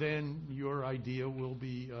 then your idea will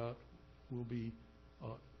be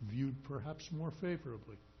viewed perhaps more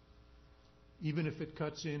favorably, even if it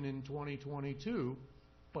cuts in 2022,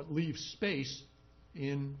 but leaves space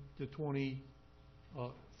in the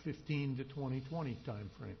 2015 to 2020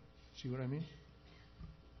 time frame. See what I mean?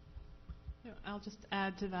 Yeah, I'll just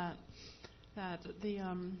add to that the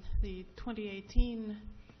 2018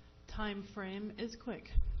 time frame is quick,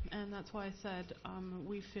 and that's why I said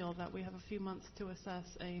we feel that we have a few months to assess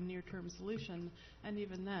a near-term solution, and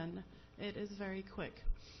even then, it is very quick.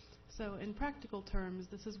 So in practical terms,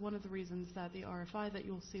 this is one of the reasons that the RFI that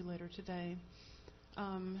you'll see later today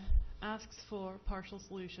asks for partial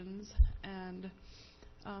solutions and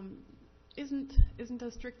isn't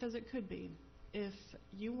as strict as it could be. If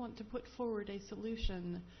you want to put forward a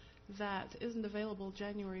solution that isn't available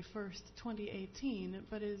January 1st, 2018,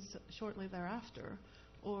 but is shortly thereafter,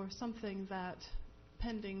 or something that,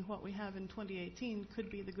 pending what we have in 2018, could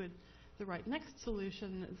be the right next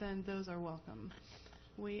solution, then those are welcome.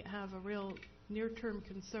 We have a real near-term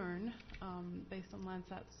concern based on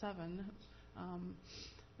Landsat 7,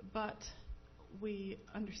 but we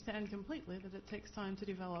understand completely that it takes time to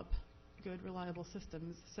develop good, reliable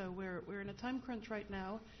systems. So we're in a time crunch right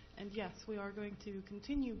now, and yes, we are going to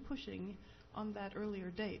continue pushing on that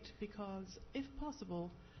earlier date because, if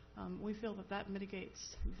possible, we feel that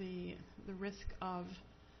mitigates the risk of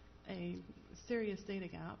a serious data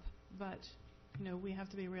gap. But we have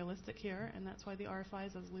to be realistic here, and that's why the RFI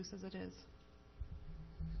is as loose as it is.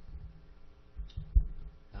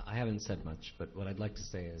 I haven't said much, but what I'd like to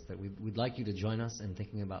say is that we'd like you to join us in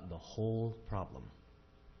thinking about the whole problem.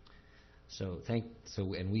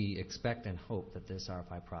 And we expect and hope that this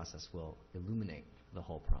RFI process will illuminate the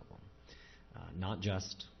whole problem, not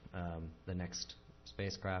just the next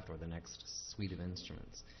spacecraft or the next suite of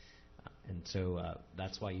instruments. And so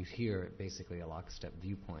that's why you hear basically a lockstep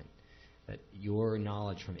viewpoint, that your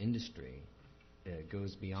knowledge from industry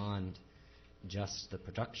goes beyond just the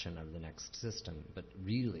production of the next system, but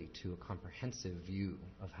really to a comprehensive view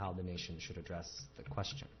of how the nation should address the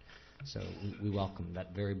question. So we welcome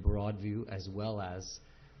that very broad view, as well as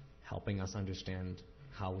helping us understand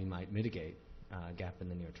how we might mitigate a gap in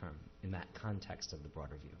the near term in that context of the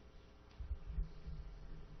broader view.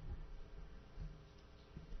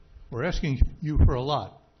 We're asking you for a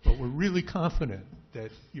lot, but we're really confident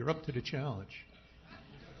that you're up to the challenge.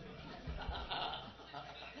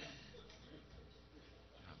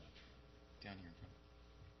 Down here in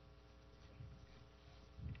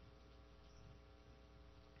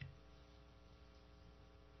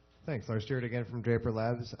Thanks. Lars Stewart again from Draper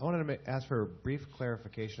Labs. I wanted to ask for a brief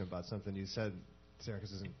clarification about something you said, Sarah,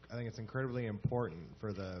 because I think it's incredibly important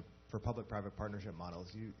for public-private partnership models.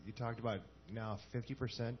 You talked about now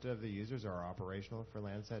 50% of the users are operational for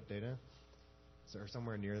Landsat data, or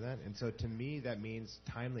somewhere near that. And so to me, that means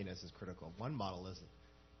timeliness is critical. One model is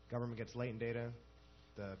government gets latent data,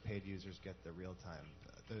 the paid users get the real time.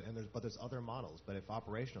 But there's other models. But if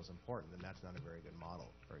operational is important, then that's not a very good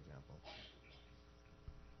model, for example.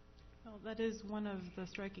 Well, that is one of the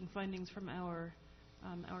striking findings from our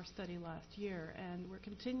study last year, and we're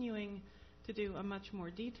continuing to do a much more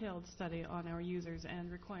detailed study on our users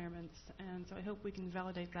and requirements, and so I hope we can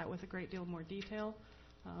validate that with a great deal more detail,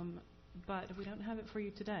 but we don't have it for you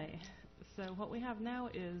today. So what we have now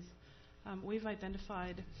is we've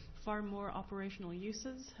identified far more operational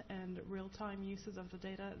uses and real-time uses of the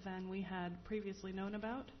data than we had previously known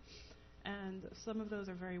about, and some of those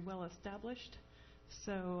are very well established.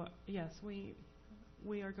 So yes, we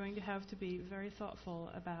are going to have to be very thoughtful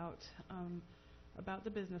about the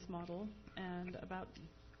business model and about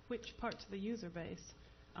which parts of the user base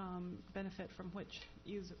benefit from which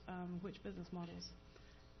business models.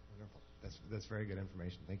 Wonderful. That's very good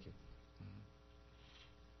information. Thank you.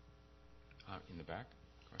 In the back,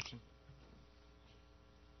 question.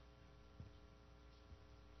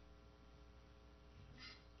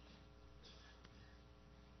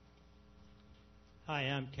 Hi,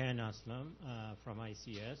 I'm Ken Aslam from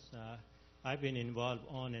ICS. I've been involved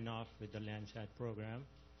on and off with the Landsat program.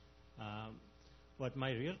 But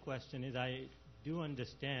my real question is, I do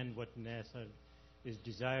understand what NASA is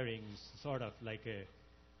desiring, sort of like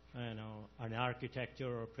an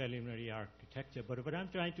architecture or preliminary architecture. But what I'm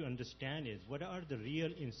trying to understand is, what are the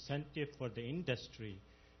real incentives for the industry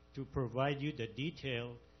to provide you the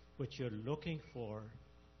detail which you're looking for,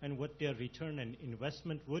 and what their return on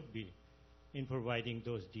investment would be in providing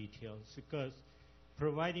those details? Because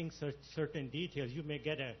providing certain details, you may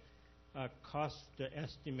get a cost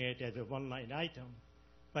estimate as a one-line item,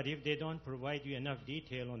 but if they don't provide you enough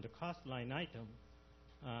detail on the cost line item,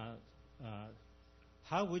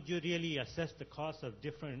 how would you really assess the cost of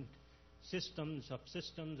different systems,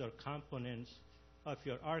 subsystems, or components of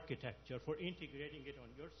your architecture for integrating it on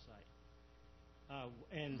your side?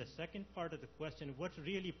 And the second part of the question, what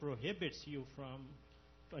really prohibits you from,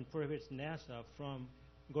 and prohibits NASA from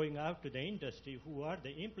going out to the industry, who are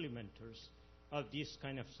the implementers of these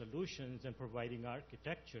kind of solutions and providing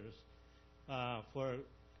architectures, for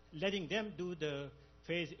letting them do the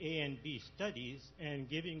phase A and B studies and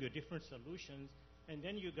giving you different solutions, and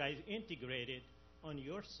then you guys integrate it on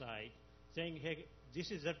your side, saying, hey,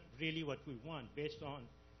 this is really what we want based on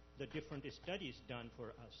the different studies done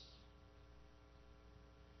for us.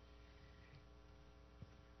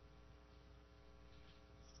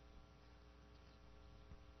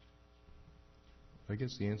 I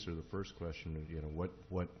guess the answer to the first question,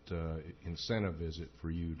 what incentive is it for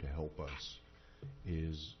you to help us,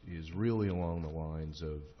 is really along the lines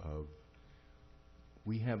of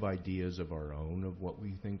we have ideas of our own of what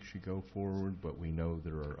we think should go forward, but we know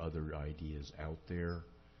there are other ideas out there,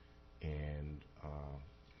 and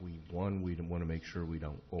we want to make sure we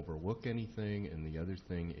don't overlook anything, and the other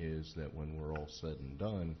thing is that when we're all said and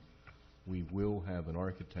done, we will have an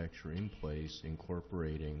architecture in place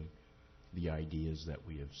incorporating the ideas that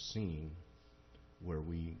we have seen, where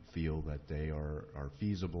we feel that they are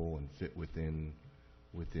feasible and fit within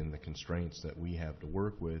the constraints that we have to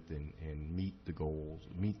work with, and meet the goals,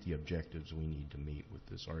 meet the objectives we need to meet with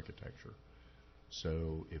this architecture.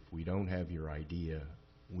 So if we don't have your idea,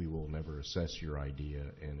 we will never assess your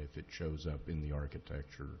idea, and if it shows up in the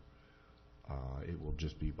architecture, it will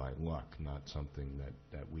just be by luck, not something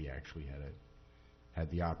that we actually had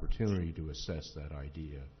the opportunity to assess that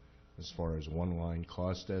idea. As far as one-line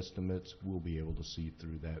cost estimates, we'll be able to see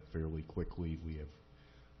through that fairly quickly. We have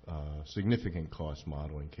significant cost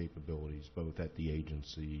modeling capabilities, both at the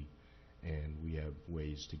agency, and we have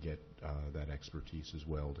ways to get that expertise as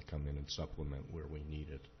well to come in and supplement where we need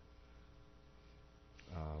it.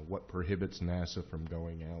 What prohibits NASA from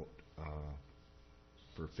going out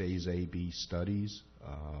for Phase A-B studies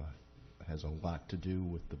has a lot to do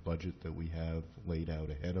with the budget that we have laid out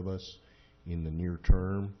ahead of us. In the near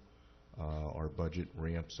term, our budget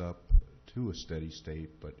ramps up to a steady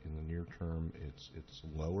state, but in the near term, it's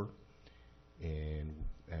lower. And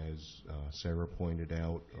as Sarah pointed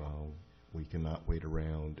out, we cannot wait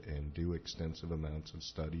around and do extensive amounts of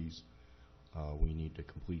studies. We need to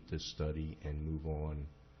complete this study and move on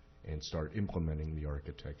and start implementing the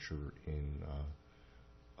architecture in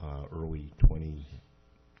early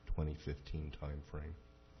 2015 timeframe.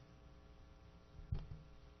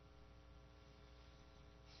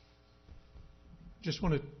 just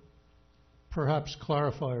want to perhaps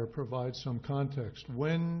clarify or provide some context.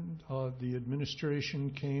 When the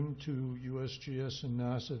administration came to USGS and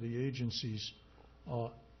NASA, the agencies,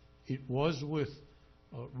 it was with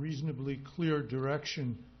reasonably clear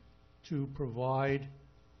direction to provide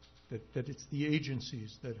that it's the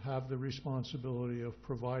agencies that have the responsibility of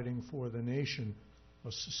providing for the nation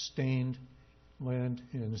a sustained land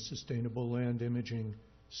and a sustainable land imaging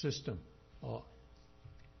system. I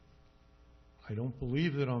don't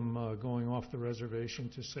believe that I'm going off the reservation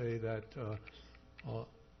to say that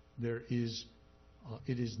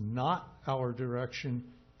it is not our direction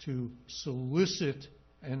to solicit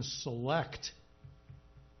and select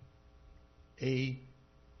a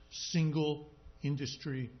single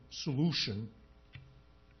industry solution,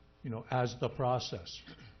 as the process.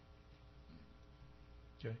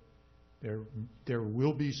 Okay? There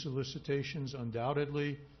will be solicitations,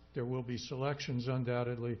 undoubtedly. There will be selections,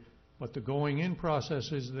 undoubtedly. But the going-in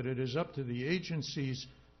process is that it is up to the agencies,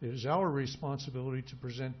 it is our responsibility to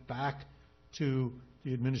present back to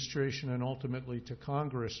the administration and ultimately to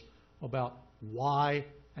Congress about why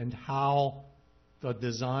and how the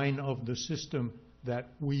design of the system that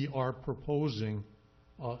we are proposing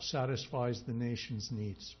satisfies the nation's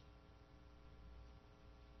needs.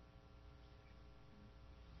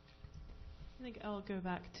 I think I'll go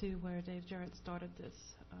back to where Dave Jarrett started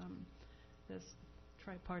this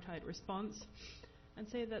tripartite response and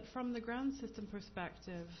say that from the ground system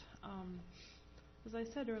perspective, as I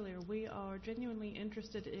said earlier, we are genuinely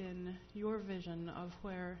interested in your vision of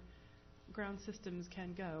where ground systems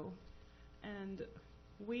can go. And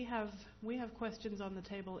we have questions on the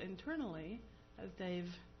table internally, as Dave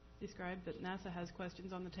described, that NASA has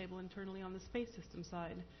questions on the table internally on the space system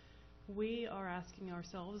side. We are asking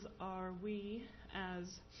ourselves, are we, as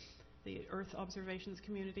the Earth observations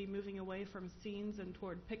community, moving away from scenes and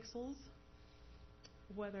toward pixels?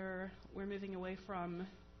 Whether we're moving away from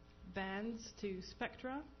bands to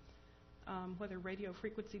spectra, whether radio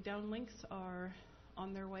frequency downlinks are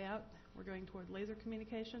on their way out, we're going toward laser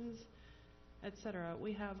communications, etc.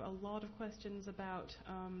 We have a lot of questions about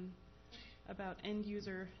end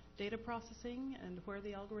user data processing and where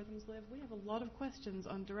the algorithms live. We have a lot of questions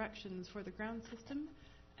on directions for the ground system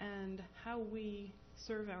and how we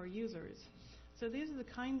serve our users. So these are the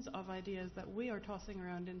kinds of ideas that we are tossing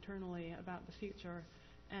around internally about the future,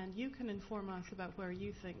 and you can inform us about where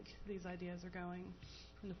you think these ideas are going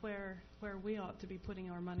and where we ought to be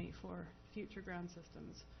putting our money for future ground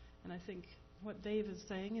systems. And I think what Dave is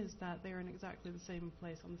saying is that they're in exactly the same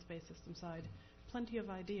place on the space system side. Plenty of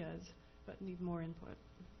ideas, but need more input.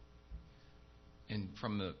 And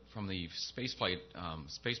from the spaceflight,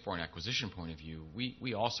 spaceborne acquisition point of view,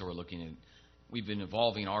 we also are looking at, we've been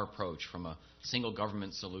evolving our approach from a single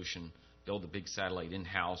government solution, build a big satellite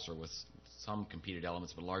in-house or with some competed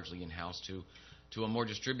elements, but largely in-house, to a more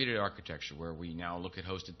distributed architecture where we now look at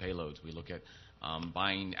hosted payloads. We look at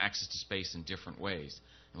buying access to space in different ways.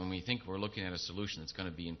 And when we think we're looking at a solution that's going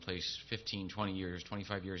to be in place 15, 20 years,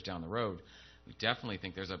 25 years down the road, we definitely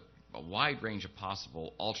think there's a wide range of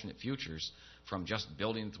possible alternate futures, from just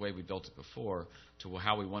building it the way we built it before to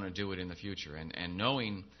how we want to do it in the future. And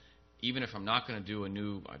knowing, even if I'm not going to do a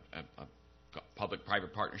new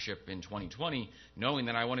public-private partnership in 2020, knowing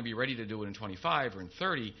that I want to be ready to do it in 25 or in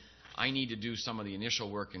 30, I need to do some of the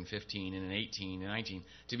initial work in 15 and in 18 and 19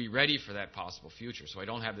 to be ready for that possible future. So I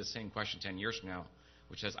don't have the same question 10 years from now,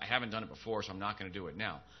 which says I haven't done it before, so I'm not going to do it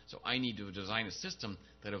now. So I need to design a system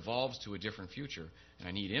that evolves to a different future, and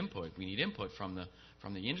I need input. We need input from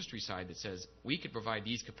the industry side that says we could provide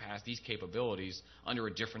these capabilities under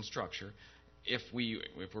a different structure if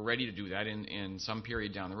we're ready to do that in some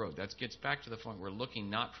period down the road. That gets back to the point we're looking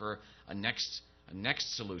not for a next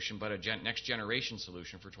solution, but a next generation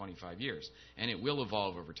solution for 25 years. And it will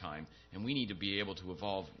evolve over time, and we need to be able to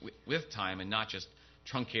evolve with time and not just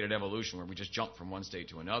truncated evolution where we just jump from one state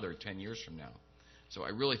to another 10 years from now. So I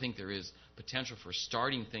really think there is potential for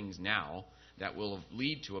starting things now that will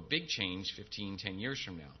lead to a big change 15, 10 years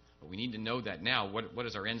from now. But we need to know that now. What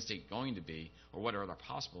is our end state going to be, or what are the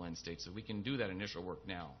possible end states, so we can do that initial work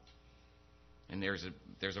now. And there's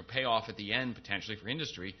a payoff at the end potentially for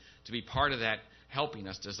industry to be part of that, helping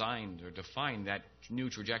us design or define that new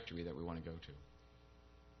trajectory that we want to go to.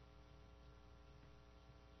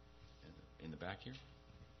 In the back here,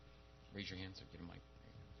 raise your hand so get a mic.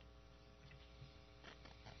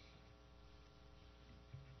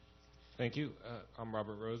 Thank you. I'm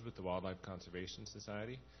Robert Rose with the Wildlife Conservation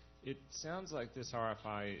Society. It sounds like this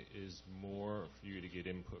RFI is more for you to get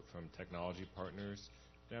input from technology partners.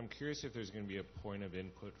 And I'm curious if there's going to be a point of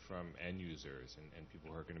input from end users and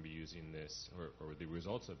people who are going to be using this or the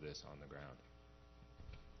results of this on the ground.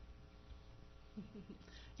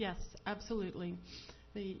 Yes, absolutely.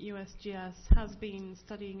 The USGS has been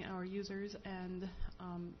studying our users and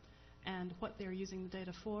what they're using the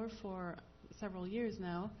data for several years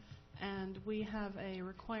now, and we have a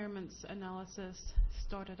requirements analysis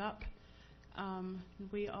started up.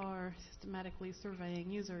 We are systematically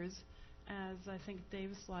surveying users. As I think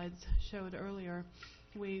Dave's slides showed earlier,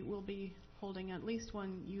 we will be holding at least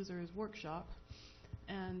one users workshop.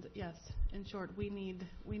 And yes, in short, we need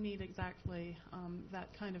exactly that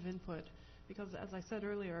kind of input, because as I said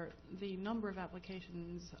earlier, the number of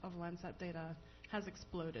applications of Landsat data has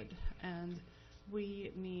exploded, and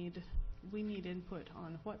we need input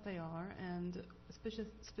on what they are and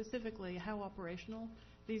specifically how operational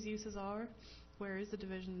these uses are. Where is the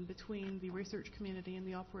division between the research community and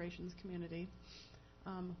the operations community?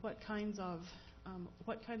 What kinds of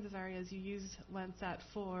areas you use Landsat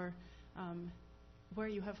for, where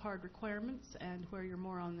you have hard requirements and where you're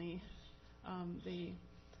more on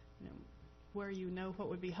where you know what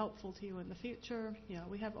would be helpful to you in the future.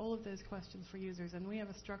 We have all of those questions for users, and we have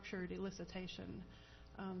a structured elicitation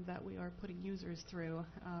that we are putting users through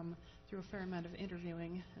a fair amount of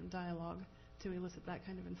interviewing and dialogue to elicit that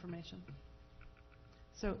kind of information.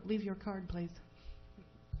 So leave your card, please.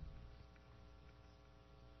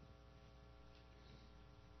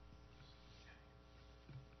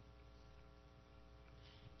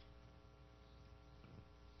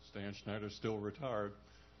 Stan Schneider's still retired.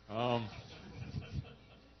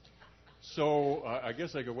 So I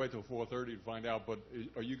guess I could wait till 4:30 to find out, but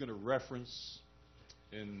are you going to reference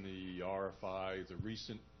in the RFI the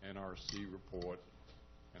recent NRC report,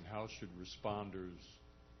 and how should responders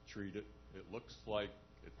treat it? It looks like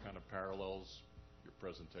it kind of parallels your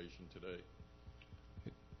presentation today.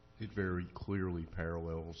 It very clearly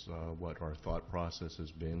parallels what our thought process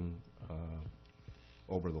has been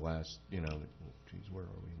over the last, where are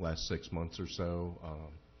we? Last 6 months or so.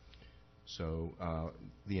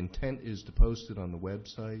 The intent is to post it on the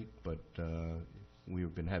website, but we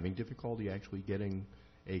have been having difficulty actually getting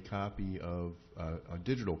a copy of a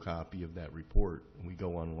digital copy of that report. And we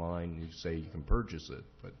go online and you say you can purchase it,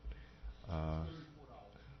 but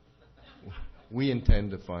we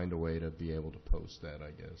intend to find a way to be able to post that,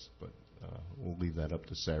 I guess. But we'll leave that up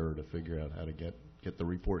to Sarah to figure out how to get the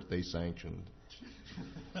report they sanctioned.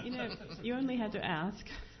 You only had to ask.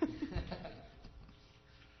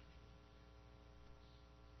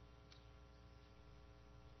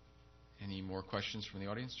 Any more questions from the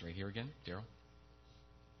audience? Right here again, Daryl.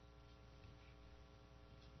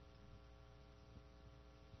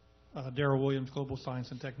 Daryl Williams, Global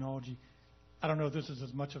Science and Technology. I don't know if this is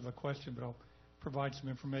as much of a question, but I'll provide some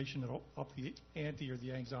information that'll up the ante or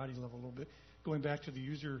the anxiety level a little bit. Going back to the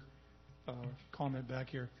user comment back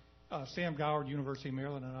here, Sam Goward, University of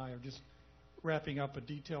Maryland, and I are just wrapping up a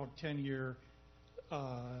detailed 10-year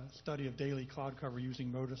study of daily cloud cover using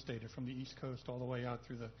MODIS data from the East Coast all the way out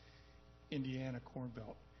through the Indiana Corn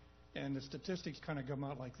Belt. And the statistics kind of come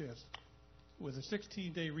out like this. With a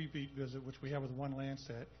 16-day repeat visit, which we have with one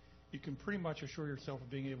Landsat, you can pretty much assure yourself of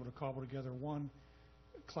being able to cobble together one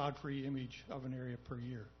cloud-free image of an area per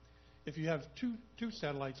year. If you have two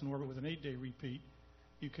satellites in orbit with an 8-day repeat,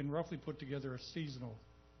 you can roughly put together a seasonal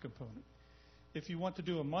component. If you want to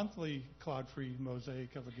do a monthly cloud-free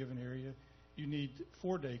mosaic of a given area, you need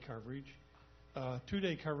 4-day coverage.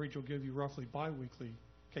 2-day coverage will give you roughly biweekly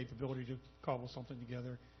capability to cobble something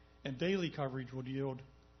together, and daily coverage will yield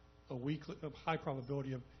a high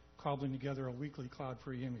probability of cobbling together a weekly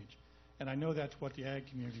cloud-free image. And I know that's what the ag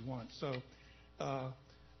community wants. So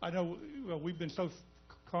I know we've been so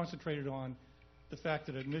concentrated on the fact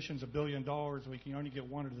that admission's $1 billion, we can only get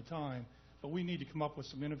one at a time, but we need to come up with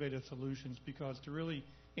some innovative solutions, because to really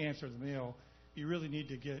answer the mail, you really need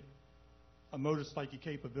to get a MODIS-like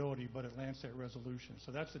capability, but at Landsat resolution.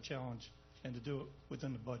 So that's the challenge, and to do it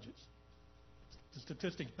within the budgets. The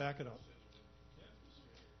statistics back it up.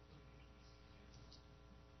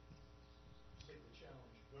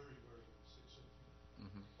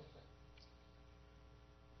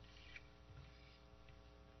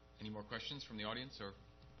 Any more questions from the audience or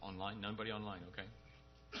online? Nobody online, okay.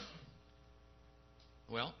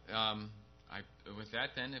 Well, with that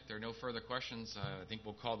then, if there are no further questions, I think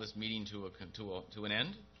we'll call this meeting to an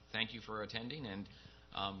end. Thank you for attending, and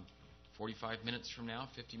 45 minutes from now,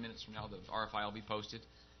 50 minutes from now, the RFI will be posted.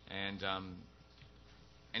 And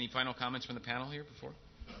any final comments from the panel here before?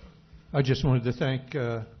 I just wanted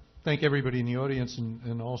to thank everybody in the audience,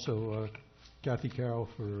 and also Kathy Carroll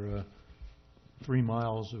for 3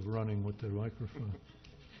 miles of running with the microphone.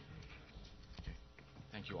 Okay.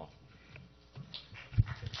 Thank you all.